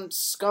all-around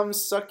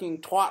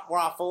scum-sucking twat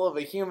waffle of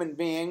a human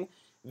being,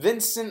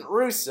 Vincent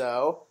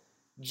Russo,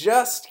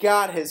 just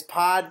got his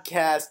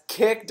podcast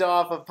kicked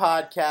off of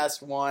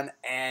Podcast One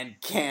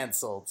and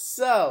canceled.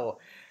 So,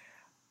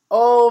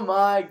 oh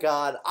my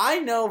god, I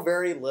know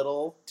very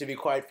little, to be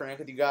quite frank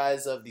with you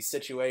guys, of the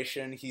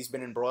situation he's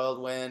been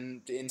embroiled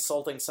in,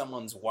 insulting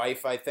someone's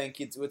wife, I think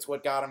it's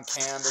what got him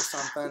canned or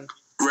something.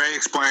 Ray,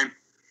 explain.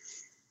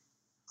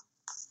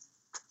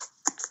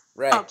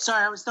 Ray. Oh,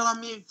 sorry, I was still on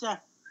mute. Yeah,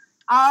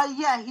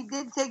 he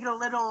did take it a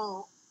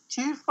little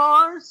too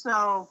far,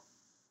 so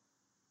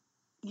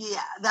yeah,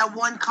 that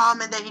one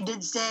comment that he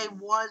did say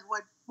was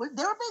what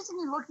they were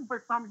basically looking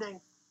for something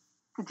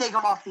to take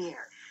him off the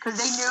air. because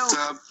they knew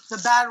the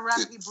bad rep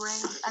he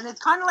brings. And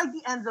it's kind of like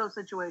the Enzo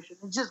situation.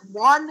 It's just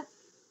one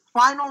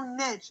final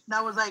niche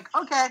that was like,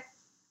 okay,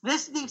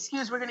 this is the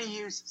excuse we're going to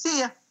use. See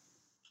ya.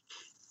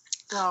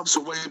 So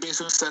what he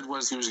basically said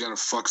was he was going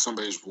to fuck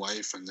somebody's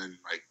wife and then,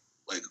 like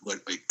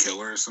kill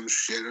her or some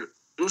shit.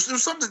 It was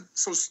something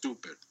so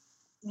stupid.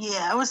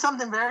 Yeah, it was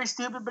something very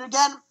stupid. But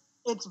again,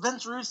 it's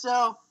Vince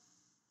Russo.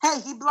 Hey,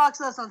 he blocks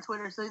us on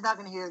Twitter, so he's not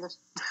going to hear this.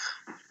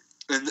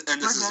 And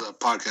this is a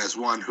podcast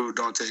one who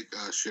don't take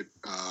shit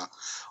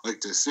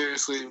like this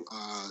seriously.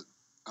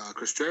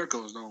 Chris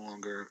Jericho is no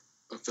longer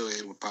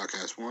affiliated with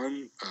Podcast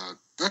One.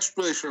 Not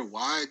really sure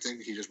why. I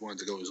think he just wanted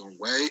to go his own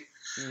way.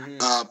 Mm-hmm.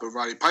 But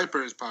Roddy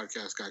Piper's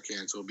podcast got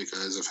canceled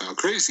because of how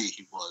crazy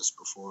he was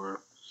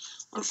before,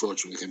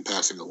 unfortunately, him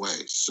passing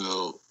away.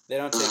 So they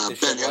don't take this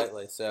shit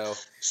lightly. So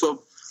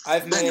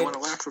you want to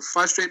laugh for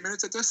 5 straight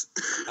minutes at this?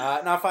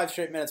 Not 5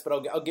 straight minutes, but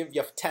I'll give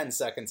you 10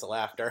 seconds of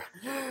laughter.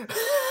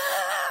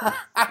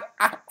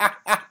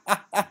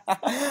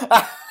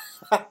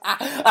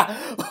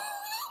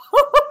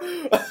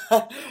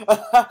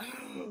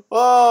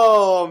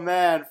 Oh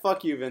man,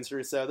 fuck you, Vince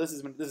Russo. This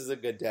is a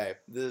good day.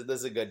 This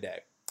is a good day.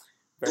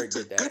 Very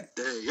good day. Good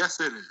day. Yes,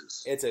 it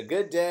is. It's a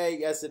good day.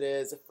 Yes, it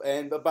is.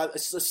 And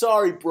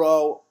sorry,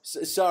 bro.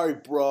 Sorry,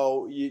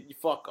 bro. You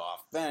fuck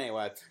off. But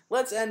anyway,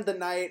 let's end the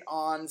night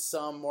on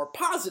some more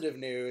positive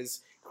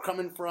news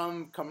coming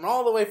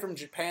all the way from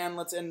Japan.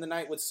 Let's end the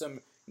night with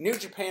some New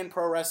Japan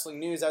Pro Wrestling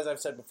news. As I've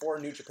said before,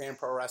 New Japan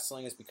Pro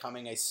Wrestling is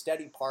becoming a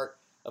steady part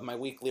of my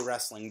weekly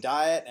wrestling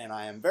diet, and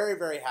I am very,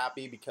 very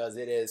happy because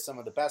it is some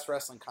of the best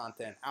wrestling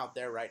content out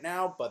there right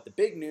now. But the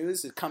big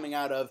news is coming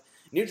out of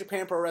New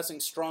Japan Pro Wrestling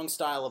Strong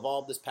Style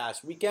Evolved this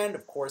past weekend.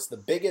 Of course, the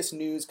biggest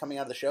news coming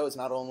out of the show is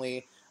not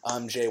only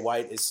Jay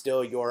White is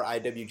still your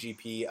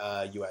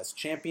IWGP US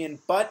champion,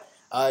 but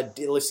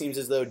it seems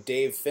as though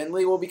Dave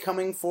Finlay will be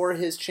coming for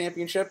his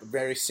championship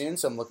very soon,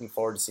 so I'm looking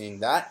forward to seeing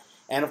that.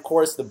 And of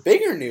course, the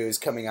bigger news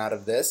coming out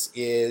of this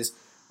is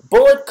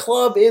Bullet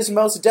Club is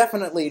most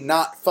definitely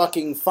not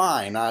fucking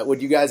fine.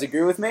 Would you guys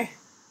agree with me?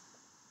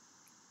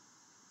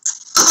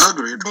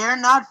 Agreed. They're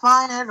not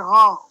fine at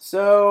all.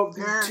 So,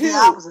 the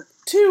opposite.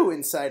 Two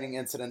inciting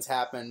incidents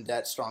happened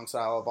at Strong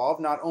Style Evolved.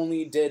 Not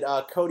only did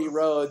Cody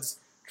Rhodes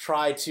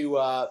try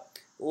to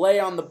lay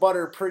on the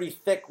butter pretty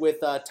thick with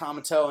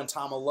Tamato and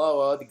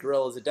Tamaloa, the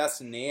Gorillas of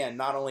Destiny, and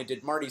not only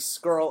did Marty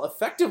Scurll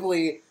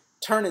effectively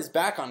turn his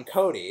back on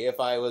Cody, if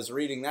I was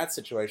reading that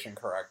situation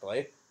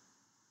correctly.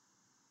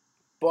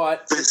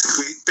 But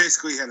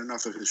basically had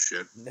enough of his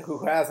shit.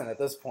 Who hasn't at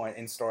this point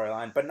in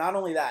storyline? But not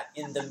only that,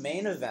 in the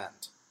main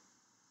event,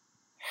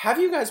 have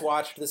you guys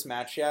watched this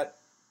match yet?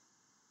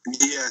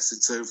 Yes,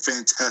 it's a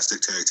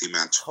fantastic tag team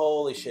match.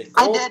 Holy shit!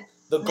 I did.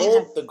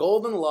 The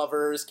Golden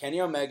Lovers, Kenny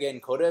Omega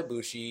and Kota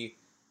Ibushi,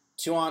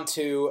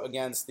 2-on-2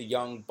 against the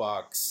Young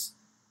Bucks.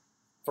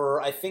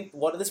 For I think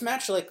this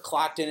match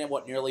clocked in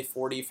at nearly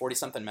 40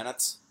 something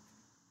minutes.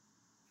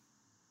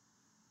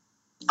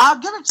 I'll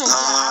give it to you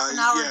half an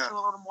hour to a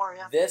little more,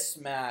 yeah. This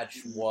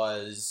match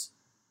was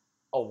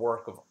a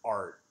work of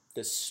art.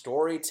 The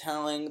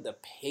storytelling, the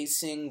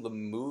pacing, the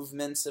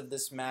movements of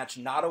this match,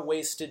 not a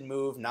wasted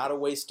move, not a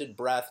wasted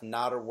breath,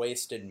 not a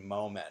wasted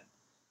moment.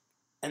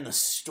 And the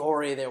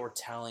story they were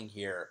telling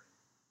here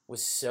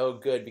was so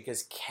good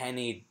because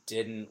Kenny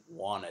didn't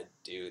want to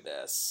do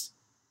this.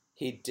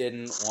 He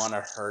didn't want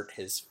to hurt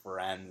his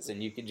friends,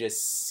 and you could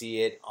just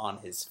see it on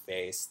his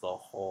face the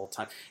whole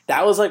time.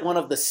 That was one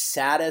of the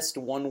saddest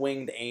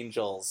one-winged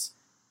angels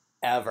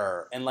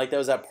ever. And there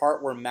was that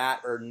part where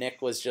Matt or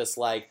Nick was just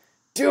like,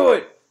 do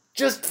it!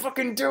 Just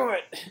fucking do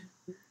it!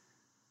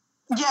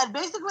 Yeah,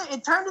 basically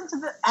it turned into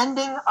the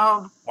ending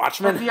of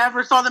Watchmen. If you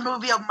ever saw the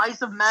movie of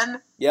Mice of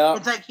Men, yeah,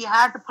 it's he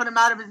had to put him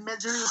out of his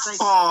misery. It's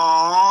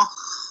aww.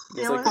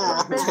 It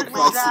was basically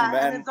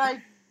that, and it's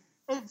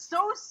it's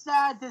so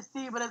sad to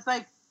see, but it's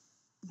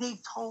they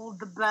told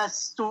the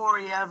best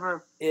story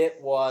ever.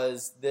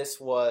 This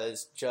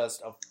was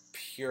just a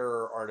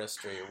pure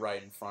artistry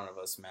right in front of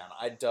us, man.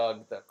 I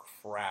dug the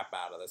crap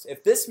out of this.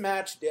 If this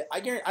match I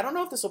don't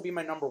know if this will be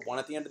my number 1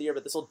 at the end of the year,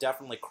 but this will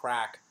definitely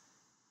crack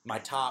my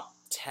top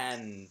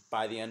 10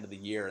 by the end of the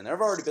year. And there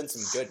have already been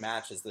some good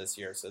matches this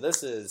year, so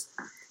this was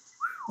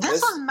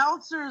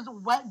Meltzer's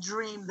wet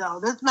dream, though.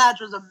 This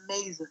match was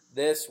amazing.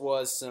 This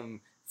was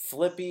some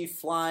flippy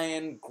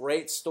flying,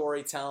 great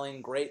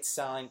storytelling, great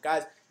selling.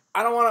 Guys,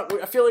 I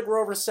feel like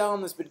we're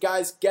overselling this, but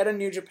guys, get a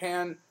New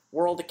Japan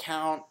World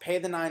account, pay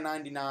the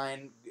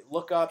 $9.99,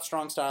 look up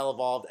Strong Style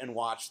Evolved, and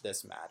watch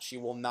this match.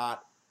 You will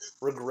not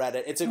regret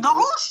it. The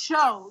whole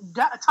show,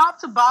 top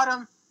to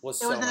bottom,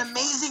 was an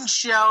amazing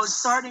show,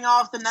 starting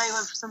off the night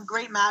with some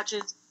great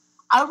matches.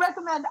 I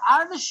recommend,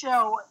 out of the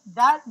show,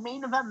 that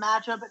main event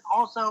matchup and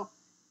also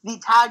the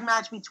tag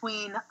match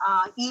between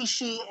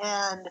Ishii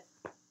and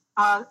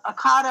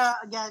Okada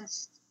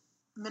against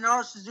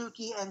Minoru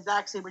Suzuki and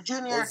Zack Sabre Jr.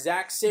 Well,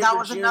 Zack Sabre that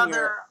was Jr.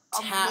 another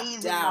tapped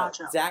amazing out.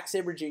 matchup. Zack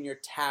Sabre Jr.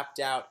 tapped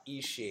out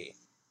Ishii.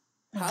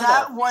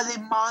 That was a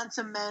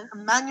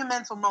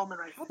monumental moment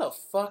right How the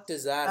fuck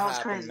does that was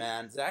happen, crazy.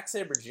 man? Zack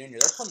Sabre Jr.,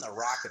 they're putting the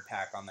rocket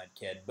pack on that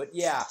kid. But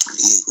yeah,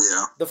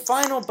 Yeah.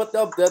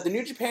 the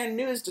New Japan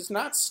News does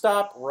not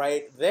stop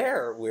right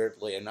there,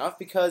 weirdly enough,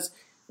 because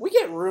we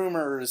get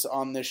rumors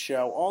on this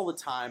show all the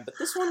time, but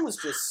this one was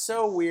just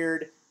so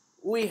weird,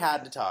 we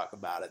had to talk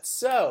about it.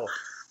 So,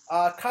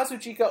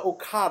 Kazuchika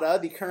Okada,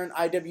 the current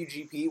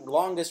IWGP,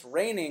 longest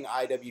reigning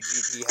IWGP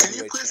Can you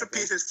heavyweight please champion.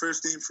 repeat his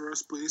first name for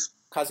us, please?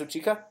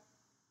 Kazuchika?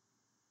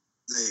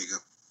 There you go.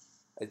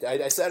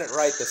 I said it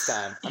right this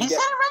time. He said it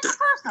right the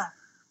first time.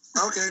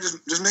 Okay,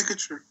 just making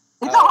sure.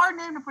 It's a hard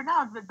name to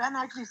pronounce, but Ben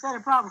actually said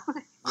it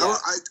probably. Yeah.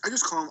 I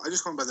just call him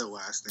by their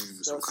last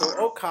name. So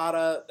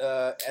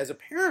Okada, as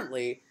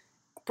apparently,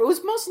 it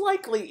was most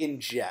likely in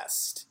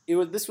jest.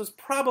 This was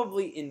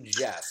probably in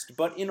jest,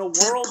 but in a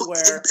world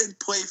where in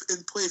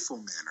playful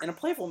manner. In a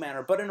playful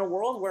manner, but in a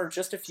world where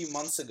just a few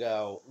months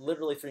ago,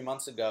 literally 3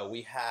 months ago,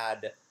 we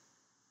had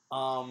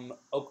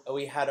Omega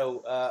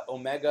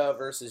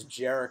versus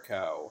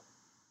Jericho.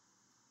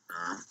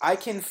 I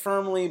can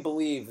firmly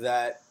believe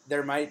that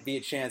there might be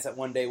a chance that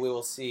one day we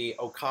will see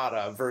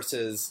Okada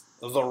versus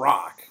The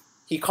Rock.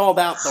 He called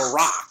out The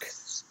Rock.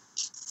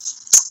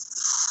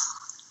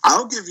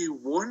 I'll give you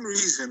one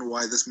reason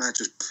why this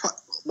match is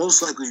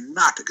most likely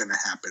not going to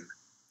happen.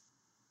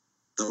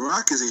 The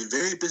Rock is a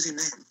very busy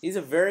man. He's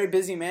a very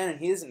busy man, and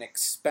he is an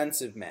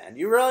expensive man.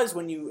 You realize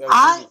when you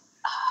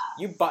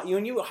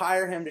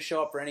hire him to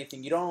show up for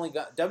anything, you don't only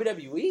got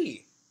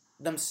WWE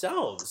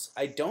themselves.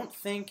 I don't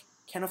think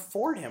can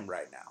afford him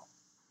right now,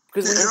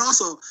 because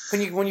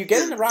when you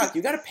get in The Rock,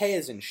 you got to pay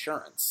his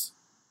insurance.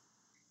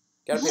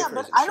 Yeah,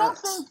 but I don't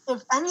think,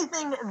 if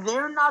anything,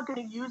 they're not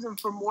going to use him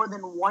for more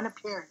than one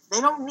appearance. They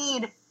don't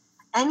need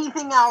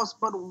anything else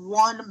but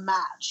one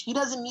match. He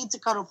doesn't need to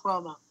cut a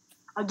promo.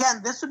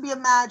 Again, this would be a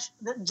match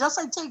that, just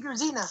like Taker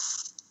Cena,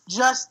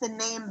 just the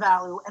name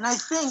value. And I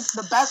think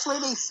the best way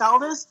they sell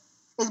this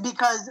is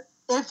because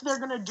if they're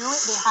going to do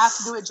it, they have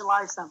to do it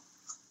July 7th.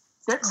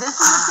 This is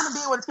what's going to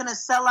be what's going to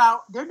sell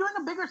out. They're doing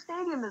a bigger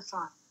stadium this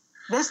time.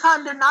 This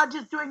time, they're not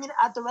just doing it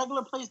at the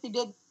regular place they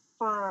did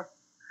for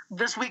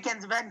this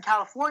weekend's event in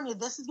California.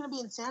 This is going to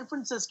be in San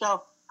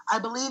Francisco. I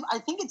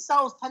think it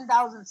sells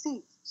 10,000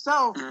 seats.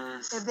 So,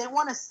 if they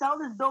want to sell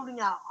this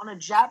building out on a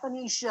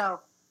Japanese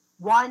show,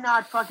 why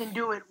not fucking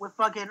do it with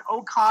fucking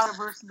Okada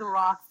versus The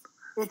Rock?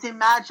 It's a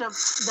matchup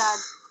that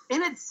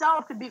in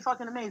itself could be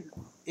fucking amazing.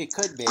 It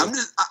could be. I'm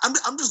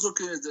just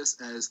looking at this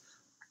as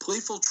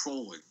playful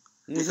trolling.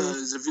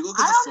 Because if you look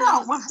at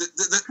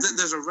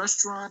there's a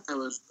restaurant that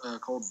was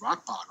called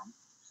Rock Bottom,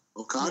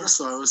 Okada. Yeah.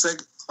 So I was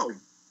like,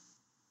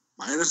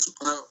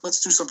 let's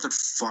do something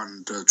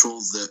fun to troll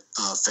the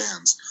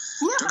fans.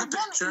 Yeah, took a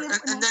picture,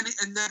 and then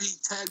he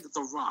tagged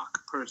The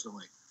Rock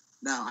personally.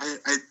 Now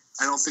I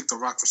don't think The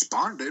Rock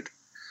responded,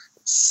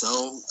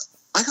 so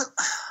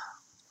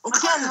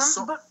Okada is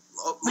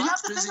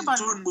busy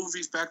doing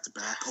movies back to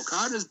back.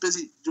 Okada is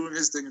busy doing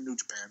his thing in New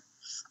Japan.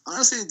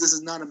 Honestly, this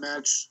is not a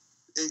match.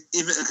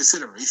 Even a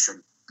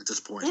consideration at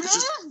this point. It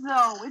is,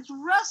 though. It's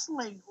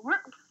wrestling.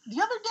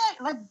 The other day,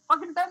 like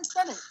fucking Ben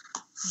said it,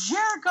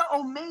 Jericho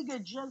Omega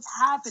just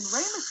happened.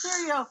 Rey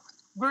Mysterio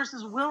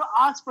versus Will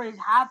Ospreay is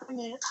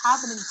happening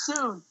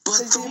soon.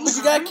 But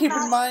you gotta keep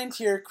in mind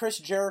here, Chris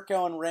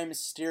Jericho and Rey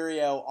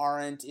Mysterio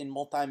aren't in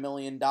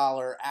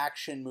multi-million-dollar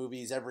action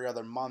movies every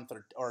other month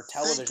or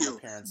television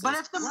appearances. But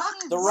if the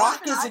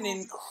Rock is an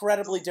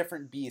incredibly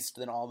different beast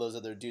than all those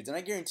other dudes, and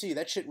I guarantee you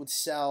that shit would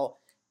sell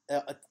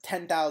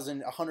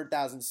 10,000,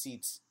 100,000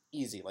 seats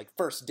easy, like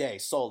first day,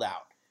 sold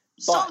out.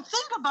 So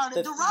think about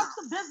it. The Rock's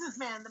a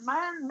businessman. The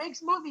man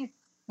makes movies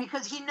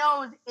because he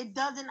knows he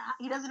doesn't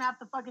have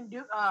to fucking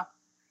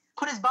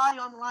put his body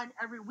on the line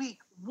every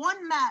week.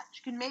 One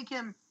match can make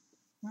him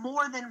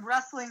more than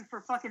wrestling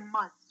for fucking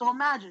months. So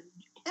imagine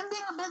him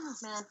being a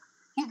businessman.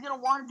 He's gonna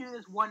want to do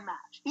this one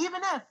match,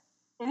 even if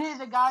it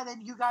is a guy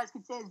that you guys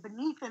could say is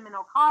beneath him in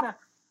Okada.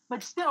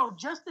 But still,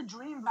 just the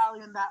dream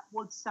value in that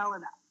would sell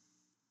it out.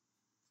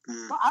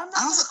 But I'm not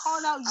going to call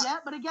it out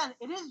yet, but again,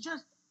 it is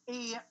just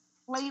a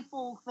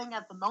playful thing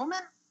at the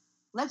moment.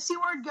 Let's see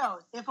where it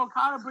goes. If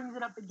Okada brings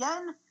it up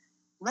again,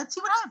 let's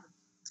see what happens.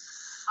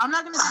 I'm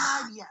not going to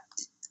deny it yet.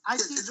 I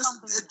see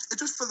something.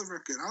 Just for the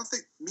record, I don't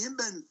think me and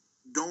Ben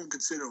don't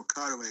consider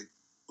Okada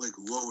like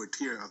lower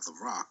tier of The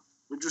Rock.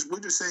 We're just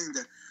saying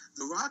that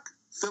The Rock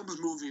films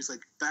movies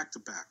like back to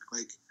back.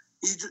 Like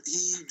he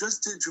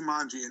just did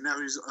Jumanji, and now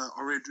he's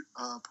already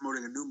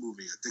promoting a new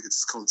movie. I think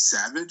it's called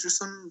Savage or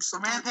something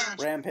Rampage. like that.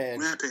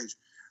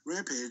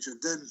 Rampage.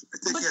 And then I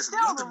think he has still,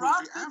 another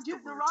movie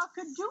afterwards. The Rock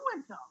could do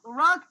it, though. The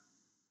Rock,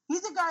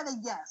 he's a guy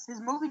that, yes,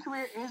 his movie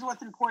career is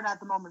what's important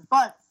at the moment.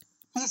 But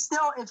he's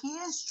still, if he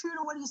is true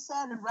to what he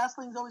said and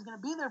wrestling's always going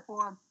to be there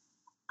for him,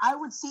 I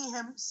would see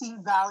him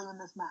seeing value in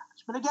this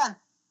match. But again,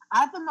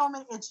 at the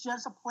moment, it's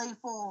just a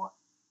playful,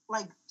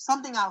 like,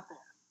 something out there.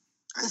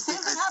 The same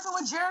thing happened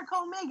with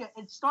Jericho Omega.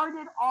 It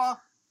started off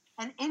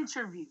an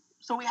interview.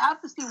 So we have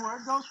to see where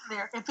it goes from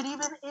there, if it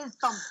even is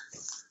something.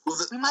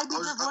 We might be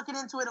just looking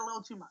into it a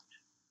little too much.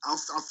 I'll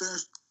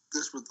finish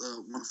this with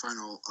one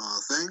final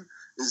thing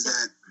is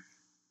that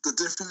the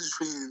difference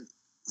between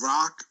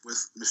Rock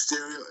with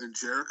Mysterio and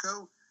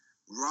Jericho,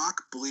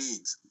 Rock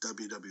bleeds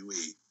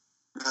WWE.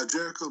 Now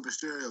Jericho and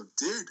Mysterio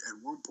did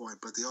at one point,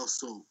 but they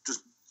also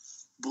just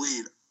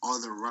bleed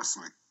other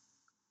wrestling.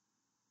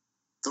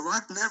 The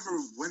Rock never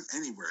went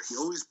anywhere. He's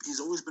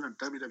always been a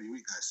WWE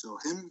guy. So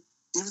even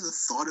the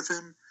thought of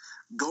him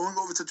going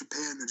over to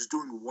Japan and just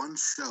doing one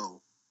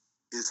show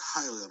is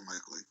highly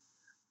unlikely.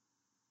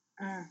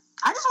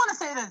 I just want to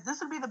say this.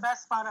 This would be the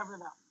best spot ever,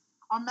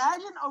 though.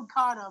 Imagine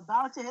Okada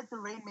about to hit the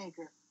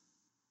Rainmaker.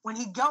 When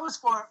he goes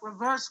for it,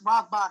 reverse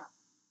rock bottom.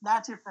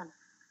 That's your finish.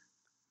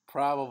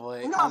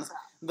 Probably.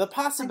 The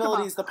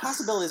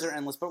possibilities are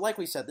endless, but like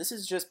we said, this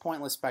is just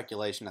pointless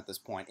speculation at this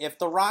point. If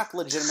The Rock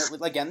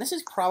legitimately, again, this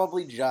is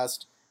probably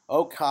just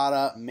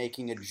Okada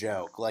making a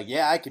joke. Like,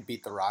 yeah, I could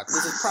beat The Rock.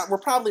 We're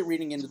probably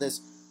reading into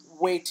this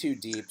way too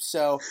deep.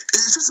 So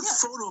it's just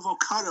a photo of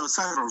Okada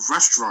outside of a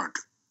restaurant.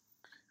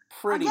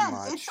 Pretty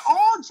much. It's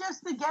all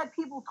just to get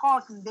people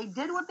talking. They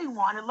did what they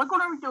wanted. Look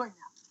what we're doing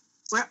now.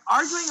 We're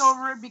arguing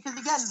over it because,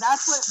 again,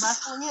 that's what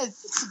wrestling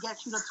is. It's to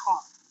get you to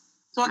talk.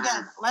 So,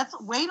 again, let's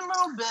wait a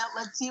little bit.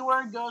 Let's see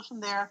where it goes from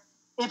there.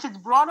 If it's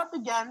brought up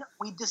again,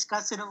 we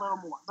discuss it a little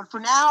more. But for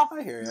now,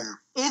 I hear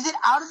you. Is it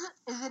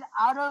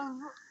out of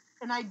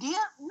an idea?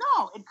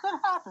 No, it could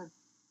happen.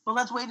 But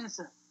let's wait and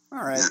see.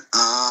 All right.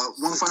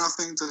 One final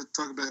thing to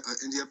talk about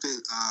indie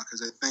update,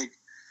 because I think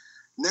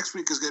next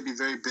week is going to be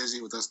very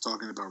busy with us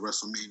talking about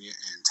WrestleMania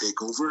and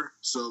TakeOver.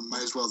 So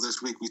might as well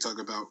this week we talk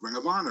about Ring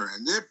of Honor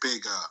and their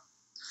big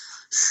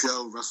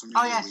show, WrestleMania.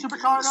 Oh, yeah, weekend.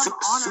 Supercard of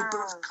Honor.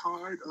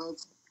 Supercard of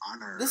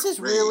Honor. This is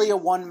really a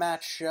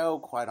one-match show,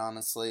 quite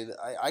honestly.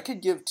 I could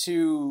give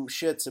two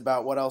shits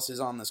about what else is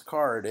on this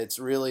card. It's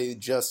really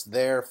just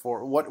there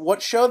for...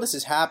 What show this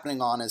is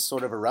happening on is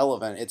sort of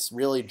irrelevant. It's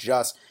really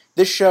just...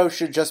 This show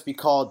should just be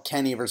called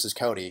Kenny versus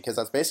Cody, because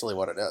that's basically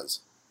what it is.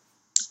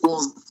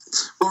 Well,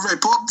 Ray,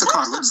 pull up the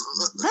card.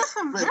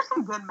 There's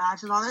some good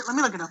matches on it. Let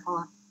me look it up. Hold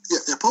on.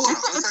 Yeah, pull it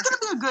up. It's going to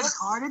be a good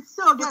card. It's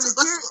still good.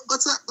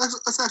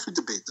 Let's actually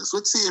debate this.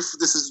 Let's see if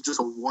this is just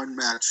a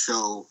one-match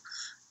show.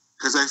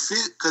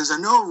 Because I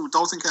know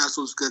Dalton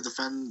Castle is going to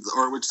defend the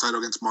ROH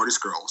title against Marty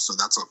Scurll, so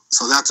that's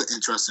an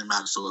interesting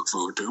match to look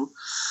forward to.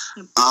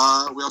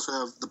 We also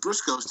have the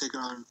Briscoes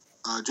taking on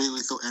Jay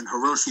Lethal and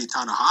Hiroshi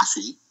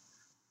Tanahashi.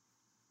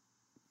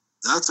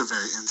 That's a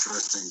very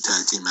interesting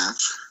tag team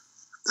match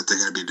that they're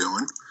going to be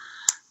doing.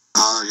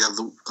 You have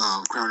the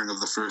crowning of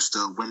the first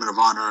Women of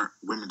Honor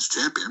Women's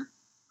Champion.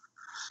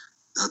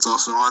 That's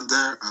also on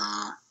there.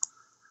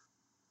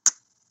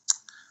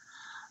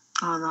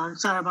 Hold on.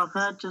 Sorry about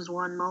that. Just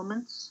one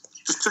moment.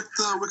 Just check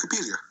the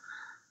Wikipedia.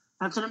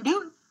 That's what I'm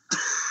doing.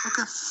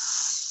 Okay.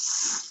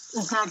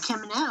 It's not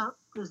coming out.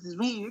 This is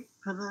weird.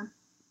 Hold on.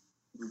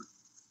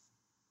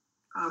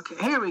 Okay,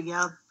 here we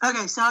go.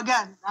 Okay, so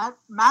again, that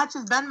match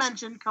has been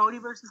mentioned. Cody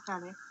versus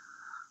Kenny.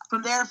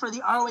 From there, for the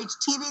ROH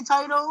TV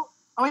title...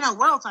 Oh, wait, no,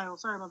 world title.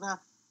 Sorry about that.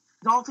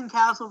 Dalton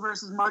Castle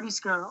versus Marty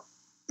Scurll.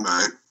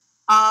 Right.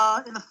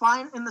 In the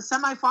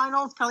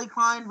semifinals, Kelly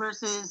Klein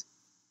versus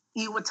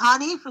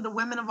Iwatani for the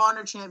Women of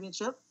Honor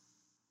Championship.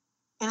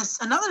 In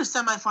another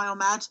semifinal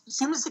match,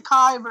 Suma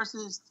Sakai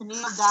versus Tania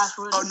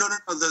Dashwood. Oh, no.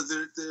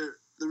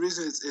 The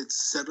reason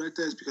it's said right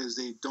there is because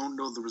they don't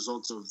know the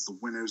results of the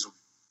winners of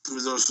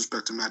those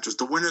respective matches.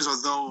 The winners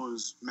of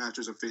those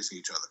matches are facing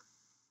each other.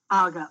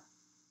 Oh, okay.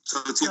 So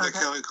it's either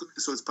Kelly.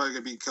 So it's probably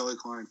gonna be Kelly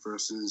Klein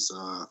versus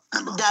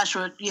Emma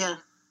Dashwood. Yeah.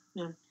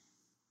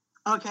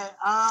 Okay.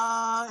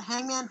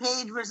 Hangman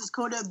Page versus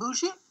Kota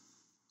Ibushi.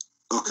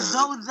 Okay.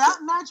 Though that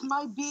match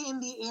might be in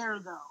the air,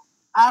 though.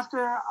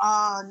 After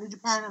New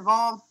Japan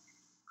Evolved,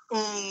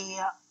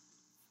 a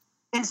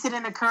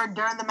incident occurred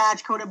during the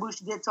match. Kota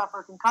Ibushi did suffer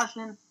a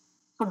concussion,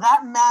 so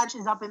that match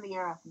is up in the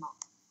air at the moment.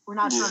 We're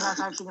not sure if that's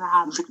actually going to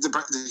happen.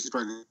 He's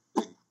probably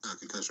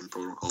concussion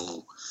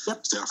protocol.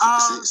 Yep.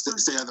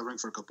 Stay out of the ring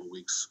for a couple of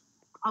weeks.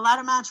 A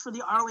ladder match for the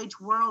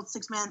ROH World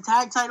 6-man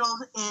tag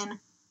titles in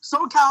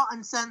SoCal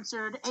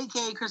Uncensored,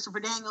 a.k.a. Christopher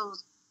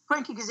Daniels,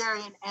 Frankie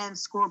Kazarian, and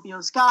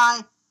Scorpio Sky,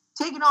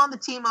 taking on the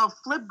team of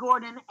Flip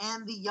Gordon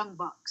and the Young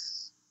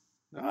Bucks.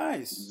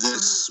 Nice.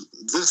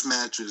 This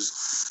match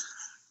is...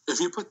 If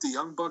you put the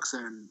Young Bucks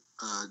and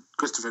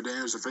Christopher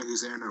Daniels and Frankie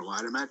Kazarian in a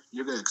ladder match,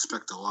 you're going to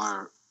expect a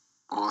lot of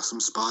awesome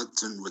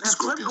spots, and with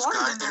Scorpio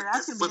Sky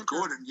and Flip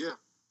Gordon, yeah.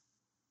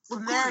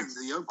 From there,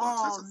 the Young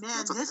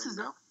Bucks.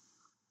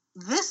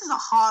 This is a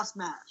Haas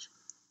match.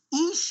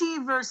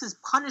 Ishii versus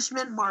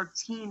Punishment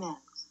Martinez.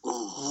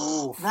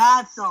 Oh,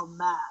 that's a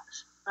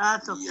match.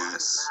 That's a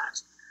yes. match.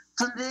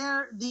 From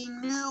there, the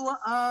new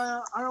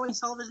ROH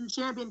Television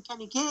Champion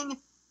Kenny King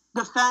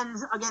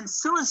defends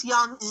against Silas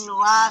Young in the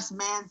Last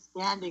Man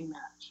Standing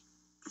match.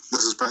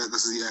 This is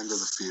the end of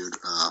the feud.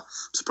 I'm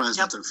surprised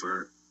nothing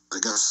for. I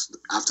guess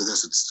after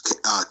this, it's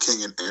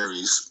King and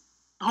Aries.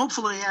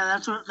 Hopefully, yeah,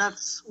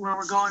 that's where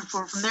we're going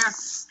for from there.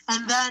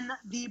 And then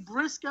the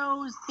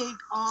Briscoes take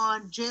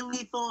on Jay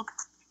Lethal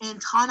and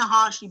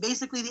Tanahashi,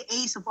 basically the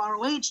ace of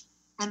ROH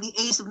and the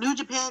ace of New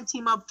Japan,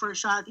 team up for a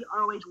shot at the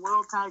ROH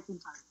World Tag Team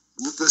title.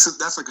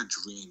 That's like a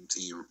dream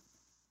team.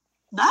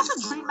 That's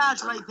a dream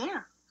match right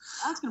there.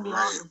 That's gonna be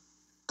awesome.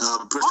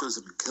 Briscoes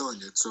have been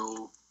killing it,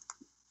 so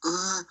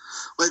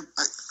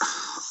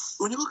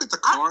when you look at the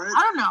card,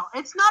 I don't know.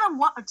 It's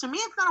not to me.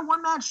 It's not a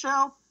one match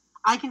show.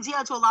 I can see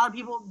how to a lot of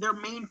people their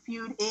main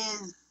feud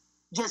is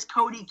just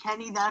Cody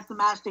Kenny. That's the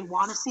match they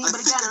want to see. But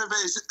again,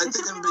 everybody's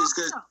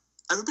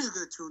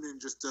gonna tune in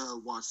just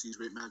to watch these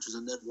great matches,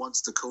 and then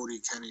once the Cody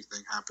Kenny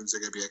thing happens,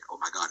 they're gonna be like, "Oh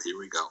my God, here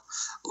we go.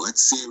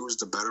 Let's see who's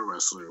the better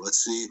wrestler.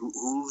 Let's see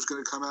who's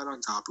gonna come out on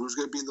top. Who's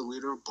gonna be the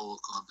leader of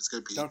Bullet Club. It's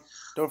gonna be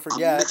don't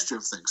forget a mixture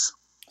of things."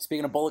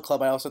 Speaking of Bullet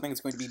Club, I also think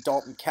it's going to be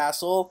Dalton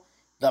Castle,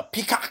 the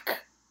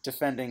Peacock,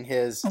 defending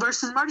his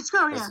versus Marty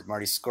Scurll,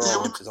 Marty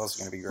Scurll, which is also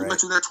going to be great. We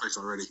mentioned that twice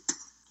already.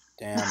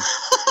 Damn,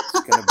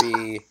 it's going to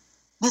be.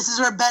 This is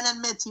where Ben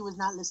admits he was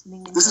not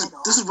listening. This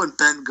is when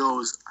Ben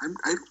goes, I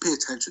don't pay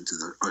attention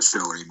to our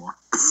show anymore.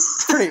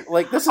 This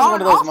is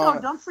one of those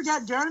moments. Don't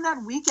forget, during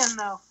that weekend,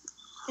 though,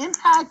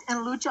 Impact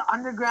and Lucha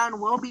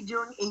Underground will be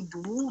doing a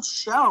dual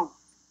show.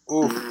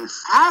 Oof.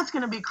 That's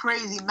going to be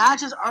crazy.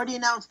 Matches already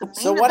announced. The main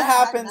So what event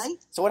happens? that night?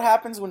 So what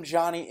happens when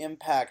Johnny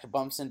Impact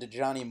bumps into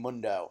Johnny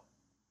Mundo?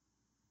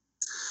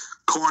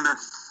 Corner.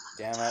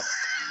 Damn it.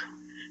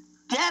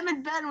 Damn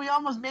it, Ben. We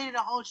almost made it a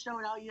whole show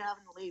without you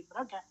having to leave.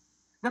 But okay.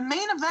 The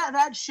main event of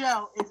that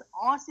show is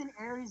Austin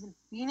Aries and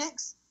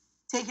Phoenix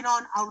taking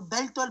on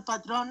Alberto El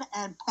Patron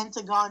and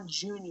Pentagon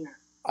Jr.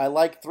 I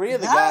like 3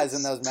 of the guys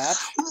in those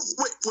matches.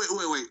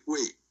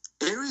 Wait.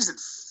 Aries and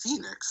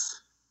Phoenix?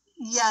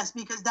 Yes,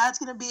 because that's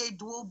going to be a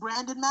dual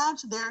branded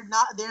match. They're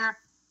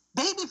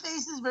baby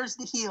faces versus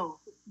the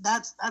heel.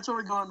 That's where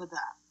we're going with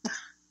that.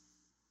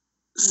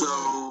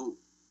 So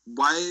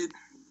why?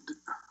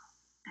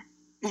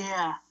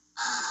 Yeah.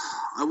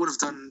 I would have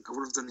done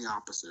the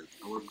opposite.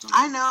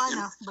 I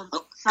know.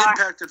 But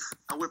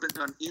I would have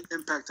done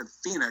Impact and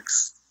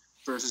Phoenix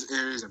versus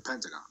Aries and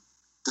Pentagon.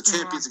 The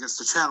champions against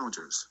the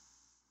challengers.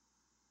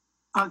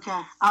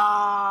 Okay.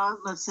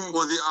 Let's see.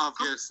 Well, the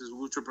obvious is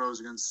Lucha Bros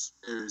against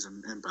Aries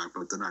and Impact,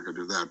 but they're not going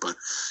to do that. But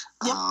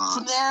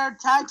from their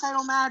tag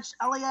title match,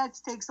 LAX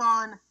takes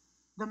on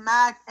the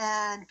Mac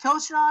and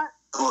Killshot.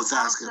 Oh,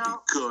 that's going to be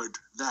good.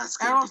 That's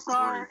going to be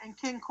Aerostar and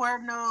King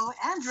Cuerno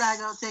and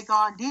Drago take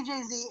on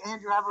DJZ,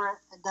 Andrew Everett,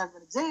 and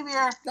Desmond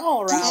Xavier.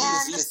 All around.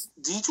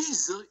 DJ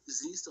Z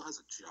still has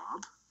a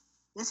job?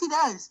 Yes, he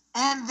does.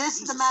 And this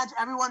is the match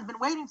everyone's been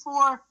waiting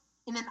for.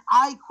 In an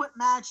I Quit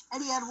match,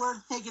 Eddie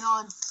Edwards taking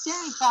on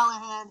Sammy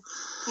Callahan,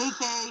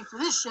 a.k.a. for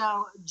this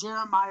show,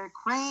 Jeremiah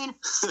Crane.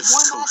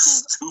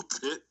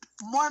 Stupid.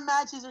 More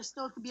matches are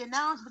still to be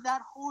announced, but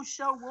that whole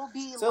show will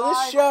be So live.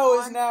 this show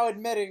is now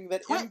admitting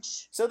that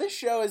Twitch. So this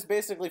show is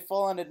basically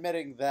full on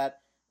admitting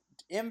that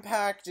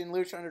Impact and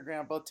Lucha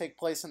Underground both take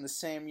place in the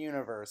same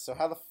universe. So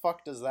how the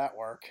fuck does that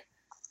work?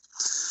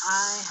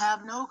 I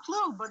have no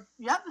clue, but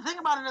you have to think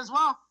about it as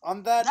well.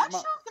 That show's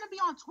going to be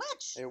on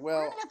Twitch. It will.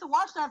 We're going to get to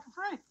watch that for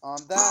free. On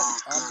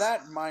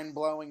that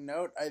mind-blowing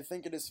note, I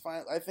think it is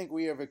fine. I think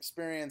we have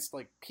experienced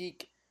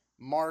peak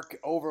Mark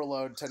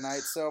overload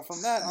tonight. So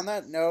on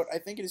that note, I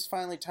think it is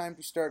finally time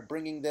to start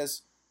bringing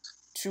this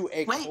to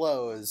a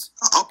close.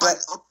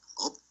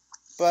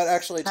 But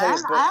actually, I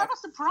have a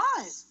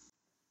surprise.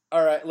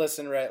 All right,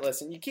 listen.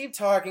 You keep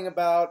talking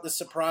about the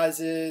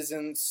surprises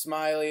and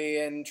Smiley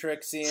and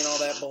Trixie and all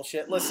that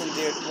bullshit. Listen,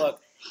 dude,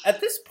 look.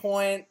 At this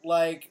point,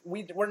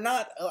 we're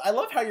not... I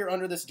love how you're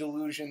under this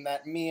delusion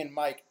that me and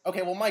Mike...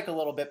 Okay, well, Mike a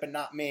little bit, but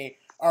not me,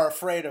 are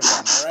afraid of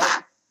them, all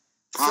right?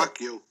 Fuck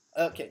you.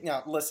 Okay,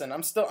 now, listen,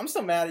 I'm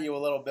still mad at you a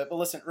little bit, but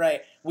listen,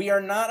 right, we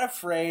are not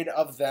afraid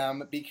of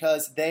them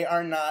because they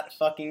are not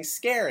fucking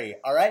scary,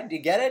 all right? Do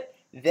you get it?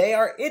 They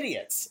are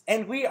idiots,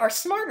 and we are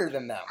smarter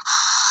than them.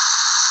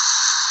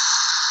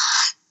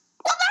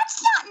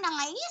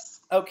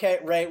 Nice. Okay,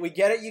 Ray, we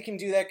get it. You can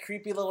do that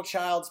creepy little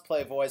child's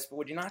play voice, but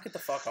would you knock it the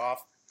fuck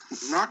off?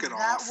 Knock it off.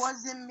 That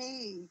wasn't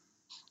me.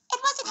 It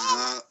wasn't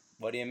him.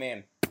 What do you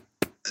mean?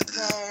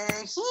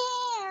 They're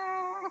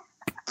here.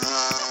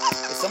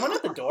 Is someone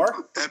at the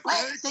door?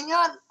 Wait,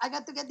 senor, I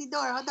got to get the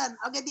door. Hold on,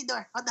 I'll get the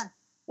door. Hold on.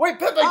 Wait,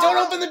 Pepe, don't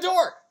open the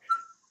door.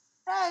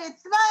 Hey,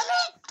 it's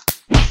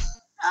Smiley.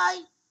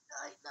 I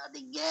not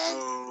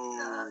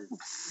again.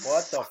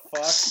 What the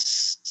fuck?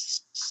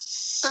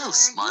 Oh,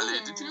 Smiley,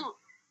 did you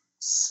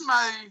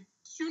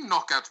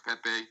knock out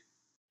Pepe?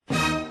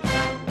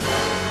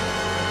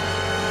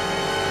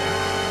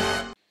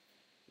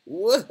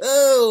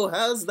 Whoa,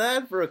 how's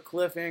that for a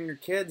cliffhanger,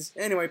 kids?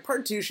 Anyway,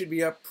 part 2 should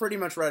be up pretty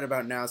much right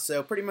about now,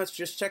 so pretty much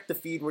just check the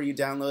feed where you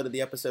downloaded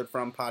the episode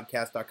from,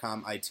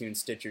 podcast.com, iTunes,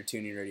 Stitcher,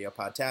 TuneIn Radio,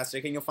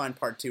 Podtastic, and you'll find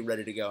part 2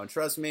 ready to go, and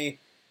trust me,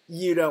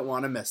 you don't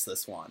want to miss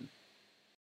this one.